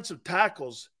defensive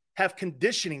tackles have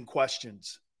conditioning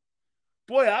questions.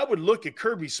 Boy, I would look at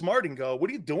Kirby Smart and go,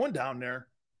 what are you doing down there?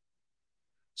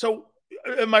 So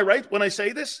am I right when I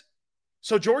say this?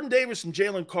 So Jordan Davis and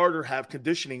Jalen Carter have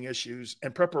conditioning issues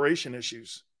and preparation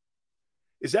issues.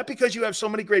 Is that because you have so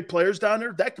many great players down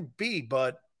there? That could be,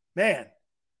 but man,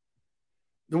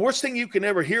 the worst thing you can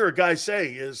ever hear a guy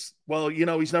say is, well,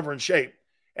 he's never in shape.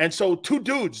 And so two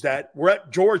dudes that were at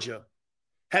Georgia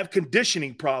have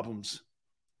conditioning problems.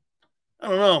 I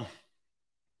don't know.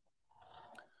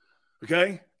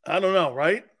 Okay? I don't know,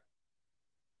 right?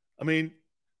 I mean,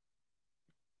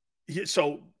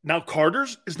 So now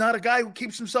Carter's is not a guy who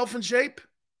keeps himself in shape?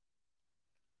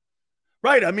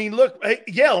 Right. I mean, look,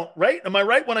 Yale, right? Am I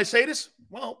right when I say this?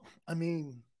 Well, I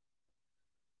mean,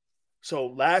 so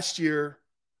last year,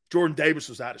 Jordan Davis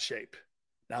was out of shape.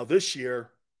 Now this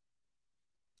year,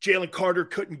 Jalen Carter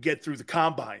couldn't get through the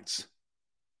combines.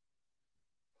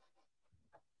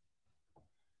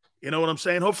 You know what I'm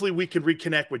saying? Hopefully we can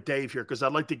reconnect with Dave here because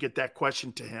I'd like to get that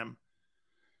question to him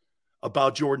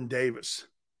about Jordan Davis.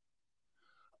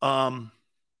 JM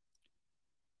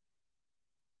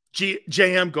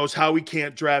goes, how we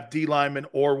can't draft D linemen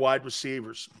or wide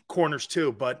receivers, corners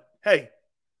too. But hey,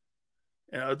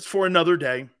 it's for another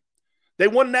day. They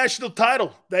won a national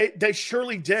title. They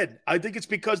surely did. I think it's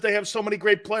because they have so many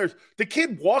great players. The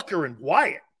kid Walker and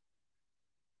Wyatt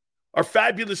are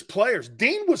fabulous players.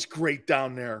 Dean was great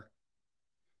down there.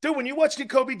 Dude, when you watch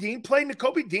Nakobe Dean play,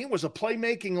 Nakobe Dean was a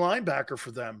playmaking linebacker for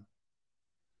them.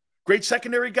 Great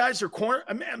secondary guys are corner.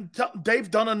 I mean, they've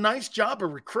done a nice job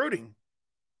of recruiting.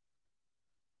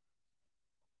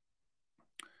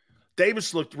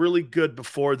 Davis looked really good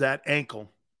before that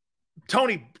ankle.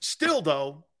 Tony, still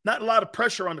though, not a lot of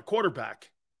pressure on the quarterback.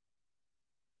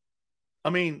 I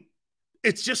mean,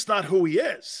 it's just not who he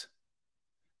is.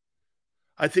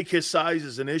 I think his size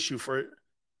is an issue for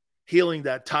healing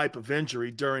that type of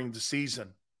injury during the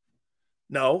season.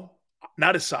 No,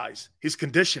 not his size. His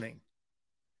conditioning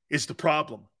is the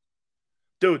problem.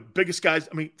 Dude, biggest guys,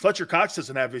 I mean, Fletcher Cox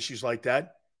doesn't have issues like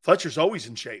that. Fletcher's always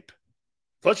in shape.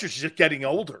 Fletcher's just getting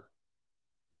older.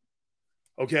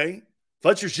 Okay?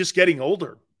 Fletcher's just getting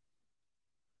older.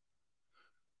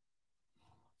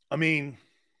 I mean,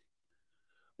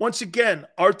 once again,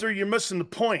 Arthur, you're missing the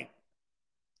point.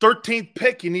 13th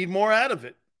pick, you need more out of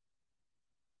it.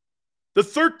 The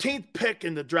 13th pick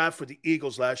in the draft for the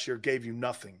Eagles last year gave you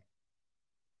nothing.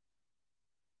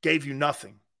 Gave you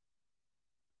nothing.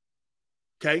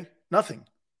 Okay? Nothing.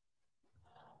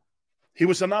 He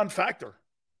was a non-factor.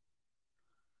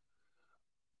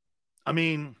 I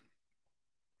mean,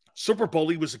 Super Bowl,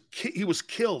 he was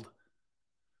killed.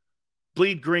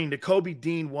 Bleed green. Nakobe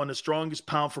Dean won the strongest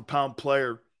pound-for-pound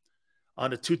player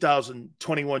on the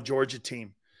 2021 Georgia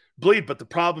team. Bleed, but the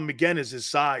problem again is his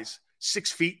size.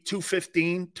 6 feet,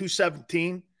 215,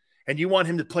 217, and you want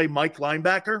him to play Mike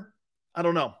linebacker? I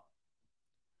don't know.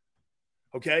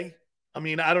 Okay? I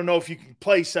mean, I don't know if you can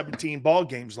play 17 ball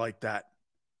games like that.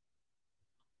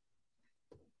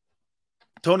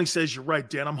 Tony says you're right,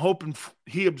 Dan. I'm hoping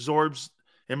he absorbs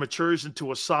and matures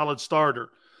into a solid starter.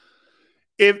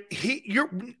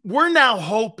 We're now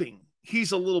hoping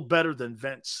he's a little better than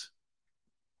Vince.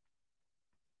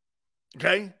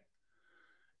 Okay?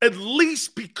 At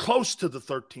least be close to the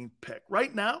 13th pick.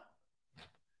 Right now,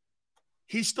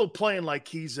 he's still playing like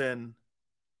he's in.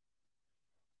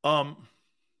 Tone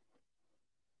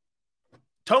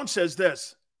says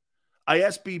this. I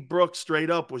asked B. Brooks straight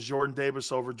up, was Jordan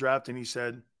Davis overdrafted? And he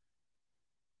said,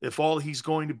 if all he's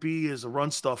going to be is a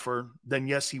run stuffer, then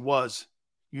yes, he was.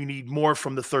 You need more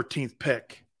from the 13th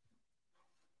pick.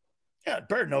 Yeah,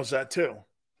 Barrett knows that too.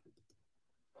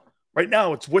 Right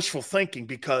now, it's wishful thinking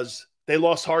because they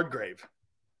lost Hargrave.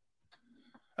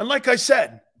 And like I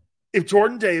said, if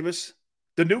Jordan Davis,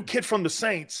 the new kid from the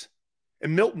Saints,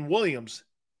 and Milton Williams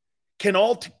can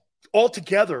all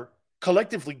together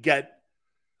collectively get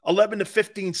 11 to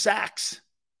 15 sacks,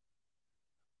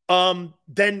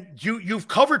 then you've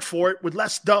covered for it with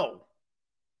less dough.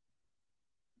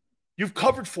 You've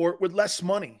covered for it with less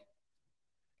money.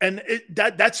 And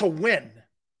that's a win.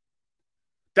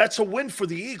 That's a win for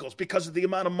the Eagles because of the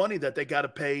amount of money that they got to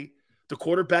pay the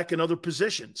quarterback and other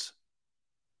positions.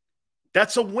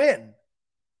 That's a win.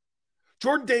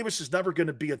 Jordan Davis is never going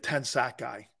to be a 10-sack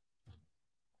guy.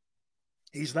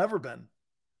 He's never been.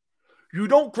 You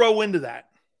don't grow into that.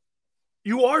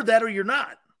 You are that or you're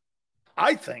not,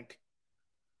 I think.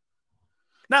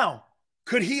 Now,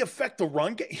 could he affect the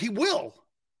run game? He will.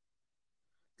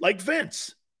 Like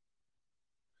Vince.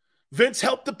 Vince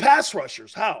helped the pass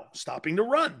rushers. How? Stopping the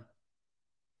run.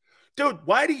 Dude,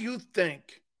 why do you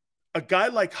think a guy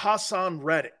like Hassan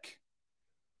Reddick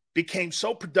became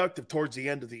so productive towards the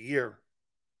end of the year?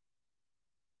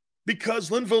 Because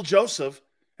Linville Joseph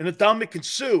and Adamic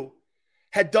Sue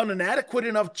had done an adequate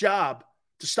enough job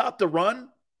to stop the run.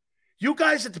 You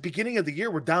guys at the beginning of the year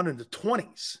were down in the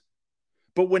 20s.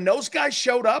 But when those guys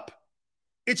showed up,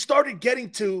 it started getting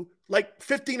to like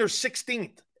 15 or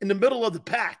 16th in the middle of the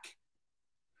pack.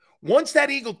 Once that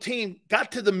Eagle team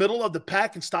got to the middle of the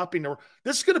pack and stopping the run,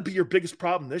 this is going to be your biggest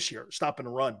problem this year, stopping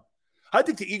the run. I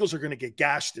think the Eagles are going to get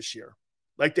gashed this year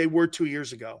like they were 2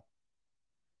 years ago.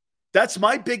 That's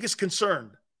my biggest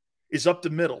concern is up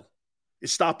the middle,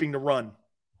 is stopping the run.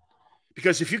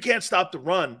 Because if you can't stop the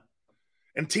run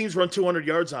and teams run 200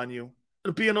 yards on you,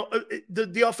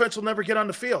 the offense will never get on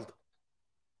the field.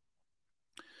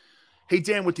 Hey,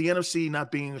 Dan, with the NFC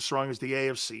not being as strong as the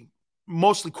AFC,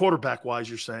 mostly quarterback-wise,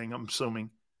 you're saying, I'm assuming,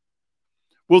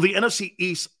 will the NFC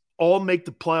East all make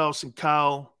the playoffs and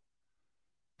Kyle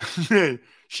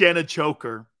Shannon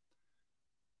Choker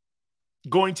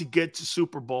going to get to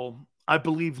Super Bowl? I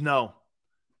believe no.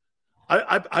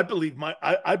 I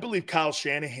believe Kyle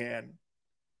Shanahan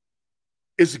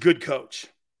is a good coach.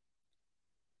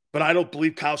 But I don't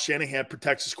believe Kyle Shanahan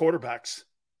protects his quarterbacks.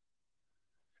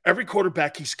 Every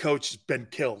quarterback he's coached has been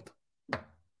killed.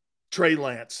 Trey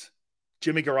Lance,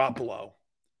 Jimmy Garoppolo,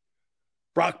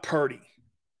 Brock Purdy,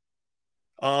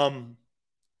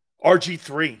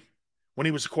 RG3 when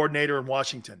he was a coordinator in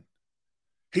Washington.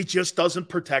 He just doesn't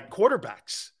protect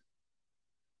quarterbacks.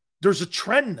 There's a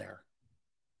trend there.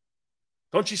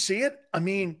 Don't you see it? I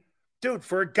mean, dude,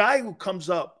 for a guy who comes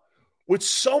up with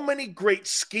so many great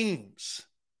schemes,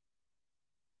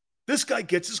 this guy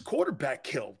gets his quarterback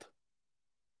killed.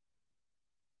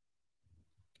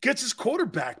 Gets his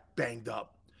quarterback banged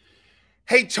up.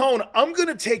 Hey, Tone, I'm going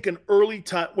to take an early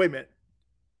time. Wait a minute.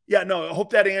 Yeah, no, I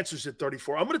hope that answers it,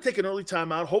 34. I'm going to take an early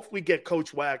timeout. Hopefully get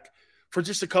Coach Wack for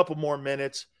just a couple more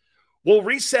minutes. We'll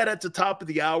reset at the top of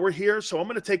the hour here, so I'm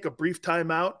going to take a brief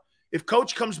timeout. If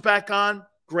Coach comes back on,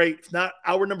 great. If not,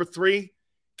 hour number 3,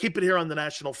 keep it here on the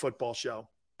National Football Show.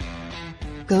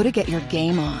 Go to get your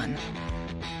game on.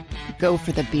 Go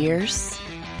for the beers.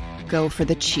 Go for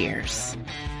the cheers.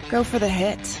 Go for the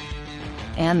hit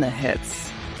and the hits.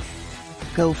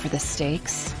 Go for the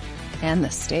stakes and the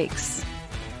stakes.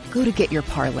 Go to get your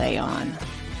parlay on.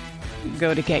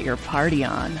 Go to get your party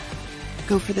on.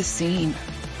 Go for the scene.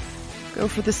 Go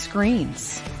for the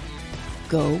screens.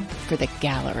 Go for the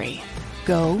gallery.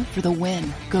 Go for the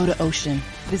win. Go to Ocean.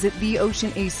 Visit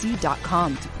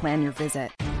theoceanac.com to plan your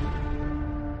visit.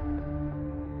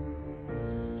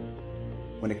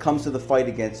 When it comes to the fight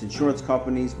against insurance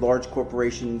companies, large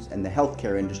corporations, and the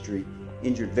healthcare industry,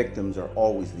 injured victims are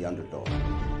always the underdog.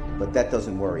 But that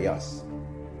doesn't worry us.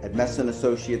 At Messa &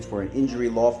 Associates, we're an injury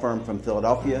law firm from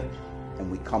Philadelphia,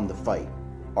 and we come to fight.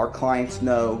 Our clients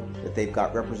know that they've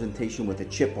got representation with a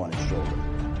chip on its shoulder,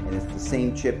 and it's the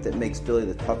same chip that makes Philly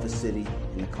the toughest city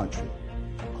in the country.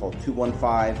 Call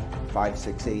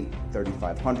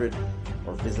 215-568-3500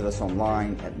 or visit us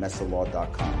online at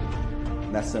messalaw.com.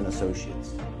 Messa &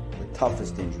 Associates, the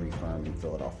toughest injury firm in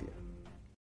Philadelphia.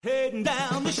 Heading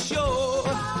down the shore,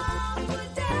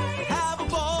 have a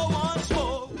ball once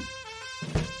more.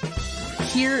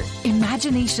 Here,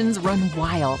 imaginations run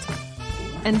wild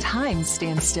and time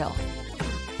stands still.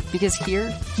 Because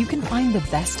here, you can find the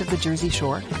best of the Jersey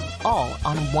Shore, all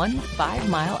on one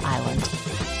 5-mile island.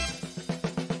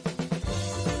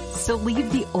 So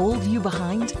leave the old you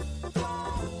behind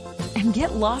and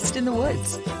get lost in the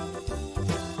woods.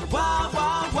 Wild,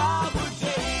 wild, wildwood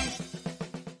days.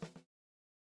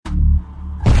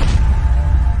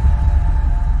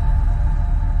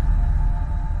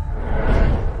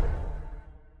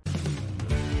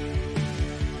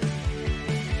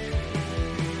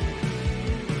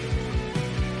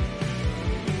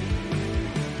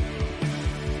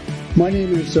 My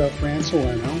name is Fran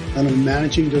Sileo, and I'm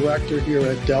Managing Director here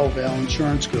at Del Valle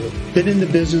Insurance Group. Been in the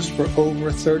business for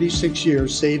over 36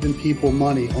 years, saving people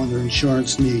money on their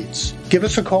insurance needs. Give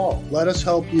us a call. Let us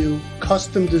help you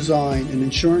custom design an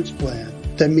insurance plan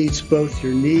that meets both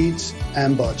your needs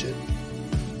and budget.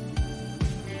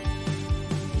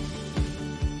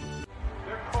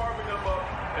 They're carving them up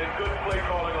and good play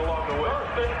calling along the way.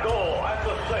 First and goal at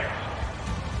the 6.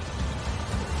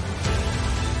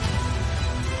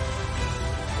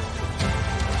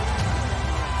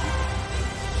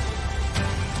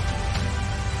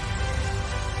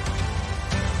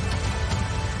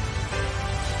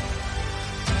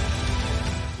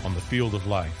 Field of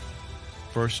life,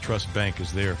 First Trust Bank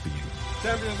is there for you.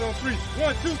 Champions on 3.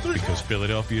 1, 2, 3. Because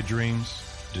Philadelphia dreams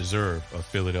deserve a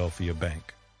Philadelphia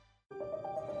bank.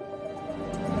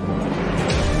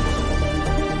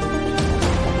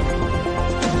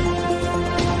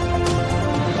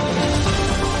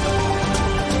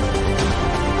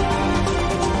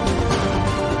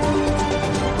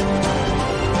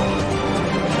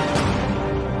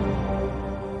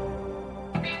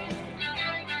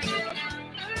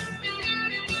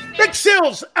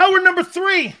 Sills, hour number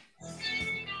 3.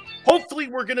 Hopefully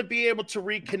we're going to be able to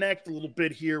reconnect a little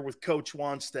bit here with Coach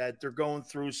Wannstedt. They're going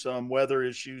through some weather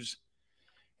issues,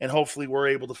 and hopefully we're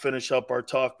able to finish up our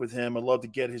talk with him. I'd love to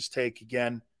get his take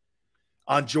again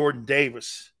on Jordan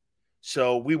Davis.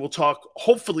 So we will talk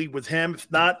hopefully with him.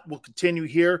 If not, we'll continue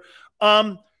here.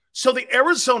 So the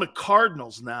Arizona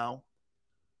Cardinals now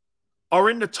are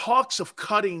in the talks of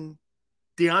cutting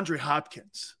DeAndre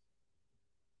Hopkins.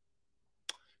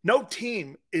 No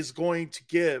team is going to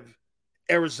give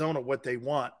Arizona what they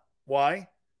want. Why?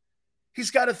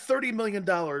 He's got a $30 million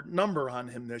number on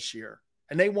him this year,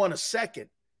 and they want a second.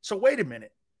 So wait a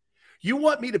minute. You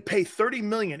want me to pay $30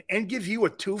 million and give you a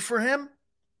 2 for him?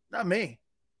 Not me.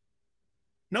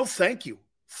 No, thank you.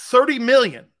 $30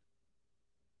 million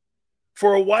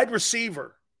for a wide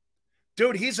receiver.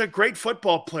 Dude, he's a great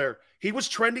football player. He was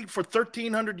trending for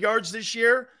 1,300 yards this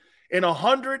year and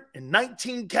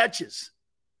 119 catches.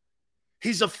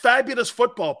 He's a fabulous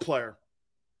football player.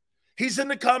 He's in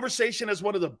the conversation as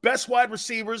one of the best wide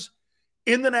receivers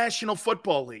in the National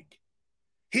Football League.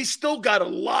 He's still got a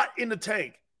lot in the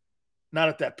tank. Not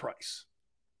at that price.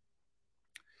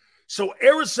 So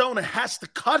Arizona has to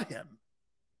cut him,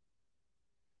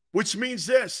 which means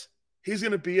this. He's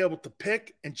going to be able to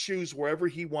pick and choose wherever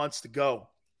he wants to go,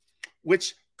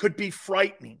 which could be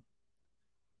frightening.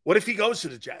 What if he goes to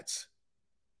the Jets?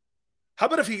 How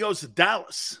about if he goes to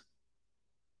Dallas?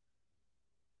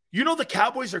 You know the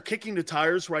Cowboys are kicking the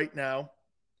tires right now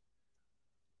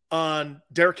on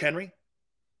Derrick Henry.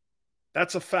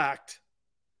 That's a fact.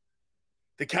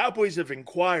 The Cowboys have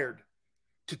inquired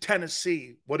to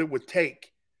Tennessee what it would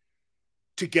take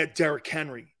to get Derrick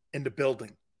Henry in the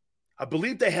building. I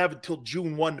believe they have until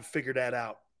June 1 to figure that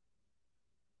out.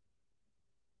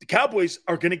 The Cowboys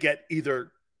are going to get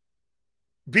either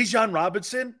Bijan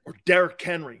Robinson or Derrick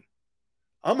Henry.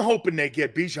 I'm hoping they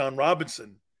get Bijan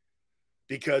Robinson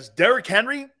because Derrick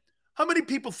Henry, how many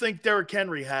people think Derrick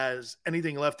Henry has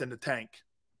anything left in the tank?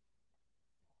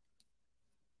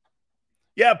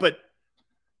 Yeah, but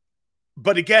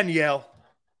again, Yale,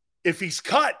 if he's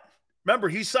cut, remember,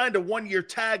 he signed a 1-year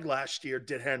tag last year,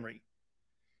 did Henry.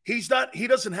 He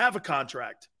doesn't have a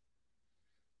contract.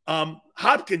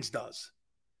 Hopkins does.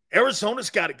 Arizona's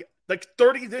got to get like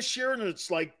 30 this year, and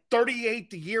it's like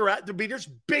 38 the year after. There's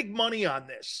big money on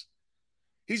this.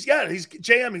 He's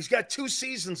got 2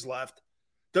 seasons left,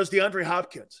 does DeAndre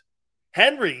Hopkins.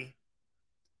 Henry,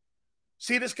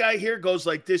 see this guy here goes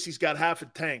like this. He's got half a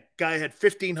tank. Guy had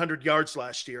 1,500 yards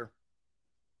last year.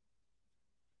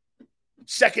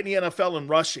 Second in the NFL in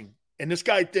rushing. And this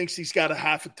guy thinks he's got a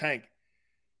half a tank.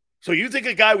 So you think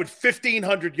a guy with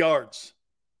 1,500 yards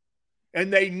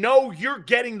and they know you're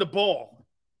getting the ball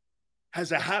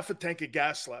has a half a tank of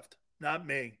gas left? Not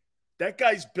me. That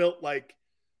guy's built like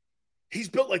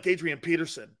Adrian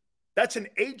Peterson. That's an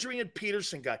Adrian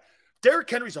Peterson guy. Derrick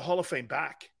Henry's a Hall of Fame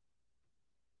back.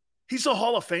 He's a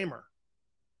Hall of Famer.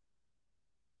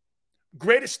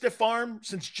 Greatest stiff arm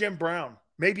since Jim Brown,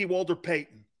 maybe Walter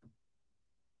Payton.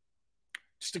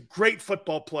 Just a great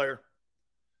football player.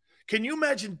 Can you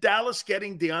imagine Dallas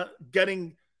getting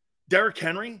Derrick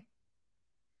Henry?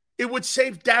 It would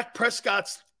save Dak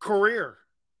Prescott's career.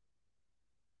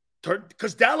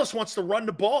 Because Dallas wants to run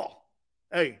the ball.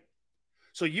 Hey,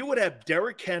 so you would have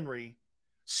Derrick Henry,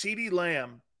 CeeDee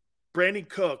Lamb, Brandon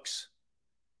Cooks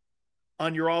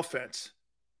on your offense.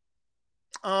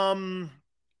 Wow.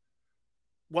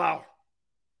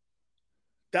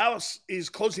 Dallas is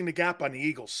closing the gap on the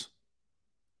Eagles.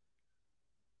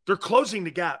 They're closing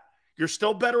the gap. You're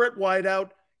still better at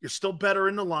wideout. You're still better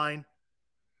in the line.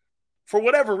 For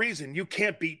whatever reason, you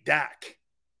can't beat Dak.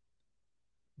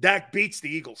 Dak beats the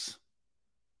Eagles.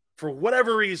 For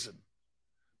whatever reason.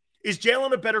 Is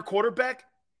Jalen a better quarterback?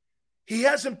 He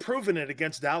hasn't proven it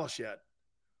against Dallas yet.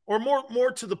 Or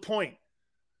more to the point,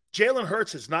 Jalen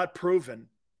Hurts has not proven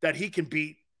that he can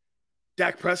beat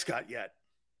Dak Prescott yet.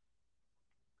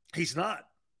 He's not.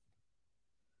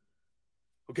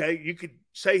 Okay, you could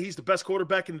say he's the best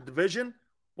quarterback in the division.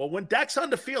 Well, when Dak's on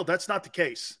the field, that's not the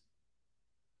case.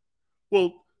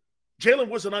 Well, Jalen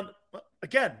wasn't on.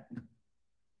 Again,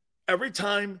 every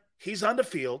time he's on the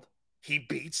field, he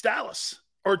beats Dallas.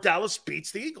 Or Dallas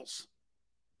beats the Eagles.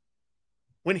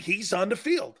 When he's on the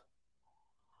field.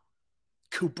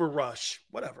 Cooper Rush,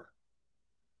 whatever.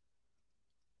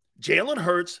 Jalen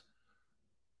Hurts.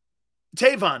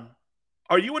 Tavon,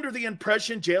 are you under the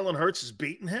impression Jalen Hurts is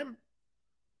beating him?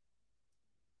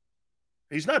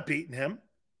 He's not beating him.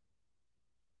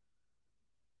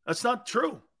 That's not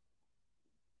true.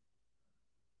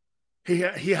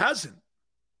 He hasn't.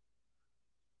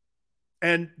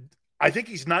 And I think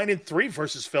he's 9-3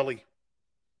 versus Philly.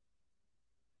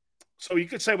 So you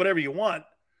could say whatever you want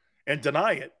and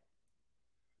deny it.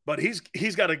 But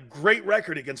he's got a great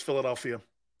record against Philadelphia.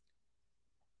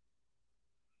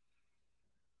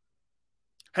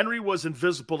 Henry was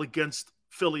invisible against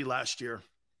Philly last year.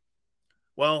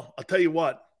 Well, I'll tell you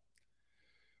what.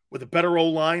 With a better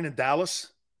O-line in Dallas,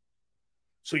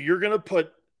 So you're going to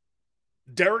put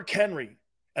Derrick Henry,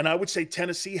 and I would say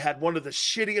Tennessee had one of the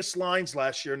shittiest lines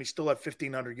last year, and he still had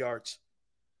 1,500 yards.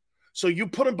 So you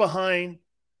put him behind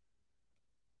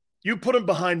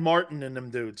Martin and them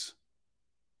dudes.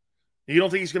 You don't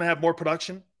think he's going to have more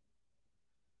production?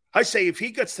 I say if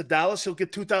he gets to Dallas, he'll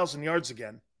get 2,000 yards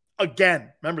again.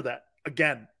 Again. Remember that.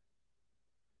 Again.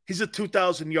 He's a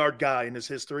 2,000-yard guy in his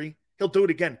history. He'll do it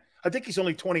again. I think he's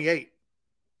only 28.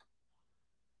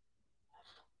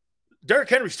 Derrick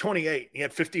Henry's 28. He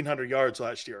had 1,500 yards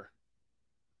last year.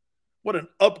 What an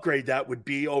upgrade that would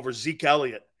be over Zeke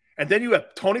Elliott. And then you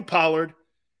have Tony Pollard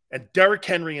and Derrick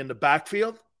Henry in the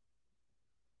backfield.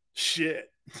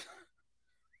 Shit.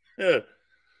 Yeah.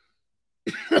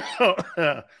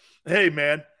 Hey,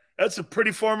 man, that's a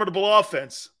pretty formidable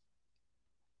offense.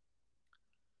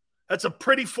 That's a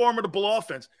pretty formidable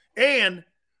offense. And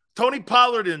Tony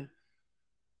Pollard and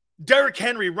Derrick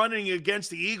Henry running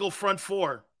against the Eagle front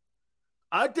four.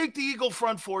 I think the Eagle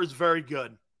front four is very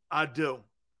good. I do.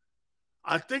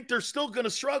 I think they're still going to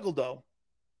struggle, though,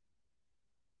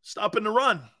 stopping the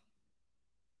run.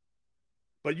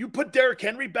 But you put Derrick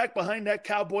Henry back behind that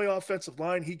Cowboy offensive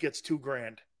line, he gets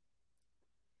 $2,000.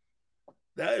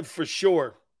 That for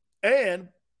sure. And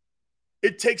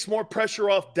it takes more pressure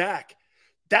off Dak.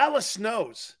 Dallas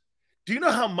knows. Do you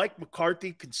know how Mike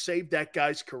McCarthy can save that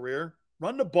guy's career?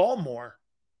 Run the ball more.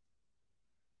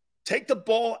 Take the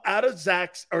ball out of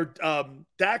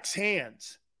Dak's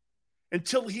hands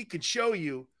until he can show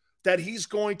you that he's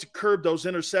going to curb those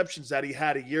interceptions that he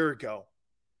had a year ago.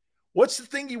 What's the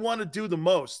thing you want to do the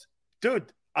most? Dude,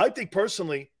 I think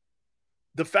personally,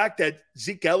 the fact that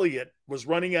Zeke Elliott was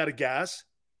running out of gas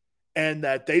and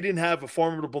that they didn't have a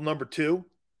formidable number two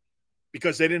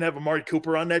because they didn't have Amari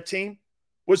Cooper on that team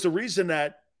was the reason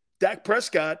that Dak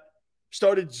Prescott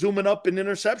started zooming up in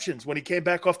interceptions when he came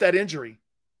back off that injury.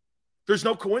 There's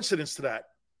no coincidence to that.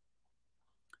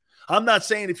 I'm not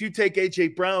saying if you take A.J.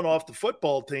 Brown off the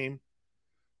football team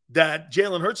that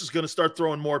Jalen Hurts is going to start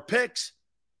throwing more picks,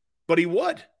 but he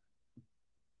would.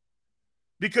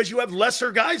 Because you have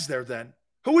lesser guys there then.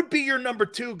 Who would be your number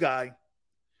two guy?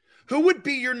 Who would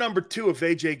be your number two if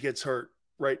A.J. gets hurt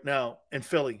right now in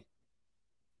Philly?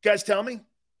 Guys, tell me.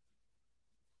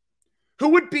 Who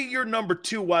would be your number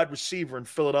two wide receiver in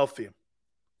Philadelphia?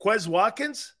 Quez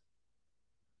Watkins?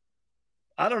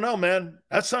 I don't know, man.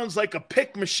 That sounds like a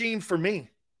pick machine for me.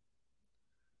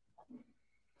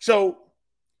 So,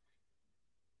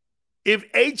 if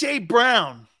A.J.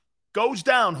 Brown goes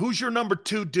down, who's your number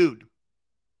two dude?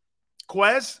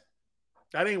 Quez?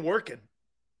 That ain't working.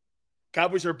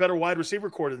 Cowboys are a better wide receiver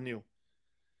core than you.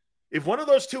 If one of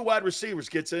those two wide receivers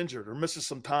gets injured or misses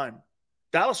some time,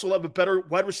 Dallas will have a better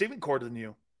wide receiving core than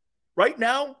you. Right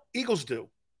now, Eagles do.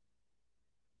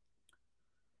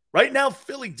 Right now,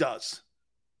 Philly does.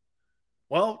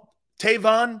 Well,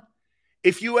 Tavon,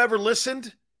 if you ever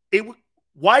listened,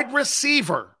 wide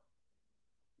receiver.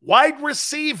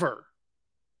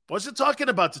 Wasn't talking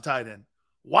about the tight end.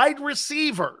 Wide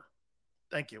receiver.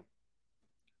 Thank you.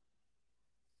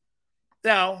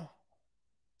 Now,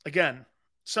 again,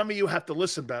 some of you have to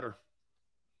listen better.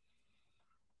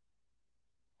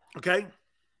 Okay?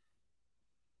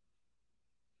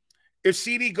 If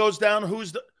CD goes down,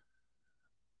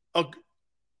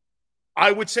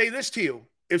 I would say this to you.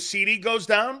 If CD goes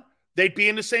down, they'd be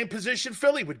in the same position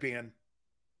Philly would be in.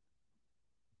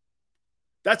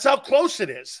 That's how close it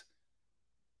is.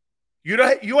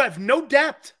 You have no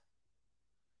depth.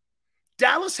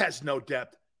 Dallas has no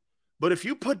depth. But if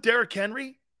you put Derrick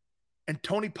Henry and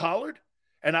Tony Pollard,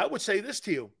 and I would say this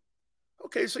to you,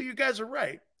 okay, so you guys are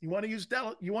right. You want to use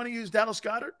Dallas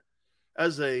Goedert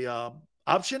as a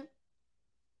option?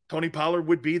 Tony Pollard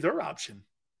would be their option.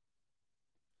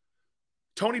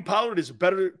 Tony Pollard is a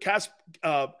better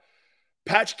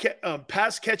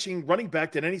pass-catching running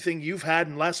back than anything you've had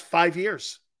in the last 5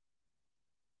 years.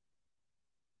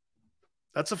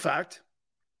 That's a fact.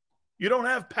 You don't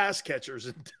have pass catchers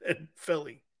in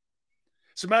Philly.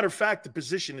 As a matter of fact, the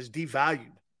position is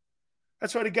devalued.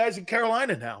 That's why the guys in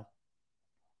Carolina now.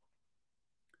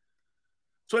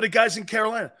 That's why the guys in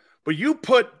Carolina. But you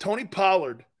put Tony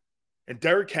Pollard and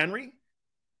Derrick Henry,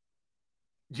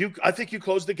 I think you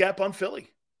close the gap on Philly.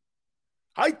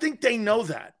 I think they know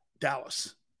that,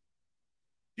 Dallas.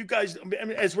 You guys,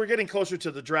 as we're getting closer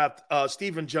to the draft,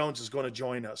 Stephen Jones is going to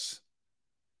join us.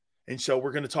 And so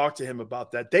we're going to talk to him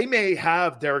about that. They may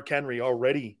have Derrick Henry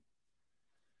already.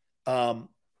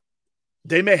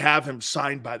 They may have him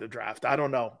signed by the draft. I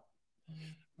don't know.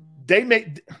 They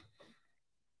may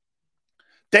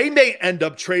end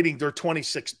up trading their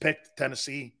 26th pick to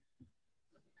Tennessee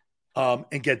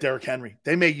and get Derrick Henry.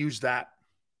 They may use that.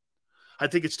 I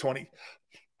think it's 20.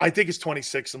 I think it's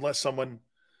 26 unless someone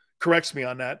corrects me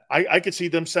on that. I could see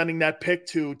them sending that pick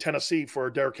to Tennessee for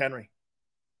Derrick Henry.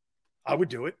 I would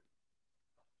do it.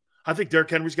 I think Derrick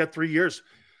Henry's got 3 years.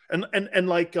 And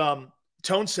like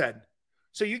Tone said,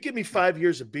 so you give me 5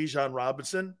 years of Bijan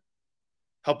Robinson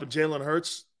helping Jalen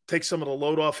Hurts take some of the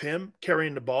load off him,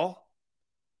 carrying the ball.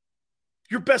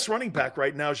 Your best running back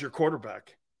right now is your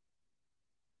quarterback.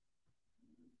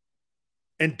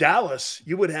 In Dallas,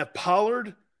 you would have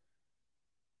Pollard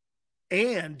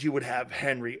and you would have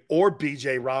Henry or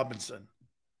B.J. Robinson.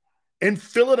 In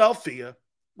Philadelphia,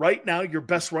 right now, your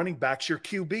best running back's your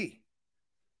QB.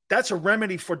 That's a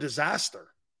remedy for disaster.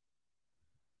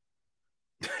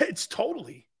 It's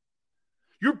totally.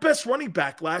 Your best running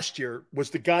back last year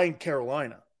was the guy in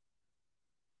Carolina.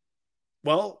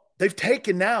 Well, they've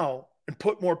taken now and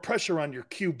put more pressure on your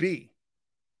QB.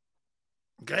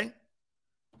 Okay?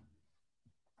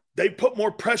 They put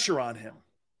more pressure on him.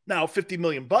 Now, $50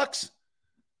 million,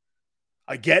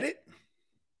 I get it.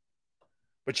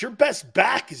 But your best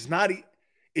back is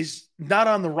not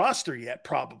on the roster yet,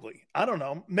 probably. I don't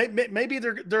know. Maybe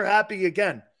they're happy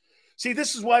again. See,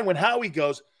 this is why when Howie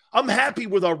goes, I'm happy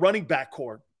with our running back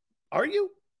core. Are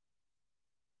you?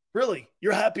 Really?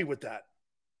 You're happy with that?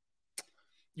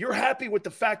 You're happy with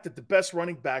the fact that the best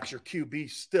running back's your QB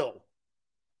still?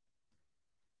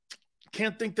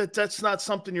 Can't think that that's not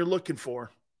something you're looking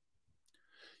for.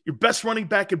 Your best running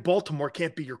back in Baltimore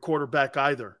can't be your quarterback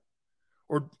either.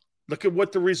 Or look at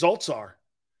what the results are.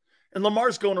 And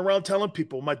Lamar's going around telling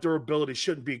people my durability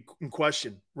shouldn't be in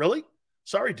question. Really?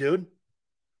 Sorry, dude.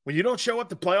 When you don't show up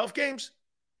to playoff games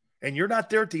and you're not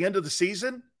there at the end of the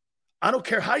season, I don't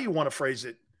care how you want to phrase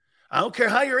it. I don't care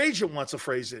how your agent wants to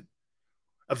phrase it.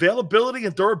 Availability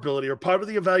and durability are part of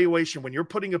the evaluation when you're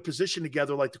putting a position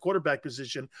together like the quarterback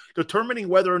position, determining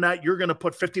whether or not you're going to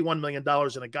put $51 million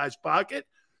in a guy's pocket.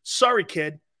 Sorry,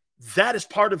 kid. That is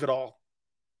part of it all.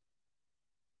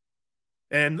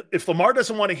 And if Lamar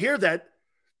doesn't want to hear that,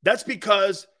 that's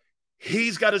because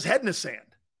he's got his head in the sand.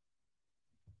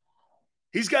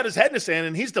 He's got his head in the sand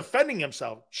and he's defending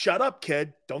himself. Shut up,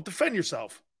 kid. Don't defend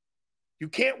yourself. You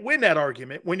can't win that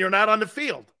argument when you're not on the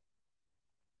field.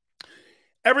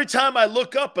 Every time I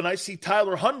look up and I see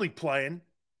Tyler Huntley playing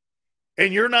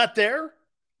and you're not there,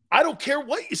 I don't care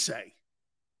what you say.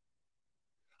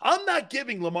 I'm not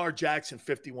giving Lamar Jackson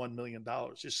 $51 million,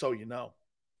 just so you know.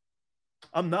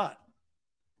 I'm not.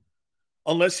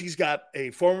 Unless he's got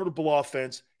a formidable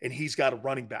offense and he's got a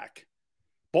running back.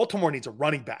 Baltimore needs a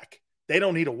running back. They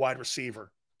don't need a wide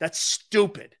receiver. That's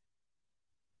stupid.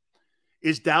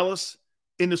 Is Dallas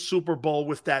in the Super Bowl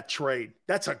with that trade?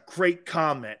 That's a great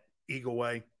comment, Eagle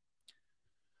Way.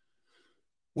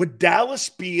 Would Dallas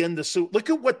be in the Super? Look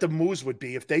at what the moves would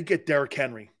be if they get Derrick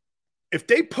Henry. If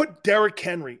they put Derrick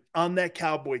Henry on that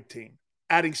Cowboy team,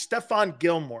 adding Stephon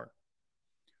Gilmore,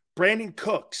 Brandon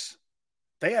Cooks,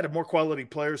 they added more quality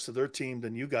players to their team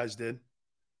than you guys did.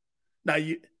 Now,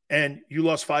 you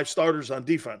lost 5 starters on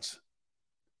defense.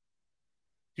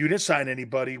 You didn't sign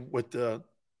anybody with the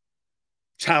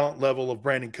talent level of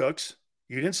Brandon Cooks.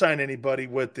 You didn't sign anybody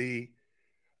with the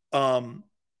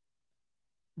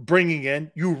bringing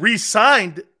in. You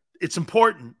re-signed. It's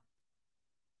important.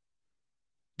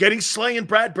 Getting Slay and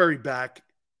Bradbury back.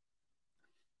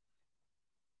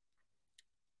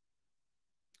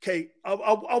 Okay,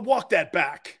 I'll walk that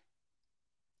back.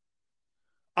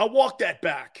 I'll walk that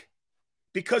back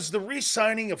because the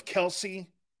re-signing of Kelsey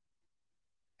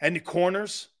and the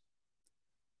corners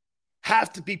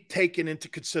have to be taken into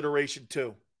consideration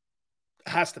too.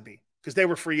 It has to be because they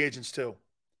were free agents too.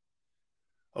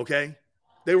 Okay?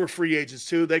 They were free agents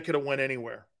too. They could have went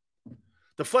anywhere.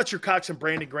 The Fletcher Cox and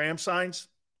Brandon Graham signs,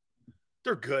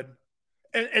 they're good.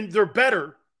 And they're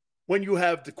better when you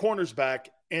have the corners back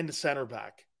and the center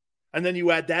back. And then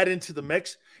you add that into the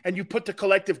mix and you put the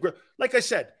collective group. Like I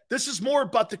said, this is more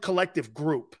about the collective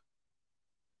group.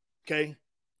 Okay?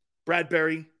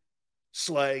 Bradbury,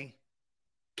 Slay,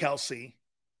 Kelsey,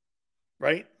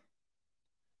 right?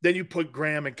 Then you put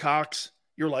Graham and Cox.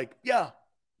 You're like, yeah.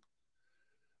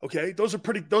 Okay, those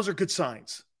are good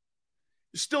signs.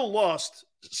 You still lost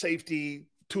safety,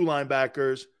 2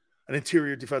 linebackers, an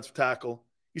interior defensive tackle.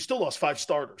 You still lost 5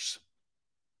 starters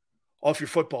off your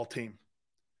football team.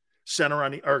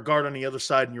 Center or guard on the other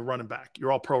side, and you're running back.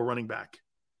 You're all pro running back.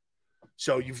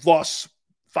 So you've lost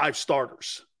 5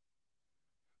 starters.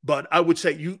 But I would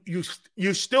say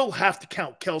you still have to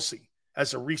count Kelsey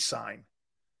as a re-sign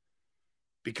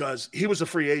because he was a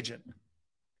free agent.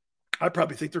 I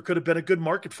probably think there could have been a good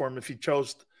market for him if he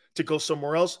chose to go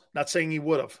somewhere else. Not saying he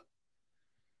would have.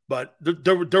 But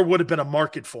there would have been a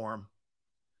market for him.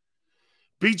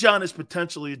 Bijan is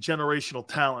potentially a generational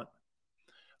talent.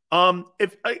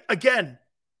 Again,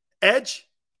 edge,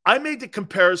 I made the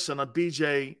comparison on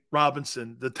B.J.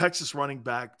 Robinson, the Texas running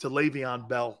back, to Le'Veon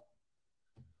Bell.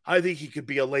 I think he could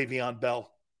be a Le'Veon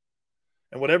Bell.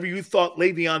 And whatever you thought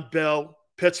Le'Veon Bell,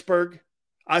 Pittsburgh,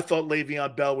 I thought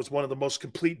Le'Veon Bell was one of the most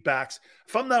complete backs.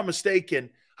 If I'm not mistaken,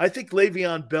 I think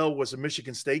Le'Veon Bell was a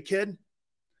Michigan State kid.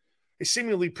 He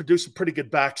seemingly produced some pretty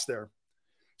good backs there.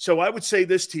 So I would say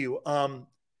this to you.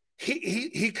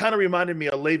 He kind of reminded me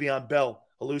of Le'Veon Bell,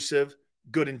 elusive,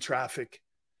 good in traffic.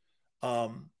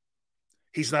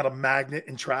 He's not a magnet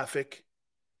in traffic.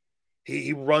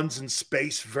 He runs in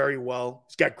space very well.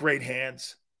 He's got great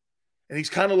hands. And he's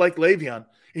kind of like Le'Veon.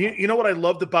 You know what I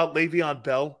loved about Le'Veon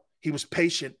Bell? He was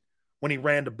patient when he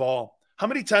ran the ball. How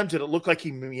many times did it look like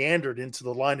he meandered into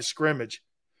the line of scrimmage?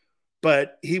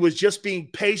 But he was just being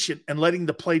patient and letting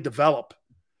the play develop.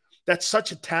 That's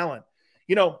such a talent.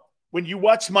 You know, when you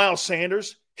watch Miles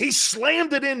Sanders, he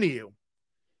slammed it into you.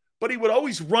 But he would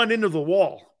always run into the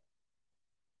wall,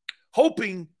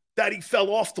 hoping that he fell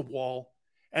off the wall.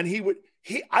 And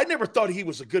I never thought he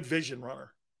was a good vision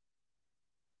runner.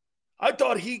 I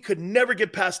thought he could never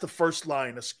get past the first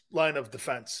line of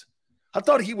defense. I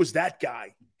thought he was that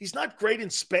guy. He's not great in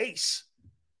space.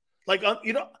 Like,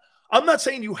 I'm not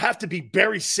saying you have to be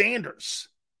Barry Sanders.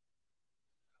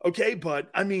 Okay, but,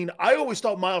 I mean, I always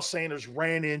thought Miles Sanders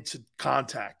ran into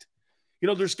contact. You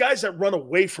know, there's guys that run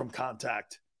away from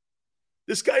contact.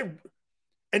 This guy,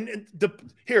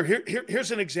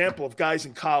 here's an example of guys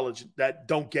in college that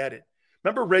don't get it.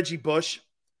 Remember Reggie Bush?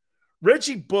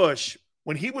 Reggie Bush,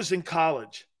 when he was in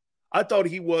college, I thought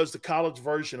he was the college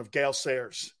version of Gale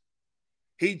Sayers.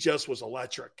 He just was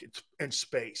electric in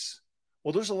space.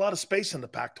 Well, there's a lot of space in the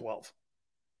Pac-12.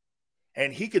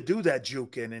 And he could do that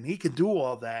juking, and he could do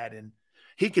all that, and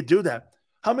he could do that.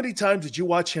 How many times did you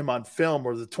watch him on film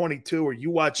or the 22, or you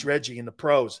watch Reggie in the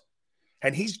pros,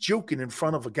 and he's juking in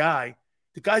front of a guy?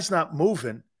 The guy's not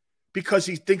moving because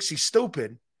he thinks he's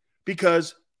stupid,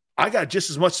 because I got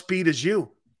just as much speed as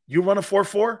you. You run a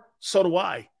 4.4, so do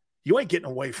I. You ain't getting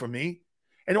away from me.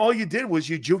 And all you did was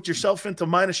you juked yourself into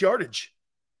minus yardage.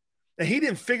 And he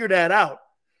didn't figure that out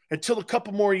until a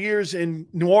couple more years in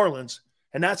New Orleans.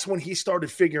 And that's when he started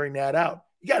figuring that out.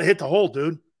 You got to hit the hole,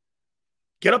 dude.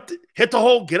 Get up, hit the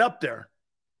hole, get up there.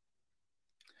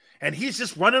 And he's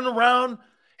just running around.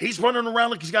 He's running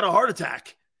around like he's got a heart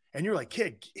attack. And you're like,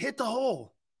 kid, hit the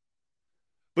hole.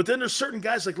 But then there's certain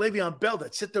guys like Le'Veon Bell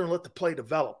that sit there and let the play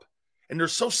develop. And they're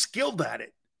so skilled at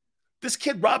it. This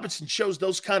kid Robinson shows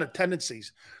those kind of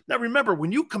tendencies. Now, remember,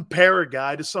 when you compare a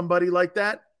guy to somebody like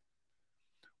that,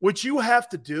 what you have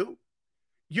to do,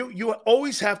 you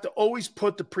always have to always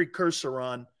put the precursor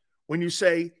on when you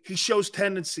say he shows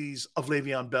tendencies of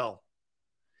Le'Veon Bell.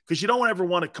 Because you don't ever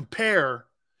want to compare,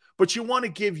 but you want to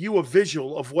give you a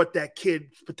visual of what that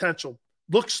kid's potential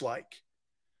looks like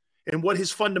and what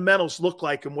his fundamentals look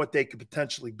like and what they could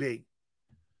potentially be.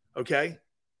 Okay?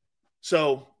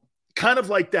 So kind of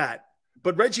like that.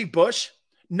 But Reggie Bush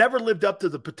never lived up to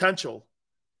the potential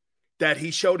that he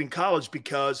showed in college,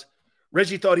 because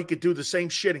Reggie thought he could do the same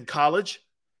shit in college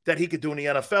that he could do in the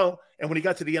NFL. And when he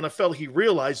got to the NFL, he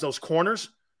realized those corners,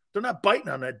 they're not biting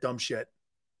on that dumb shit.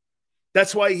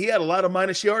 That's why he had a lot of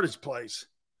minus yardage plays.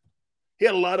 He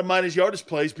had a lot of minus yardage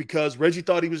plays because Reggie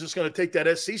thought he was just going to take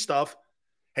that SC stuff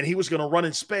and he was going to run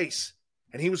in space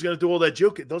and he was going to do all that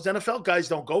juking. Those NFL guys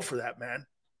don't go for that, man.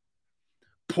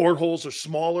 Portholes are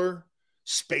smaller,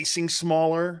 spacing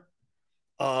smaller,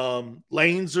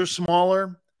 lanes are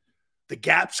smaller, the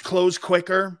gaps close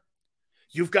quicker.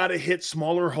 You've got to hit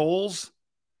smaller holes.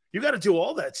 You got to do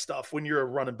all that stuff when you're a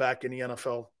running back in the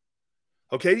NFL.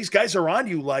 Okay, these guys are on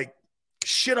you like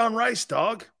shit on rice,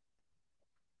 dog.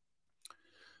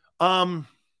 North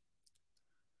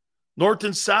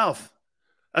and South.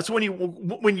 That's when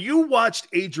you watched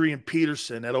Adrian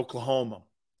Peterson at Oklahoma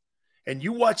and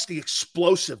you watched the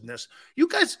explosiveness. You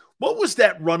guys, what was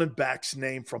that running back's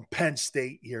name from Penn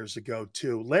State years ago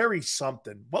too? Larry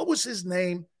something. What was his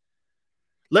name?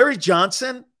 Larry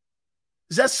Johnson?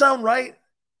 Does that sound right?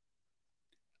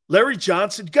 Larry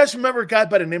Johnson. You guys remember a guy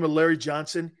by the name of Larry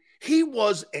Johnson? He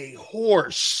was a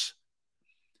horse.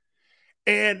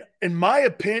 And in my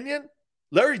opinion,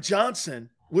 Larry Johnson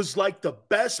was like the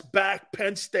best back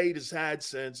Penn State has had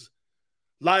since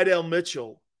Lydell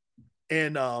Mitchell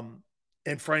and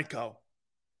Franco.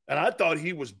 And I thought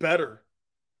he was better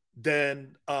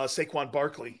than Saquon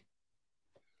Barkley.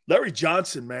 Larry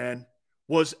Johnson, man,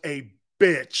 was a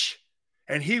bitch.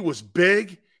 And he was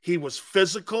big. He was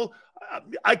physical.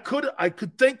 I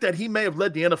could think that he may have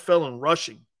led the NFL in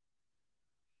rushing.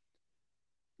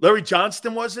 Larry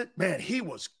Johnston, was it? Man, he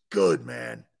was good,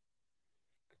 man.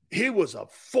 He was a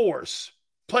force.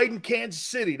 Played in Kansas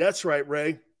City. That's right,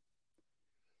 Ray.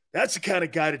 That's the kind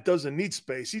of guy that doesn't need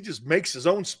space. He just makes his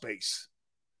own space.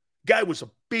 Guy was a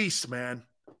beast, man.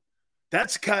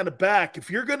 That's the kind of back.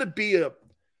 If you're going to be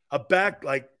a back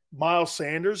like Miles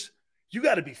Sanders, you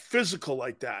got to be physical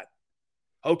like that.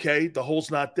 Okay, the hole's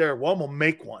not there. Well, I'm going to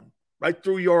make one right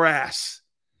through your ass.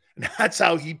 And that's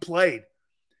how he played.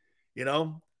 You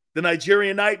know, the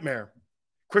Nigerian Nightmare,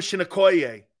 Christian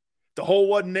Okoye. The hole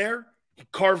wasn't there. He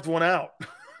carved one out.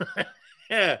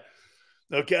 Yeah.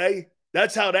 Okay.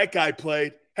 That's how that guy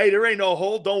played. Hey, there ain't no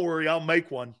hole. Don't worry. I'll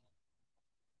make one.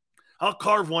 I'll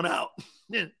carve one out.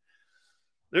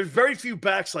 There's very few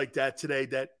backs like that today.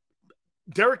 That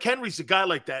Derrick Henry's a guy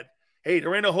like that. Hey,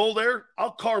 there ain't a hole there.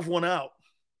 I'll carve one out.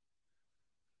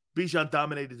 Bijan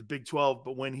dominated the Big 12,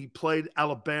 but when he played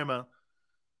Alabama,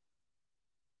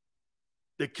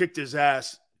 they kicked his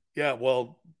ass. Yeah,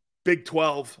 well, Big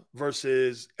 12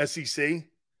 versus SEC,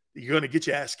 you're going to get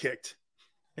your ass kicked.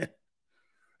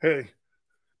 Hey,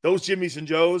 those Jimmies and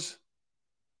Joes.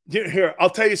 Here, I'll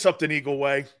tell you something, Eagle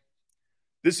Way.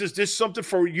 This is something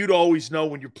for you to always know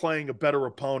when you're playing a better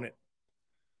opponent.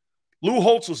 Lou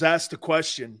Holtz was asked the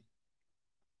question,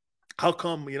 how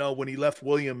come, when he left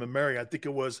William and Mary, I think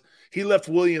it was, he left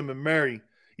William and Mary.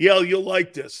 Yeah, you'll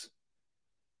like this.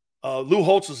 Lou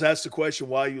Holtz was asked the question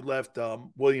why you left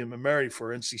William and Mary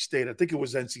for NC State. I think it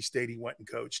was NC State he went and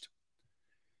coached.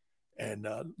 And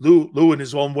Lou in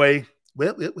his own way,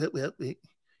 well, he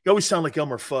always sound like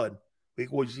Elmer Fudd.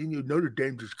 Because Notre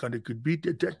Dame just kind of could beat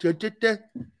that.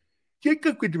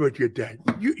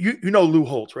 You know Lou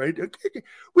Holtz, right?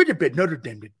 Wait a bit, Notre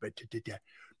Dame did better than that.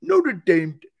 Notre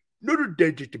Dame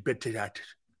did better than that.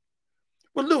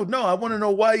 Well, Lou, no, I want to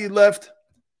know why you left.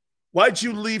 Why'd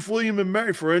you leave William and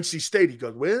Mary for NC State? He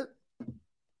goes, well,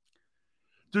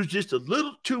 there's just a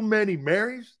little too many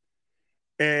Marys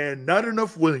and not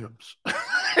enough Williams.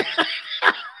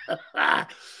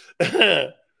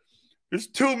 There's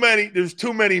too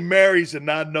many Marys and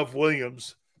not enough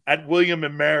Williams at William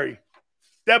and Mary.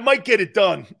 That might get it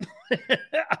done.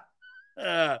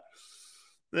 Oh,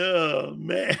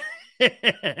 man.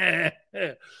 I'd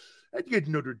get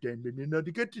Notre Dame, to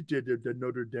get to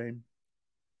Notre Dame.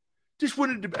 Just one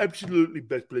of the absolutely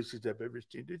best places I've ever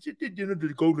seen.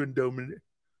 The Golden Dome.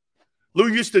 Lou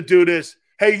used to do this.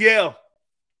 Hey, Yale.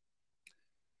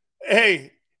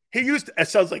 Hey, he used to, it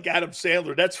sounds like Adam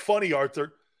Sandler. That's funny,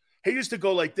 Arthur. He used to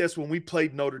go like this when we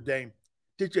played Notre Dame.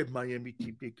 This is Miami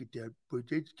team. These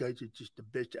guys are just the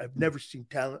best. I've never seen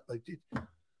talent like this.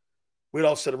 We'd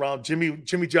all sit around.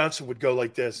 Jimmy Johnson would go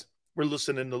like this. We're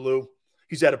listening to Lou.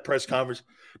 He's at a press conference.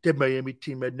 That Miami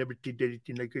team, I've never seen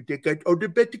anything like it. They got the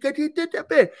best. They got that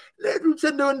bad. That's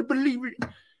unbelievable.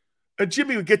 And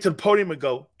Jimmy would get to the podium and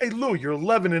go, hey, Lou, you're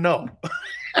 11-0.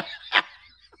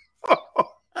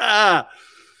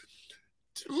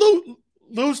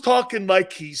 Lou's talking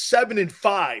like he's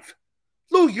 7-5.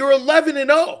 Lou, you're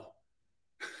 11-0.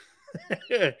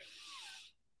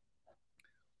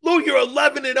 Lou, you're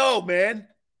 11-0, man.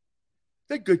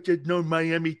 They good to know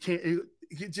Miami team.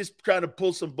 He's just trying to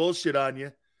pull some bullshit on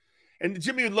you. And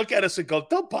Jimmy would look at us and go,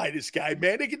 don't buy this guy,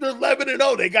 man. They're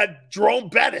 11-0. They got Jerome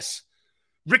Bettis,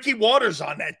 Ricky Waters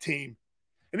on that team.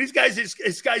 And these guys,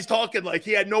 this guy's talking like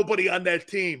he had nobody on that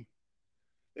team.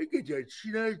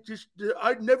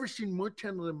 I've never seen more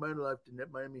talent in my life than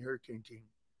that Miami Hurricane team.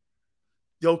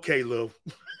 Okay, Lou.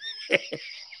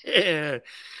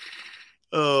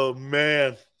 Oh,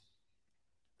 man.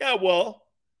 Yeah, well,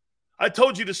 I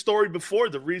told you the story before.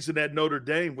 The reason that Notre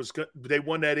Dame they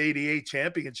won that 88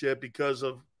 championship because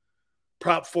of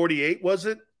Prop 48, was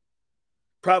it?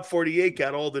 Prop 48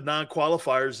 got all the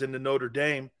non-qualifiers into Notre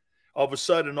Dame. All of a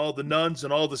sudden, all the nuns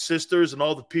and all the sisters and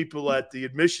all the people at the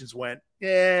admissions went,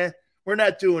 yeah, we're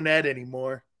not doing that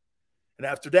anymore. And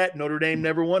after that, Notre Dame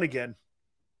never won again.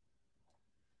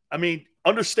 I mean,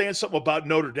 understand something about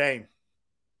Notre Dame.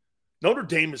 Notre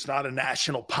Dame is not a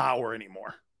national power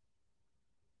anymore.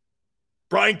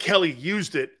 Brian Kelly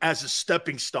used it as a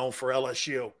stepping stone for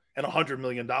LSU and $100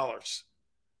 million.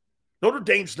 Notre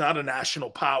Dame's not a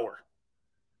national power.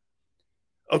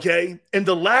 Okay? In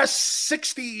the last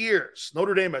 60 years,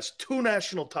 Notre Dame has 2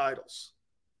 national titles,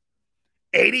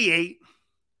 88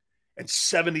 and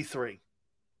 73.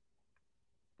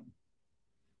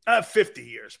 50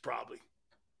 years, probably.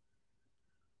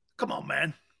 Come on,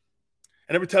 man.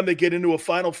 And every time they get into a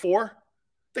Final Four,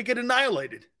 they get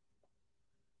annihilated.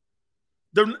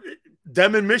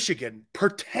 Them in Michigan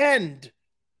pretend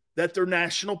that they're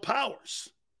national powers.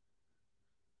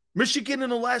 Michigan in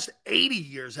the last 80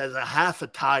 years has a half a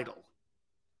title.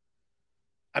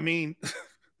 I mean,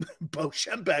 Bo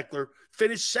Schembechler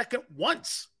finished second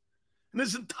once in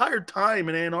his entire time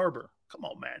in Ann Arbor. Come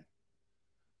on, man.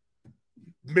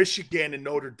 Michigan and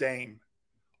Notre Dame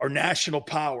are national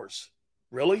powers.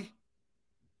 Really?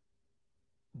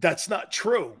 That's not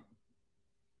true.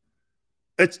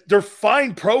 They're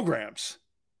fine programs.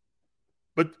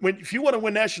 But if you want to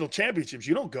win national championships,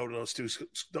 you don't go to those two.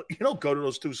 You don't go to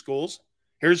those two schools.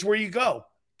 Here's where you go: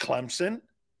 Clemson,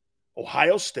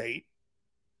 Ohio State,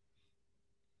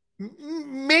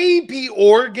 maybe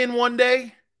Oregon one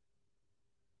day.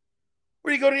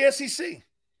 Where do you go to the SEC?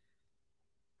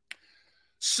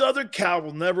 Southern Cal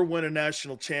will never win a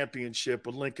national championship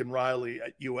with Lincoln Riley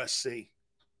at USC.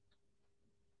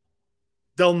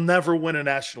 They'll never win a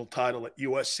national title at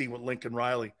USC with Lincoln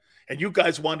Riley. And you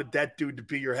guys wanted that dude to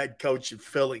be your head coach in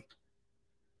Philly.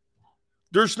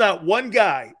 There's not one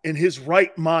guy in his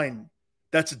right mind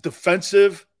that's a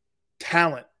defensive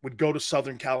talent would go to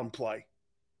Southern Cal and play.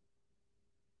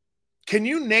 Can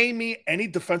you name me any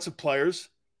defensive players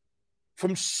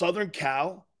from Southern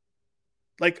Cal?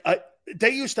 Like,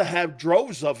 they used to have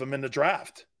droves of them in the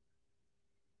draft.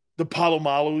 The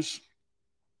Palomalus,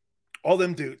 all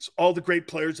them dudes, all the great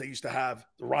players they used to have,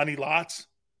 the Ronnie Lotts.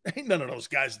 Ain't none of those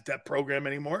guys at that program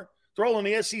anymore. They're all in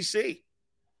the SEC.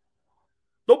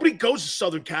 Nobody goes to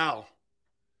Southern Cal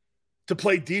to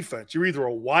play defense. You're either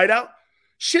a wideout.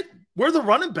 Shit, we're the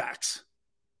running backs.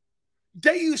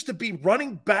 They used to be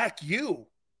running back you.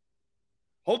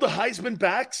 Hold the Heisman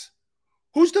backs.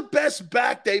 Who's the best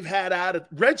back they've had out of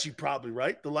Reggie, probably,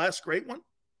 right? The last great one.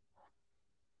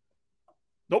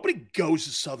 Nobody goes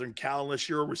to Southern Cal unless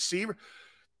you're a receiver.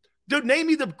 Dude, name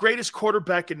me the greatest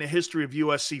quarterback in the history of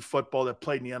USC football that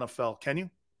played in the NFL. Can you?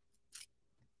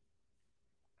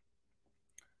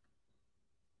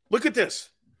 Look at this.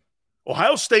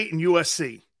 Ohio State and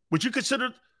USC. Would you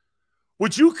consider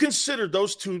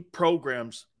those two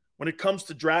programs when it comes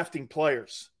to drafting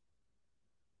players?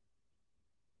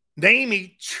 Name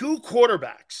me two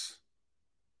quarterbacks.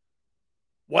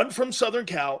 One from Southern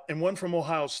Cal and one from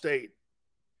Ohio State.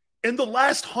 In the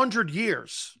last 100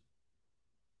 years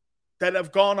that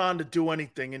have gone on to do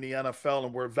anything in the NFL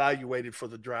and were evaluated for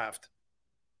the draft.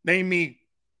 Name me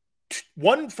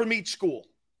one from each school.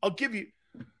 I'll give you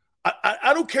 –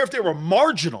 I don't care if they were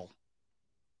marginal.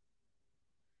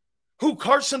 Who,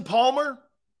 Carson Palmer?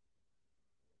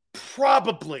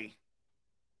 Probably.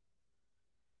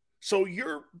 So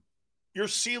your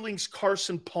ceiling's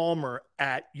Carson Palmer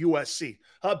at USC.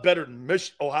 A lot better than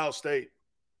Ohio State.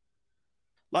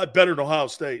 A lot better than Ohio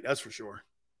State, that's for sure.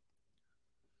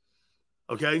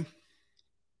 Okay?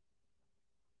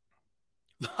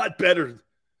 A lot better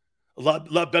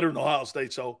than Ohio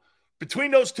State. So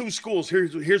between those two schools,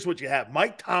 here's what you have.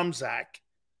 Mike Tomczak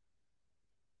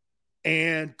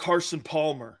and Carson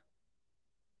Palmer.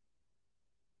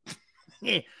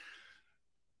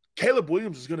 Caleb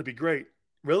Williams is going to be great.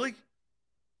 Really?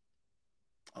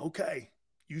 Okay.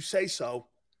 You say so.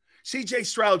 CJ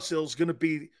Stroud still is going to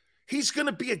be – he's going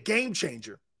to be a game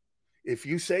changer. If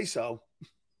you say so.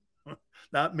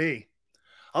 Not me.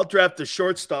 I'll draft the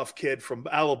shortstop kid from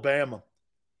Alabama.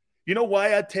 You know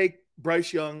why I'd take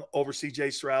Bryce Young over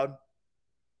CJ Stroud?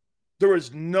 There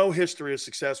is no history of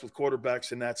success with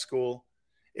quarterbacks in that school,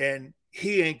 and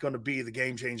he ain't going to be the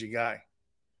game-changing guy.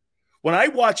 When I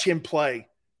watch him play,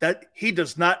 that he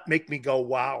does not make me go,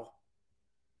 wow,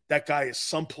 that guy is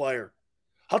some player.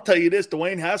 I'll tell you this,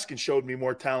 Dwayne Haskins showed me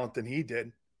more talent than he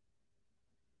did.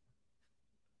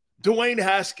 Dwayne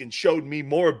Haskins showed me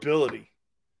more ability.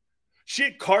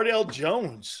 Shit, Cardale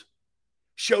Jones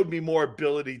showed me more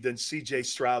ability than C.J.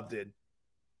 Stroud did.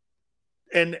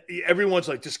 And everyone's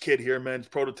like, this kid here, man, is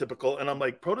prototypical. And I'm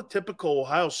like, prototypical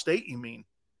Ohio State, you mean?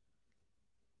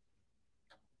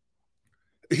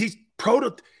 He's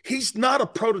not a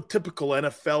prototypical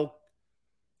NFL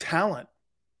talent.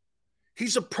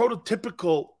 He's a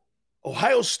prototypical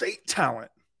Ohio State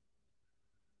talent.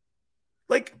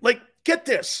 Like, get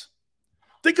this.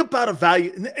 Think about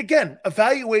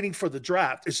evaluating for the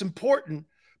draft is important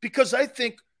because I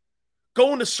think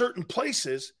going to certain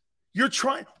places, you're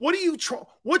trying.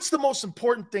 What's the most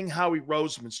important thing Howie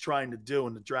Roseman's trying to do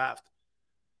in the draft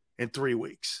in 3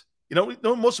 weeks? You know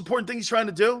the most important thing he's trying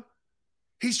to do?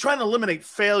 He's trying to eliminate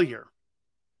failure.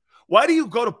 Why do you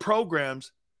go to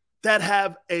programs that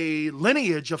have a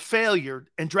lineage of failure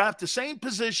and draft the same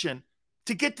position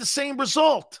to get the same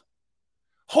result?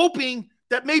 Hoping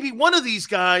that maybe one of these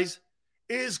guys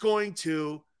is going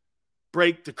to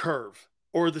break the curve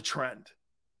or the trend.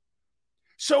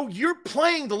 So you're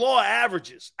playing the law of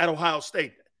averages at Ohio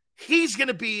State. He's going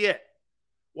to be it.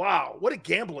 Wow, what a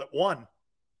gamble at one.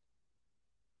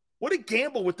 What a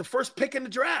gamble with the first pick in the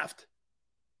draft.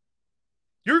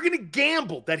 You're going to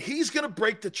gamble that he's going to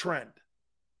break the trend.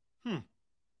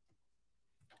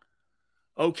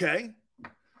 Okay.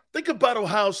 Think about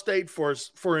Ohio State,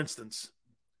 for instance.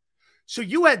 So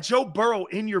you had Joe Burrow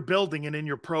in your building and in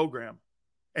your program,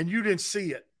 and you didn't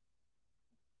see it.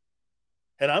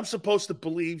 And I'm supposed to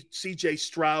believe C.J.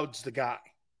 Stroud's the guy.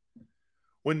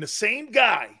 When the same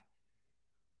guy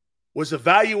was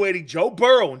evaluating Joe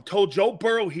Burrow and told Joe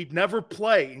Burrow he'd never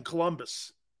play in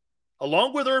Columbus,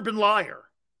 along with Urban Meyer,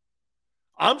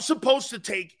 I'm supposed to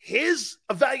take his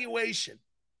evaluation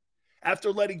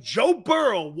after letting Joe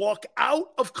Burrow walk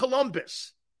out of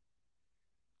Columbus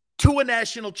to a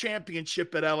national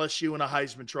championship at LSU and a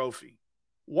Heisman Trophy.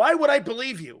 Why would I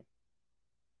believe you?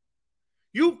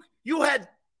 You had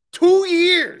 2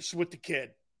 years with the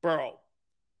kid, Burrow.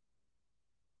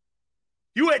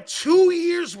 You had 2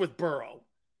 years with Burrow.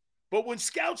 But when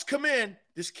scouts come in,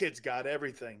 this kid's got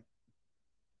everything.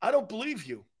 I don't believe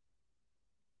you.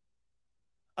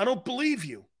 I don't believe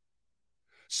you.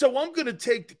 So I'm going to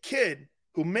take the kid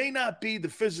who may not be the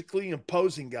physically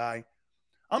imposing guy.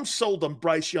 I'm sold on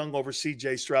Bryce Young over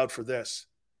C.J. Stroud for this.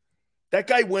 That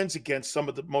guy wins against some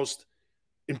of the most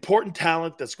important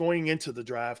talent that's going into the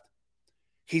draft.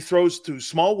 He throws through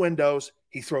small windows.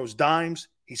 He throws dimes.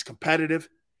 He's competitive.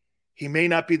 He may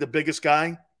not be the biggest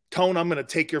guy. Tone, I'm going to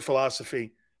take your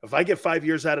philosophy. If I get 5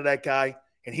 years out of that guy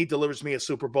and he delivers me a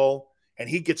Super Bowl and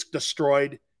he gets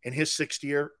destroyed in his 6th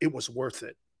year, it was worth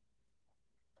it.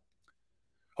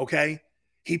 Okay?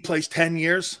 He plays 10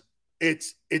 years. It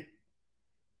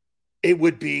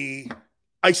would be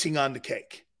icing on the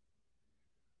cake.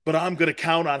 But I'm going to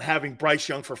count on having Bryce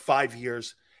Young for 5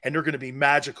 years, and they're going to be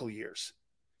magical years.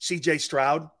 C.J.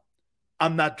 Stroud,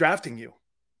 I'm not drafting you.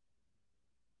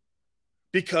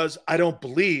 Because I don't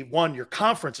believe, one, your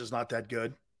conference is not that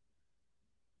good.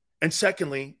 And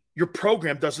secondly, your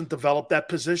program doesn't develop that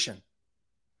position.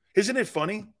 Isn't it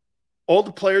funny? All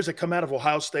the players that come out of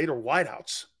Ohio State are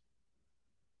wideouts.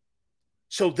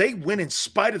 So they win in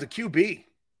spite of the QB.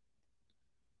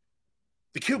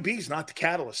 The QB is not the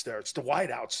catalyst there. It's the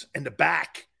wideouts and the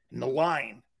back and the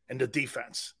line and the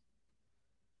defense.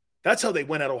 That's how they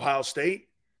win at Ohio State.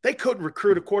 They couldn't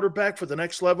recruit a quarterback for the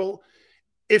next level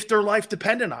if their life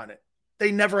depended on it.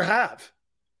 They never have.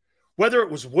 Whether it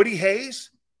was Woody Hayes,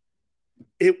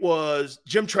 it was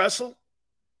Jim Tressel,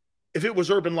 if it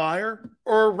was Urban Meyer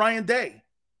or Ryan Day,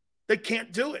 they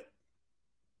can't do it.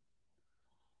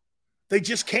 They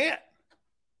just can't.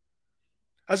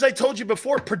 As I told you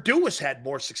before, Purdue has had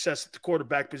more success at the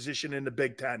quarterback position in the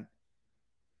Big Ten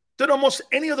than almost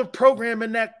any other program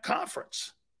in that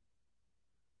conference.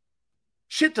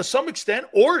 Shit, to some extent,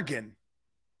 Oregon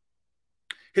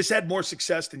has had more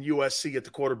success than USC at the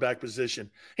quarterback position.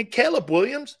 And Caleb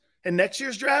Williams, in next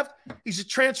year's draft, he's a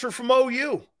transfer from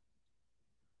OU.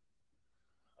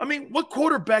 I mean, what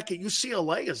quarterback at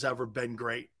UCLA has ever been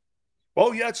great?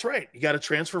 Oh, yeah, that's right. You got a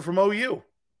transfer from OU.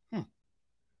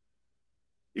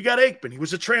 You got Aikman. He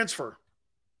was a transfer.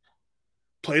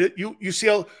 Played at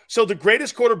UCLA. So the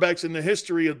greatest quarterbacks in the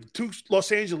history of the 2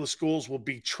 Los Angeles schools will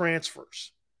be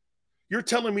transfers. You're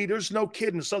telling me there's no kid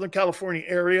in the Southern California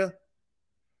area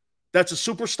that's a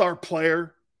superstar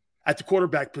player at the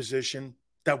quarterback position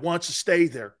that wants to stay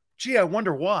there? Gee, I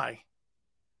wonder why.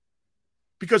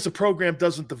 Because the program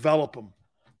doesn't develop them.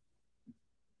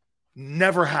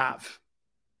 Never have.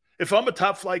 If I'm a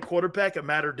top flight quarterback at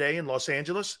Mater Dei in Los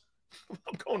Angeles,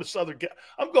 I'm going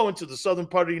to the southern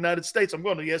part of the United States. I'm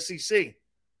going to the SEC.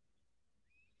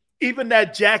 Even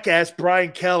that jackass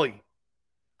Brian Kelly,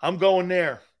 I'm going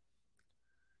there.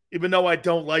 Even though I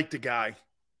don't like the guy,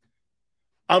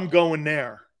 I'm going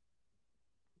there.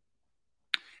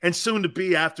 And soon to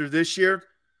be after this year,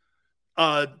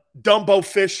 Dumbo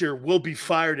Fisher will be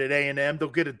fired at A&M. They'll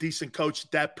get a decent coach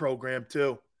at that program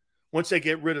too, once they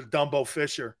get rid of Dumbo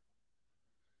Fisher.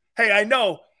 Hey, I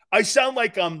know I sound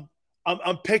like I'm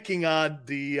picking on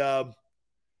the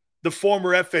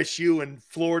former FSU and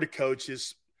Florida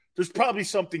coaches. There's probably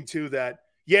something to that.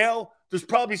 Yale, there's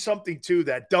probably something to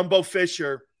that. Dumbo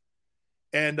Fisher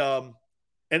and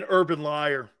Urban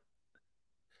Meyer.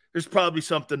 There's probably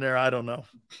something there. I don't know.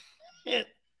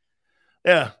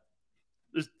 Yeah.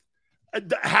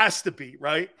 It has to be,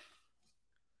 right?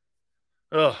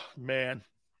 Oh, man.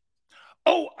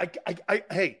 Oh,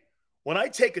 hey, when I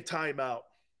take a timeout,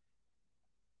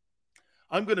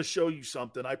 I'm going to show you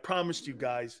something. I promised you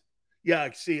guys. Yeah,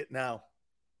 I see it now.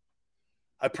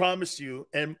 I promised you,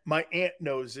 and my aunt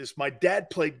knows this. My dad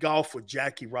played golf with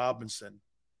Jackie Robinson.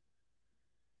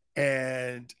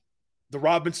 And the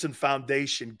Robinson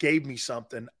Foundation gave me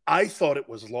something. I thought it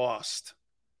was lost.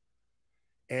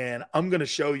 and I'm going to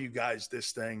show you guys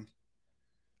this thing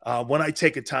when I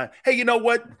take a time. Hey, you know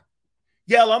what?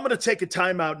 Yeah, I'm going to take a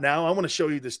time out now. I want to show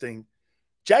you this thing.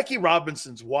 Jackie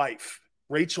Robinson's wife,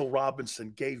 Rachel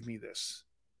Robinson, gave me this.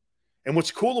 And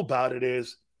what's cool about it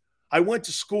is I went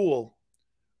to school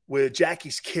with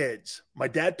Jackie's kids. My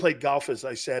dad played golf, as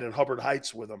I said, in Hubbard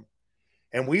Heights with him.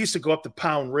 And we used to go up to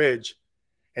Pound Ridge,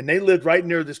 and they lived right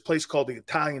near this place called the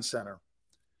Italian Center.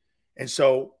 And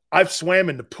so I've swam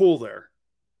in the pool there.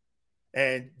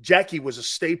 And Jackie was a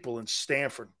staple in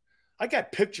Stanford. I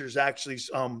got pictures, actually.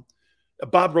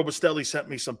 Bob Robustelli sent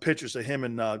me some pictures of him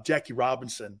and Jackie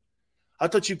Robinson. I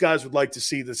thought you guys would like to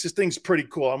see this. This thing's pretty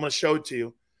cool. I'm going to show it to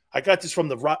you. I got this from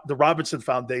the Robinson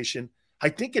Foundation, I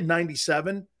think in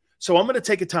 97. So I'm going to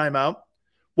take a time out.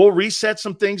 We'll reset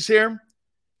some things here.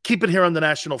 Keep it here on the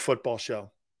National Football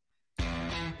Show.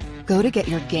 Go to get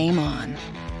your game on.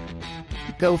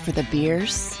 Go for the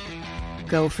beers.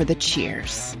 Go for the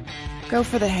cheers. Go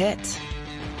for the hit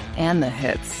and the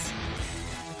hits.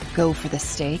 Go for the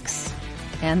stakes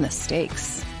and the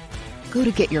stakes. Go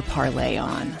to get your parlay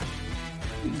on.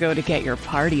 Go to get your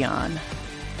party on.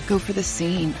 Go for the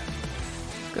scene.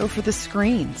 Go for the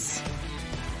screens.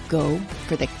 Go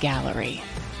for the gallery.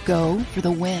 Go for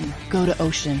the win. Go to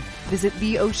Ocean. Visit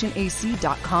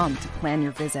theoceanac.com to plan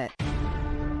your visit.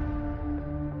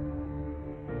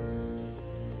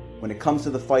 When it comes to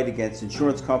the fight against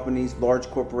insurance companies, large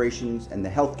corporations, and the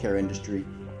healthcare industry,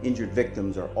 injured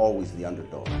victims are always the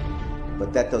underdog.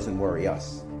 But that doesn't worry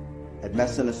us. At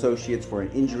Messa & Associates, we're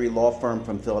an injury law firm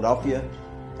from Philadelphia,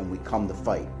 and we come to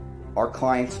fight. Our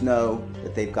clients know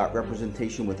that they've got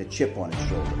representation with a chip on its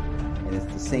shoulder, and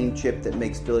it's the same chip that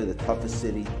makes Philly the toughest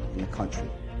city in the country.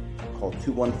 Call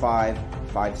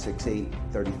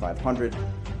 215-568-3500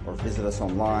 or visit us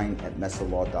online at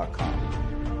messalaw.com.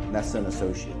 Messa &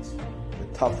 Associates, the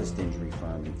toughest injury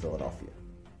firm in Philadelphia.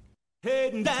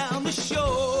 Heading down the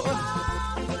shore,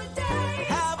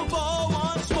 have a ball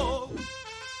once more.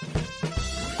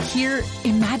 Here,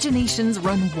 imaginations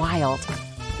run wild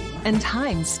and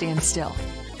time stands still.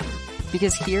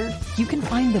 Because here, you can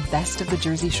find the best of the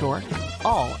Jersey Shore,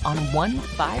 all on one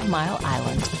 5-mile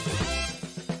island.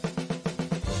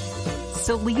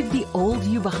 So leave the old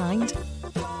you behind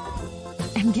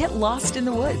and get lost in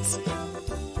the woods.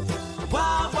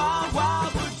 Wild, wild,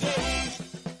 wild days.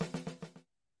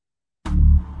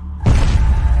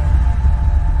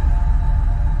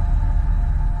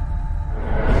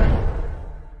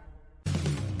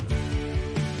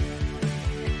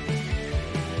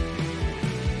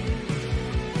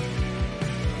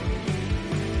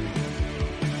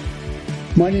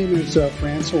 My name is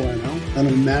Fran Sileo, and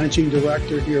I'm Managing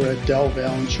Director here at Del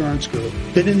Valle Insurance Group.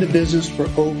 Been in the business for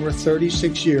over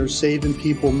 36 years, saving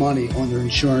people money on their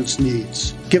insurance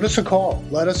needs. Give us a call.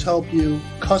 Let us help you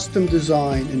custom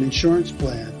design an insurance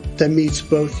plan that meets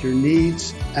both your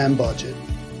needs and budget.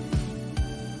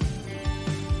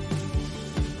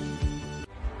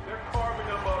 They're carving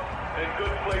them up and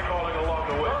good play calling along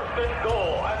the way. First and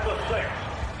goal at the 6.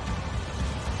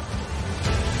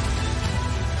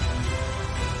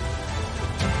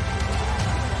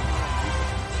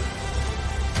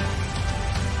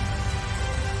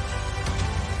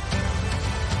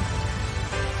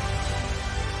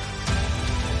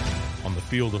 On the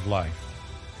field of life,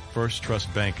 First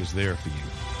Trust Bank is there for you.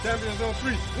 Champions on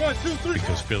 3. 1, 2, 3.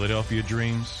 Because Philadelphia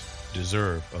dreams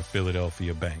deserve a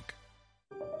Philadelphia bank.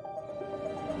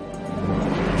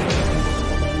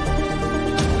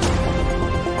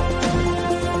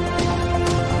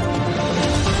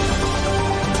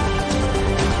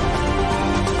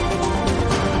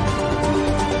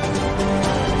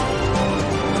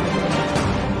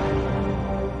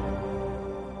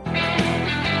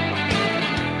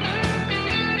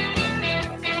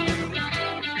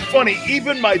 Funny,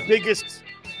 even my biggest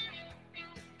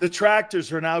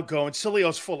detractors are now going,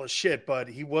 Sileo's full of shit, but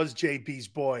he was JB's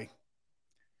boy.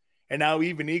 And now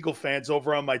even Eagle fans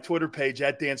over on my Twitter page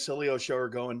at Dan Sileo Show are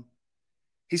going,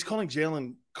 he's calling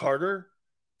Jalen Carter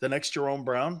the next Jerome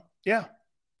Brown? Yeah.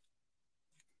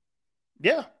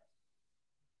 Yeah.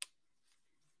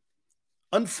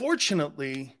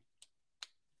 Unfortunately,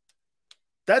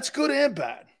 that's good and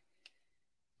bad.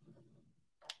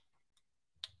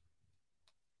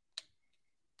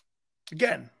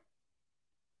 Again,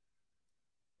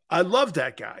 I love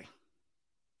that guy.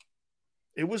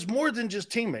 It was more than just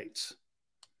teammates.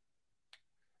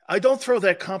 I don't throw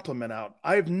that compliment out.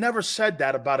 I've never said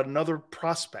that about another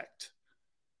prospect.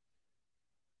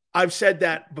 I've said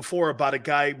that before about a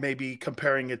guy maybe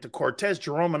comparing it to Cortez.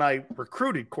 Jerome and I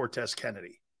recruited Cortez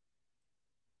Kennedy.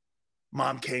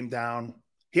 Mom came down.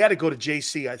 He had to go to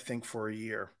JC, I think, for a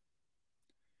year.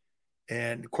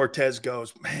 And Cortez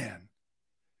goes, man,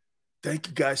 thank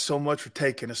you guys so much for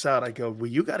taking us out. I go,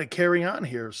 well, you got to carry on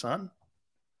here, son.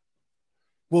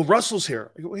 Well, Russell's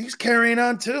here. I go, well, he's carrying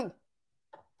on too.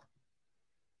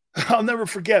 I'll never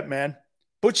forget, man.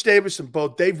 Butch Davis and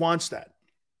both. Dave wants that.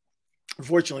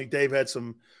 Unfortunately, Dave had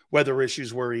some weather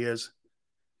issues where he is.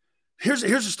 Here's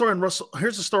a story on Russell.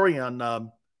 Here's a story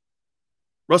on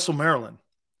Russell, Maryland.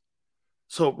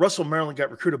 So Russell, Maryland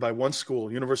got recruited by one school,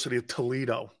 University of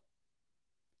Toledo.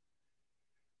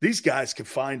 These guys could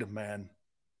find him, man.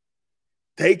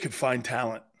 They could find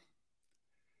talent.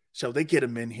 So they get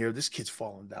him in here. This kid's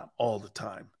falling down all the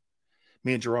time.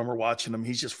 Me and Jerome are watching him.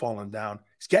 He's just falling down.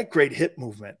 He's got great hip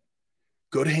movement,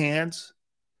 good hands.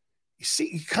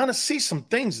 You kind of see some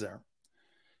things there.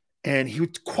 And he was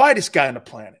the quietest guy on the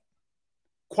planet.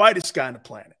 Quietest guy on the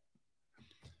planet.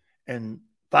 And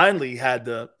finally he had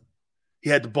the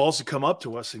balls to come up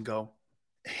to us and go,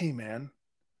 hey, man,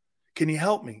 can you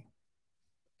help me?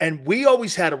 And we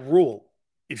always had a rule.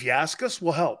 If you ask us,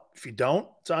 we'll help. If you don't,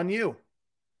 it's on you.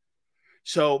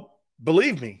 So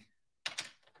believe me,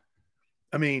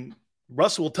 I mean,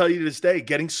 Russell will tell you to this day,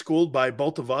 getting schooled by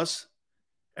both of us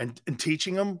and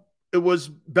teaching him, it was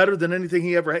better than anything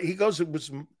he ever had. He goes, it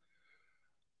was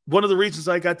one of the reasons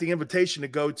I got the invitation to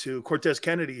go to Cortez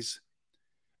Kennedy's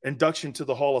induction to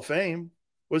the Hall of Fame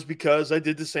was because I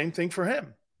did the same thing for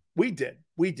him. We did.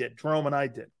 Jerome and I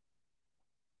did.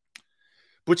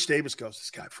 Butch Davis goes, this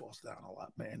guy falls down a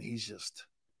lot, man. He's just,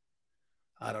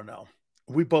 I don't know.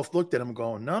 We both looked at him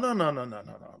going, no.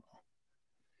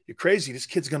 You're crazy. This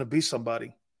kid's going to be somebody.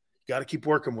 You got to keep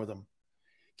working with him.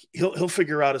 He'll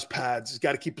figure out his pads. He's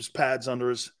got to keep his pads under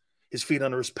his feet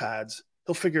under his pads.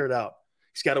 He'll figure it out.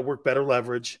 He's got to work better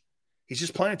leverage. He's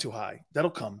just playing too high.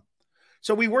 That'll come.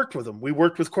 So we worked with him. We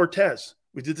worked with Cortez.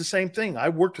 We did the same thing. I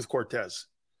worked with Cortez,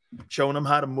 showing him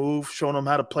how to move, showing him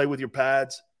how to play with your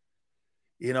pads.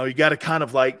 You know, you got to kind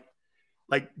of like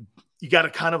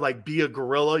be a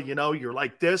gorilla. You know, you're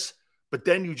like this, but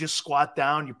then you just squat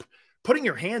down. You're putting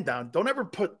your hand down. Don't ever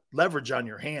put leverage on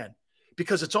your hand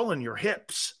because it's all in your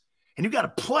hips, and you got to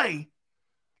play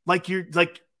like you're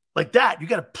like that. You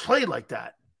got to play like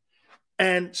that.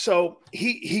 And so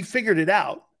he figured it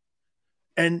out.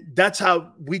 And that's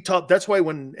how we taught. That's why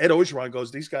when Ed Ogeron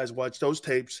goes, these guys watch those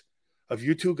tapes of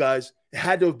you two guys. It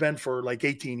had to have been for like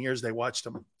 18 years they watched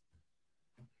them.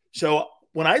 So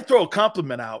when I throw a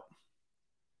compliment out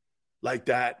like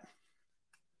that,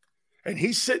 and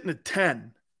he's sitting at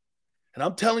 10, and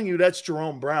I'm telling you that's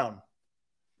Jerome Brown.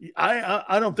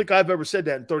 I don't think I've ever said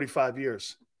that in 35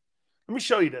 years. Let me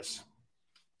show you this.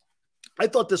 I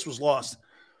thought this was lost.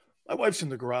 My wife's in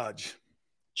the garage.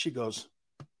 She goes,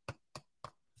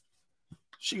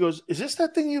 is this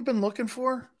that thing you've been looking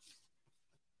for?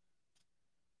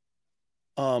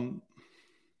 I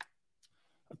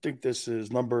think this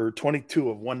is number 22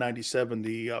 of 197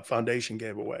 the foundation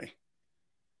gave away.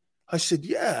 I said,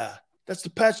 yeah, that's the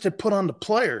patch they put on the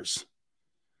players.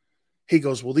 He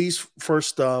goes, well, these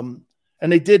first, and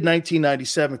they did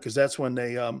 1997 because that's when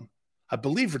they, I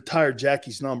believe, retired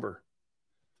Jackie's number.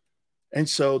 And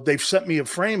so they've sent me a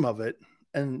frame of it,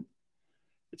 and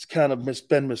it's kind of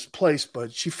been misplaced,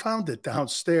 but she found it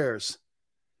downstairs.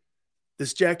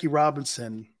 This Jackie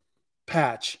Robinson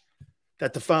patch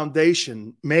that the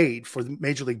foundation made for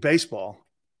Major League Baseball.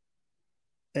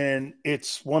 And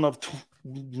it's one of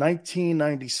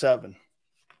 1997.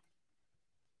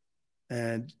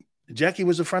 And Jackie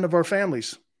was a friend of our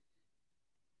family's.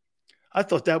 I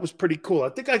thought that was pretty cool. I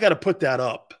think I got to put that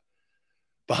up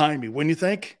behind me. Wouldn't you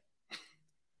think?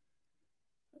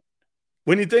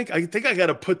 I think I got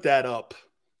to put that up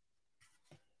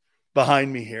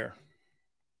behind me here.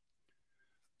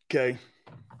 Okay.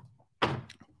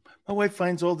 My wife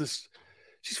finds all this.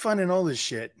 She's finding all this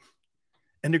shit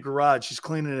in the garage. She's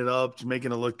cleaning it up. She's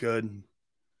making it look good.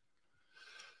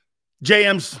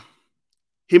 JM's,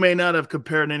 he may not have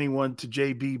compared anyone to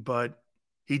JB, but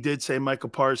he did say Michael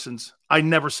Parsons. I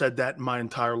never said that in my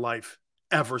entire life.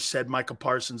 Ever said Michael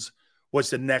Parsons was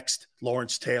the next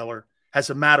Lawrence Taylor. As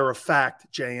a matter of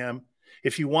fact, JM,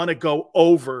 if you want to go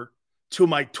over to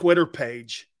my Twitter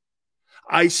page,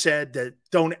 I said that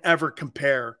don't ever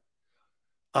compare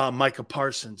Micah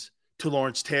Parsons to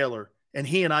Lawrence Taylor. And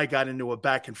he and I got into a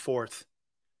back and forth.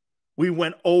 We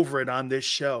went over it on this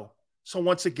show. So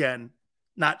once again,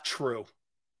 not true.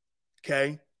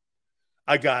 Okay?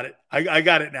 I got it. I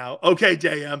got it now. Okay,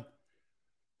 JM.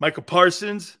 Michael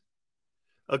Parsons.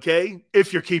 Okay?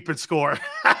 If you're keeping score.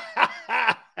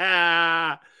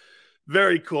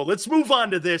 Very cool. Let's move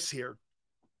on to this here.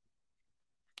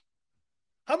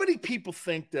 How many people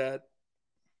think that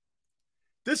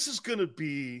this is going to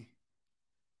be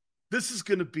This is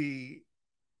going to be,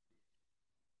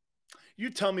 you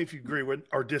tell me if you agree with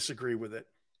or disagree with it.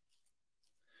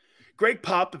 Greg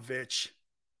Popovich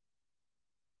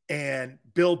and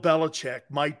Bill Belichick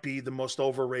might be the most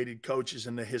overrated coaches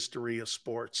in the history of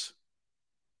sports.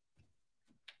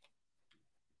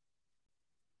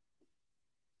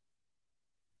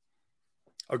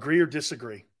 Agree or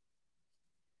disagree?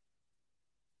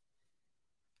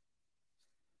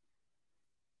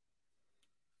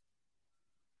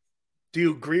 Do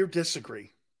you agree or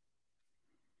disagree?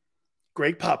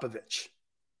 Greg Popovich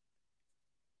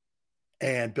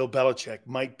and Bill Belichick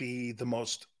might be the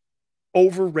most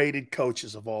overrated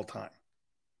coaches of all time.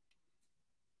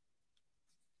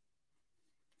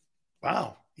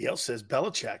 Wow. Yale says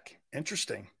Belichick.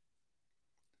 Interesting.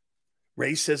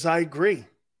 Ray says, I agree.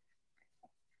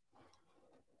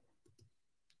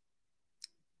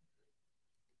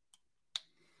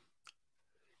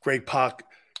 Greg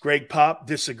Pop,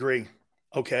 disagree.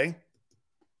 Okay.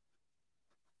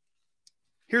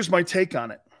 Here's my take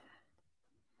on it.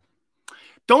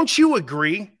 Don't you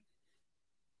agree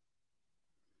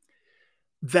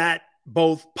that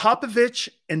both Popovich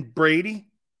and Brady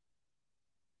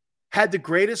had the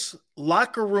greatest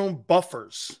locker room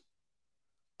buffers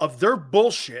of their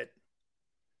bullshit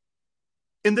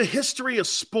in the history of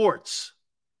sports?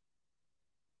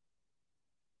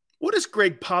 What has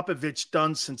Greg Popovich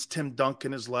done since Tim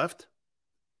Duncan has left?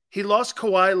 He lost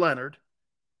Kawhi Leonard,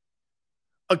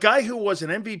 a guy who was an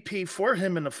MVP for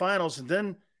him in the finals, and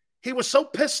then he was so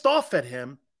pissed off at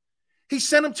him, he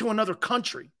sent him to another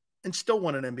country and still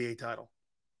won an NBA title.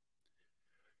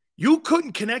 You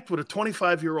couldn't connect with a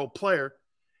 25-year-old player,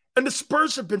 and the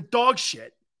Spurs have been dog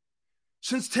shit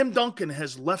since Tim Duncan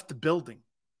has left the building.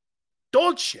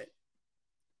 Dog shit.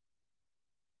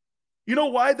 You know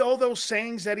why all those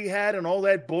sayings that he had and all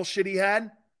that bullshit he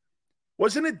had?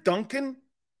 Wasn't it Duncan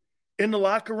in the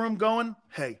locker room going,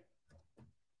 hey,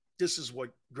 this is what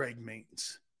Greg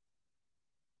means.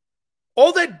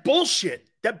 All that bullshit,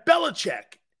 that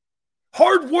Belichick,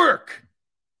 hard work.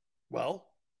 Well,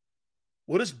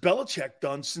 what has Belichick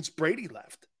done since Brady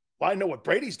left? Well, I know what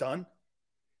Brady's done.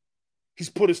 He's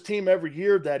put his team every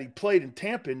year that he played in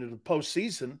Tampa into the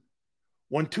postseason,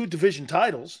 won 2 division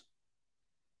titles,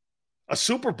 a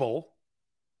Super Bowl.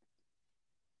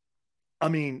 I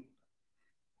mean,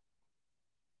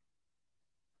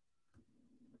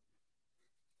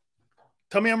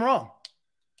 tell me I'm wrong.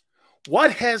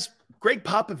 What has Greg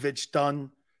Popovich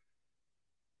done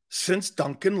since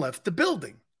Duncan left the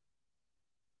building?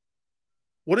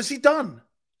 What has he done?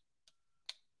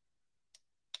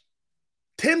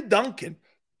 Tim Duncan,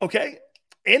 okay,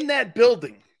 in that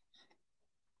building,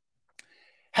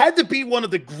 had to be one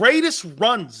of the greatest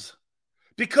runs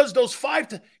because those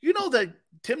 5, you know that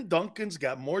Tim Duncan's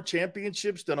got more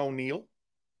championships than O'Neal?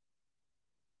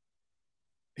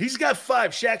 He's got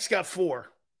 5, Shaq's got 4.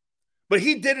 But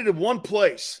he did it in one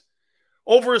place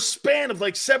over a span of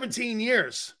like 17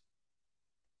 years.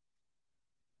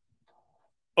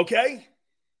 Okay?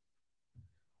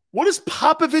 What has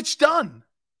Popovich done?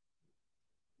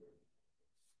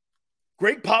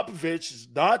 Greg Popovich is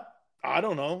not, I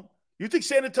don't know. You think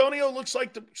San Antonio looks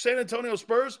like the San Antonio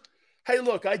Spurs? Hey,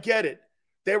 look, I get it.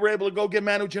 They were able to go get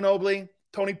Manu Ginobili,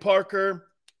 Tony Parker,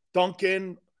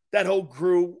 Duncan. That whole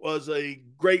crew was a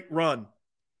great run.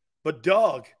 But,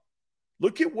 dog,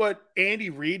 look at what Andy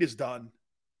Reid has done.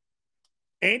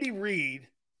 Andy Reid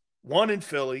won in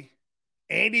Philly.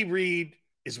 Andy Reid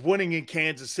is winning in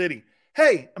Kansas City.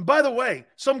 Hey, and by the way,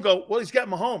 some go, well, he's got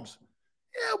Mahomes.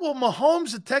 Yeah, well,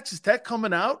 Mahomes at Texas Tech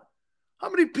coming out. How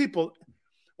many people?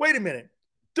 Wait a minute.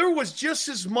 There was just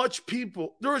as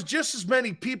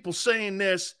many people saying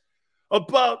this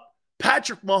about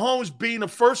Patrick Mahomes being a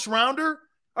first rounder.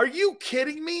 Are you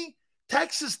kidding me?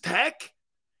 Texas Tech?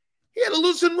 He had a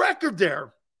losing record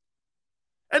there.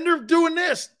 And they're doing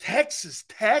this. Texas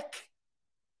Tech?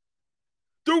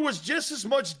 There was just as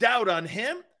much doubt on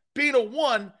him being a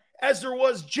 1 as there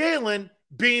was Jalen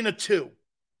being a 2.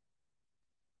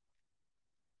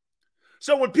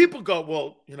 So when people go,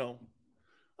 well,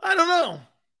 I don't know.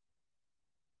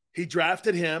 He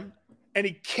drafted him, and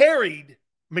he carried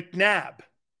McNabb.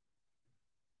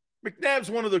 McNabb's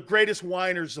one of the greatest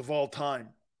whiners of all time.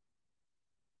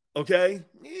 Okay?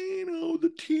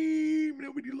 The team,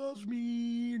 nobody loves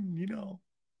me, and,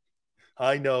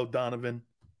 I know, Donovan.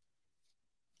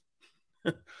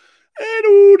 I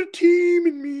know the team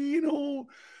and me,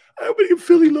 everybody in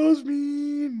Philly loves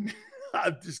me. And I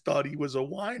just thought he was a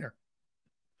whiner.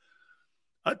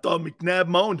 I thought McNabb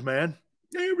moaned, man.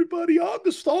 Hey, everybody, I'm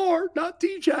the star, not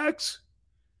T-Jax.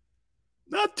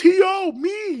 Not T.O.,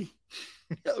 me.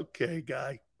 Okay,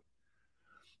 guy.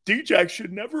 D-Jack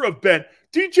should never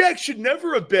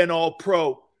have been all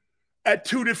pro at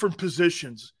two different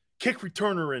positions, kick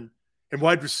returner and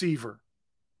wide receiver.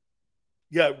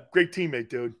 Yeah, great teammate,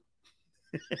 dude.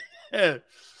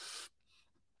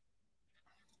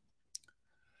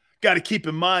 Got to keep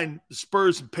in mind the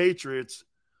Spurs and Patriots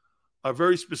are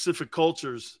very specific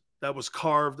cultures that was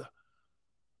carved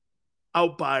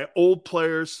out by old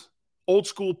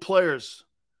school players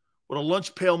with a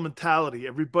lunch pail mentality.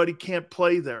 Everybody can't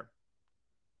play there.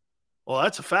 Well,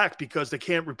 that's a fact because they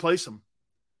can't replace them.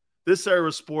 This era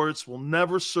of sports will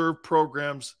never serve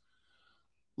programs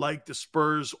like the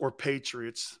Spurs or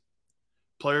Patriots.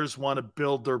 Players want to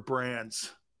build their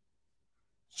brands.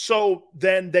 So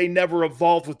then they never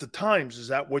evolve with the times. Is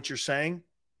that what you're saying?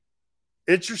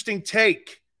 Interesting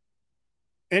take.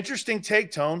 Interesting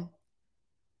take, Tone.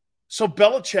 So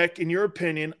Belichick, in your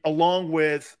opinion, along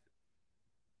with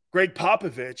Greg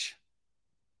Popovich,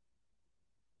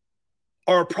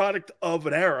 are a product of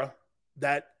an era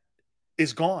that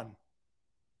is gone.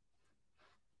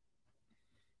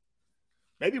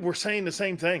 Maybe we're saying the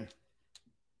same thing.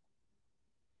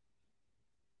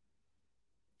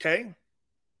 Okay?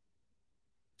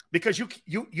 Because you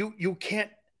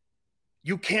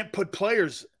can't put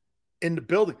players in the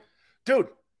building. Dude,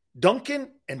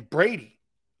 Duncan and Brady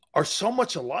are so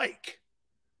much alike.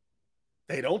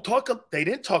 They didn't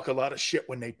talk a lot of shit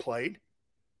when they played.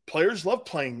 Players love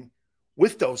playing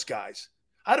with those guys.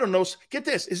 I don't know. Get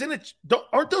this.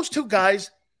 Aren't those two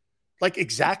guys like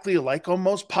exactly alike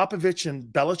almost, Popovich and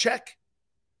Belichick?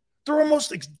 They're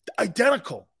almost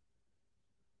identical.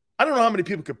 I don't know how many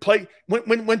people could play.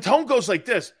 When Tone goes like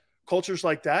this, cultures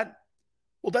like that,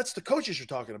 well, that's the coaches you're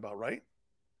talking about, right?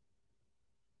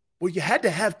 Well, you had to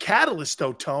have catalysts,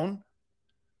 though, Tone.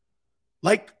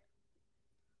 Like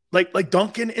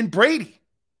Duncan and Brady.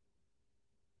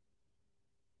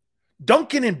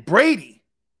 Duncan and Brady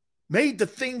made the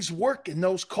things work in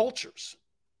those cultures.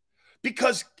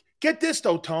 Because, get this,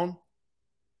 though, Tone.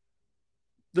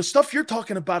 The stuff you're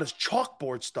talking about is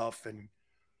chalkboard stuff and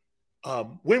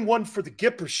win one for the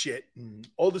Gipper shit and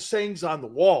all the sayings on the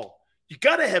wall. You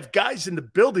got to have guys in the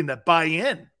building that buy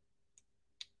in.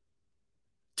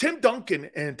 Tim Duncan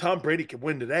and Tom Brady could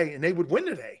win today, and they would win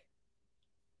today.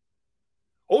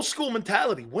 Old school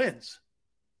mentality wins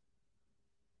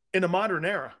in a modern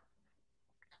era.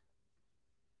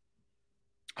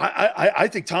 I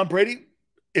think Tom Brady,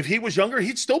 if he was younger,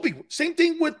 he'd still be. Same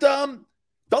thing with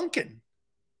Duncan.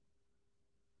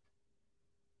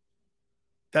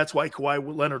 That's why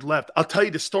Kawhi Leonard left. I'll tell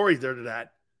you the story there to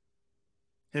that.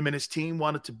 Him and his team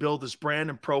wanted to build his brand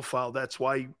and profile. That's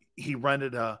why he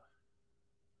rented a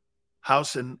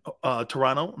house in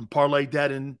Toronto and parlayed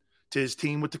that into his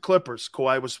team with the Clippers.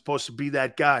 Kawhi was supposed to be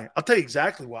that guy. I'll tell you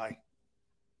exactly why.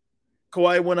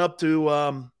 Kawhi went up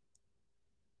to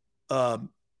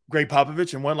Greg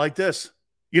Popovich and went like this.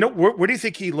 You know, where do you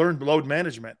think he learned load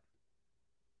management?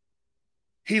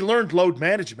 He learned load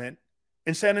management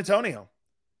in San Antonio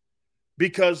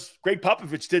because Greg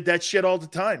Popovich did that shit all the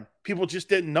time. People just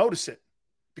didn't notice it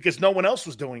because no one else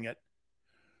was doing it.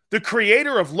 The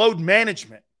creator of load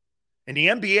management in the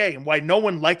NBA and why no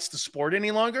one likes the sport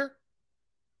any longer,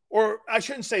 or I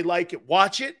shouldn't say like it,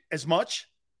 watch it as much,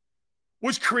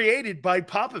 was created by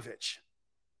Popovich.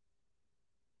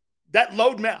 That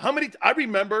load I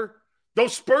remember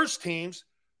those Spurs teams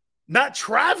not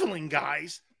traveling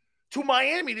guys to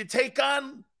Miami to take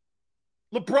on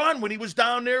LeBron when he was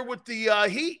down there with the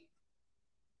Heat.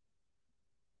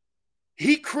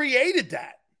 He created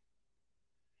that.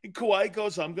 And Kawhi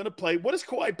goes, I'm going to play. What does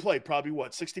Kawhi play? Probably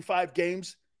 65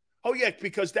 games? Oh, yeah,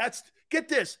 because get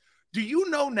this. Do you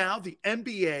know now the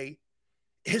NBA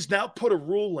has now put a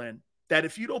rule in that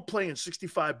if you don't play in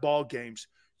 65 ball games,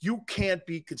 you can't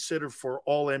be considered for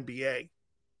all NBA.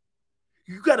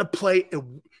 You got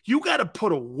to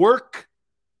put a work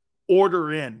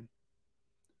order in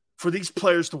for these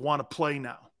players to want to play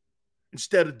now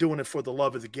instead of doing it for the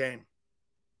love of the game.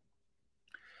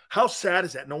 How sad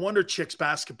is that? No wonder chicks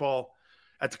basketball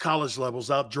at the college levels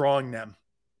outdrawing them.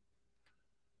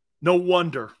 No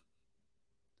wonder.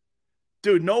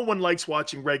 Dude, no one likes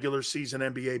watching regular season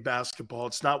NBA basketball.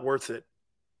 It's not worth it.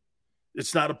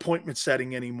 It's not appointment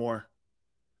setting anymore.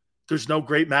 There's no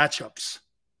great matchups.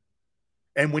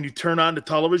 And when you turn on the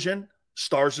television,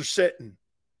 stars are sitting.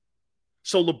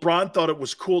 So LeBron thought it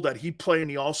was cool that he played in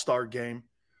the All-Star game,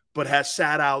 but has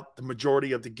sat out the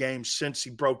majority of the games since he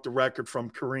broke the record from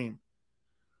Kareem.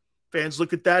 Fans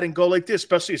look at that and go like this,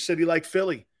 especially a city like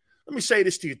Philly. Let me say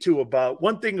this to you, too, about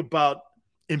one thing about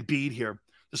Embiid here.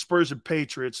 The Spurs and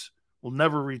Patriots will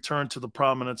never return to the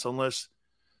prominence unless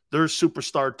their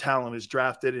superstar talent is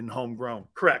drafted and homegrown.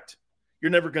 Correct.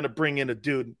 You're never going to bring in a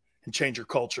dude and change your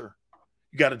culture.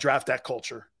 You got to draft that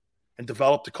culture and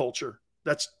develop the culture.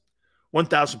 That's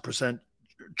 1,000%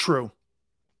 true.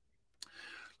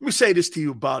 Let me say this to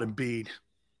you about Embiid.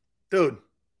 Dude,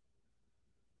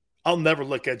 I'll never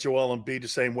look at Joel Embiid the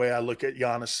same way I look at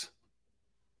Giannis.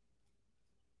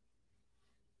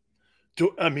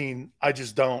 I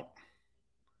just don't.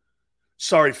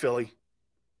 Sorry, Philly.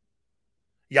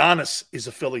 Giannis is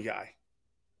a Philly guy.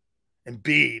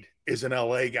 Embiid is an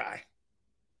LA guy.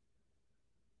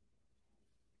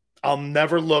 I'll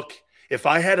never look. If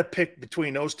I had to pick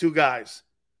between those two guys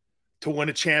to win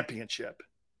a championship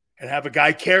and have a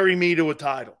guy carry me to a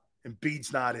title,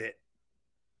 Embiid's not it.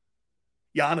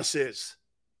 Giannis is.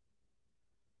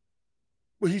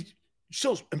 Well,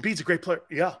 Embiid's a great player.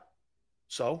 Yeah.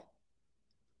 So,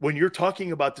 when you're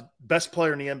talking about the best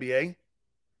player in the NBA,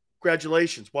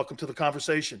 congratulations. Welcome to the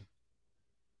conversation.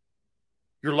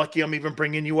 You're lucky I'm even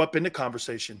bringing you up in the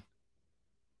conversation.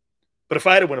 But if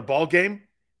I had to win a ball game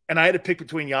and I had to pick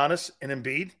between Giannis and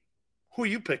Embiid, who are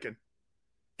you picking?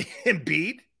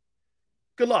 Embiid?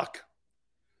 Good luck.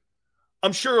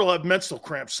 I'm sure he'll have mental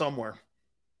cramps somewhere.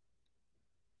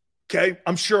 Okay?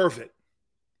 I'm sure of it.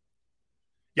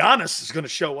 Giannis is going to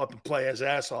show up and play his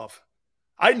ass off.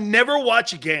 I never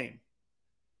watch a game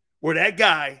where that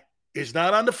guy is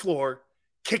not on the floor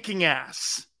kicking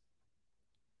ass,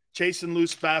 chasing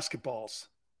loose basketballs,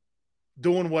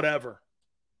 doing whatever.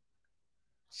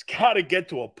 It's got to get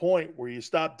to a point where you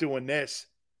stop doing this.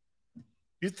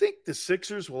 You think the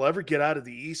Sixers will ever get out of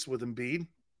the East with Embiid?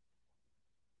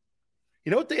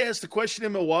 You know what they asked the question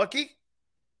in Milwaukee?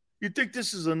 You think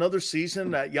this is another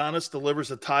season that Giannis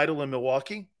delivers a title in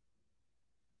Milwaukee?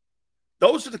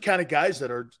 Those are the kind of guys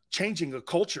that are changing the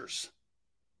cultures.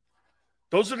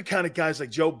 Those are the kind of guys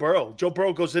like Joe Burrow. Joe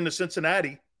Burrow goes into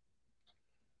Cincinnati.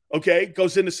 Okay,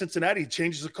 goes into Cincinnati,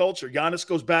 changes the culture. Giannis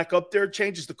goes back up there,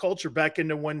 changes the culture back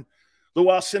into when Lou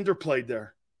Alcindor played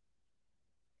there.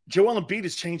 Joel Embiid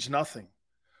has changed nothing.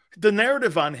 The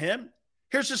narrative on him,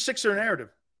 here's the Sixer narrative.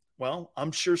 Well,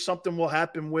 I'm sure something will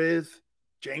happen with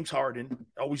James Harden.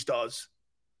 Always does.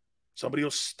 Somebody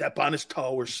will step on his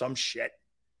toe or some shit.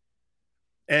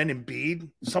 And Embiid,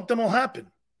 something will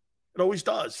happen. It always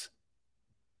does.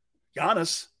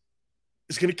 Giannis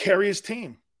is going to carry his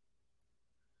team.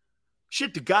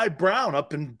 Shit, the guy Brown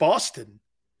up in Boston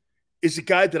is a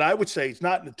guy that I would say is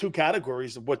not in the two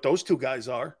categories of what those two guys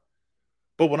are.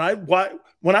 But when I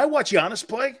watch Giannis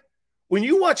play, when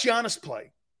you watch Giannis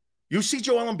play, you see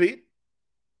Joel Embiid.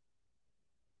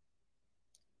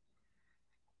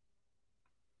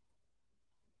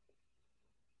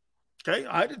 Okay,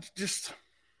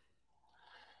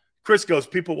 Chris goes,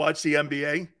 people watch the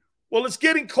NBA. Well, it's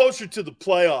getting closer to the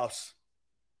playoffs.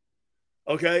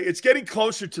 Okay, it's getting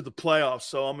closer to the playoffs,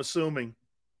 so I'm assuming.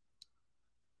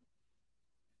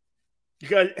 You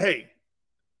guys,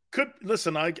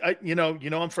 listen, I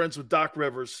I'm friends with Doc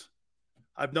Rivers.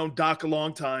 I've known Doc a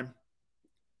long time.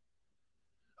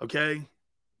 Okay.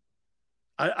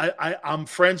 I'm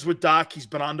friends with Doc. He's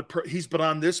been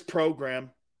on this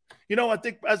program. I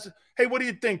think what do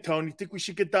you think, Tony? You think we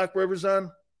should get Doc Rivers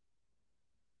on?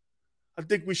 I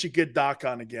think we should get Doc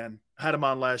on again. I had him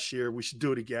on last year. We should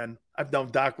do it again. I've known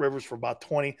Doc Rivers for about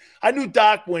 20. I knew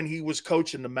Doc when he was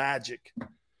coaching the Magic.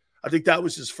 I think that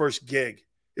was his first gig.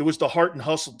 It was the Heart and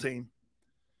Hustle team.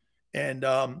 And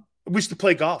we used to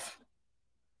play golf.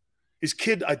 His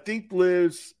kid, I think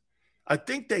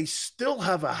they still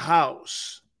have a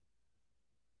house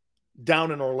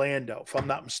down in Orlando, if I'm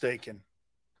not mistaken.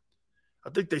 I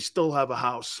think they still have a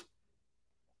house.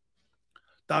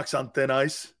 Doc's on thin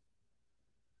ice.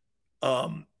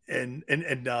 And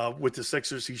with the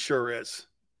Sixers, he sure is.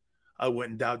 I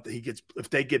wouldn't doubt that if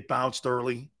they get bounced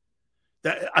early.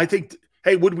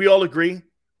 Would we all agree?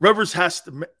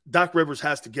 Doc Rivers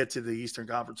has to get to the Eastern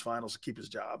Conference Finals to keep his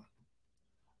job.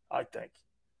 I think.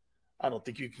 I don't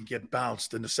think you can get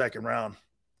bounced in the second round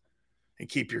and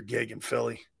keep your gig in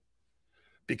Philly,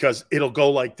 because it'll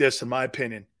go like this, in my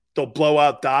opinion. They'll blow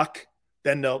out Doc,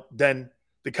 then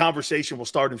the conversation will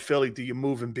start in Philly. Do you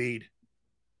move Embiid?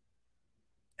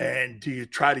 And do you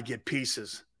try to get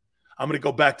pieces? I'm going to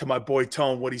go back to my boy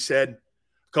Tone, what he said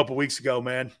a couple weeks ago,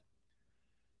 man.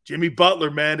 Jimmy Butler,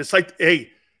 man. It's like,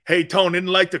 hey, Tone, isn't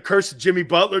like the curse of Jimmy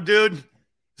Butler, dude?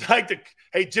 It's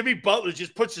like Jimmy Butler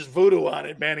just puts his voodoo on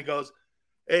it, man. He goes,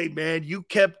 hey, man, you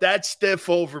kept that stiff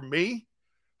over me.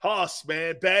 Hoss,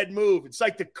 man, bad move. It's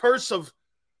like the curse of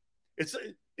it's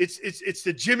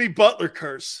the Jimmy Butler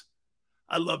curse.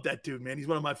 I love that dude, man. He's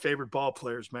one of my favorite ball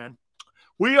players, man.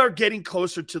 We are getting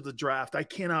closer to the draft. I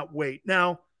cannot wait.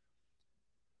 Now,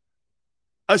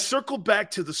 I circle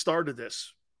back to the start of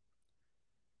this.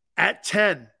 At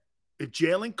 10, if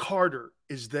Jalen Carter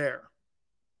is there,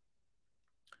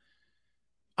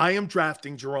 I am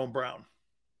drafting Jerome Brown.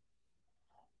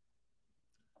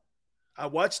 I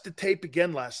watched the tape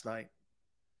again last night.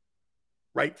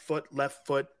 Right foot, left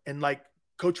foot. And like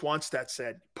Coach Wanstatt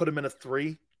said, put him in a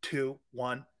 3, 2,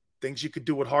 1. Things you could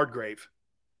do with Hargrave.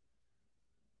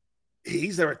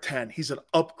 He's there at 10. He's an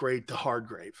upgrade to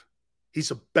Hargrave. He's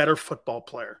a better football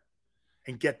player.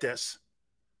 And get this,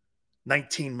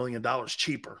 $19 million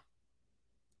cheaper.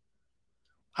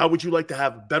 How would you like to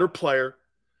have a better player,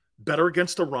 better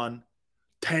against the run,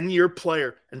 10-year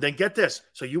player, and then get this.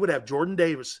 So you would have Jordan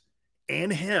Davis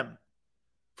and him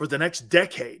for the next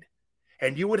decade,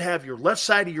 and you would have your left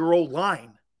side of your old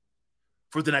line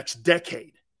for the next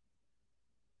decade.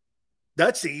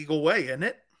 That's the Eagle way, isn't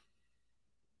it?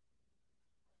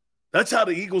 That's how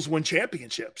the Eagles win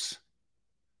championships.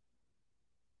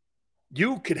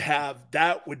 You could have,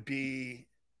 that would be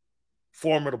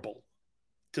formidable,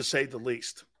 to say the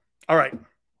least. All right.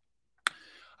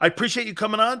 I appreciate you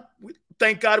coming on.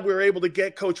 Thank God we were able to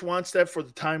get Coach Wanstatt for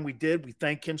the time we did. We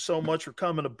thank him so much for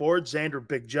coming aboard. Xander,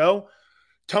 Big Joe,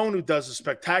 Tone, who does a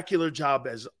spectacular job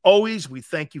as always. We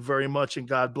thank you very much, and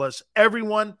God bless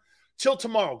everyone. Till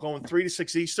tomorrow, going 3 to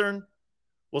 6 Eastern.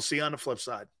 We'll see you on the flip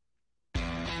side.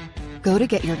 Go to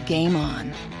get your game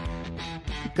on.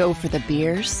 Go for the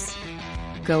beers.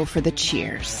 Go for the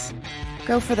cheers.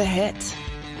 Go for the hit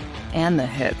and the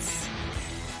hits.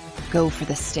 Go for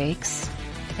the stakes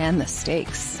and the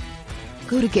stakes.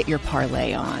 Go to get your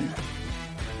parlay on.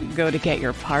 Go to get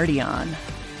your party on.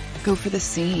 Go for the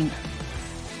scene.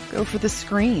 Go for the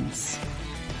screens.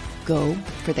 Go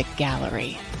for the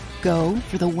gallery. Go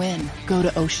for the win. Go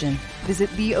to Ocean.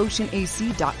 Visit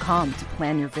theoceanac.com to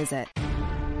plan your visit.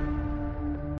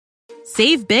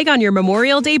 Save big on your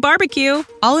Memorial Day barbecue,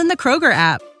 all in the Kroger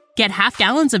app. Get half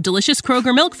gallons of delicious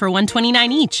Kroger milk for $1.29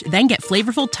 each. Then get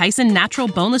flavorful Tyson natural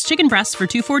boneless chicken breasts for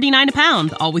 $2.49 a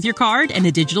pound, all with your card and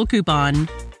a digital coupon.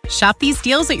 Shop these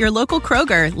deals at your local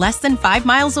Kroger, less than 5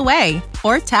 miles away.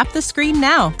 Or tap the screen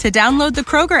now to download the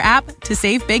Kroger app to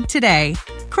save big today.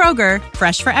 Kroger,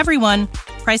 fresh for everyone.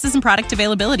 Prices and product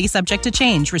availability subject to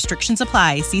change. Restrictions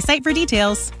apply. See site for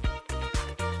details.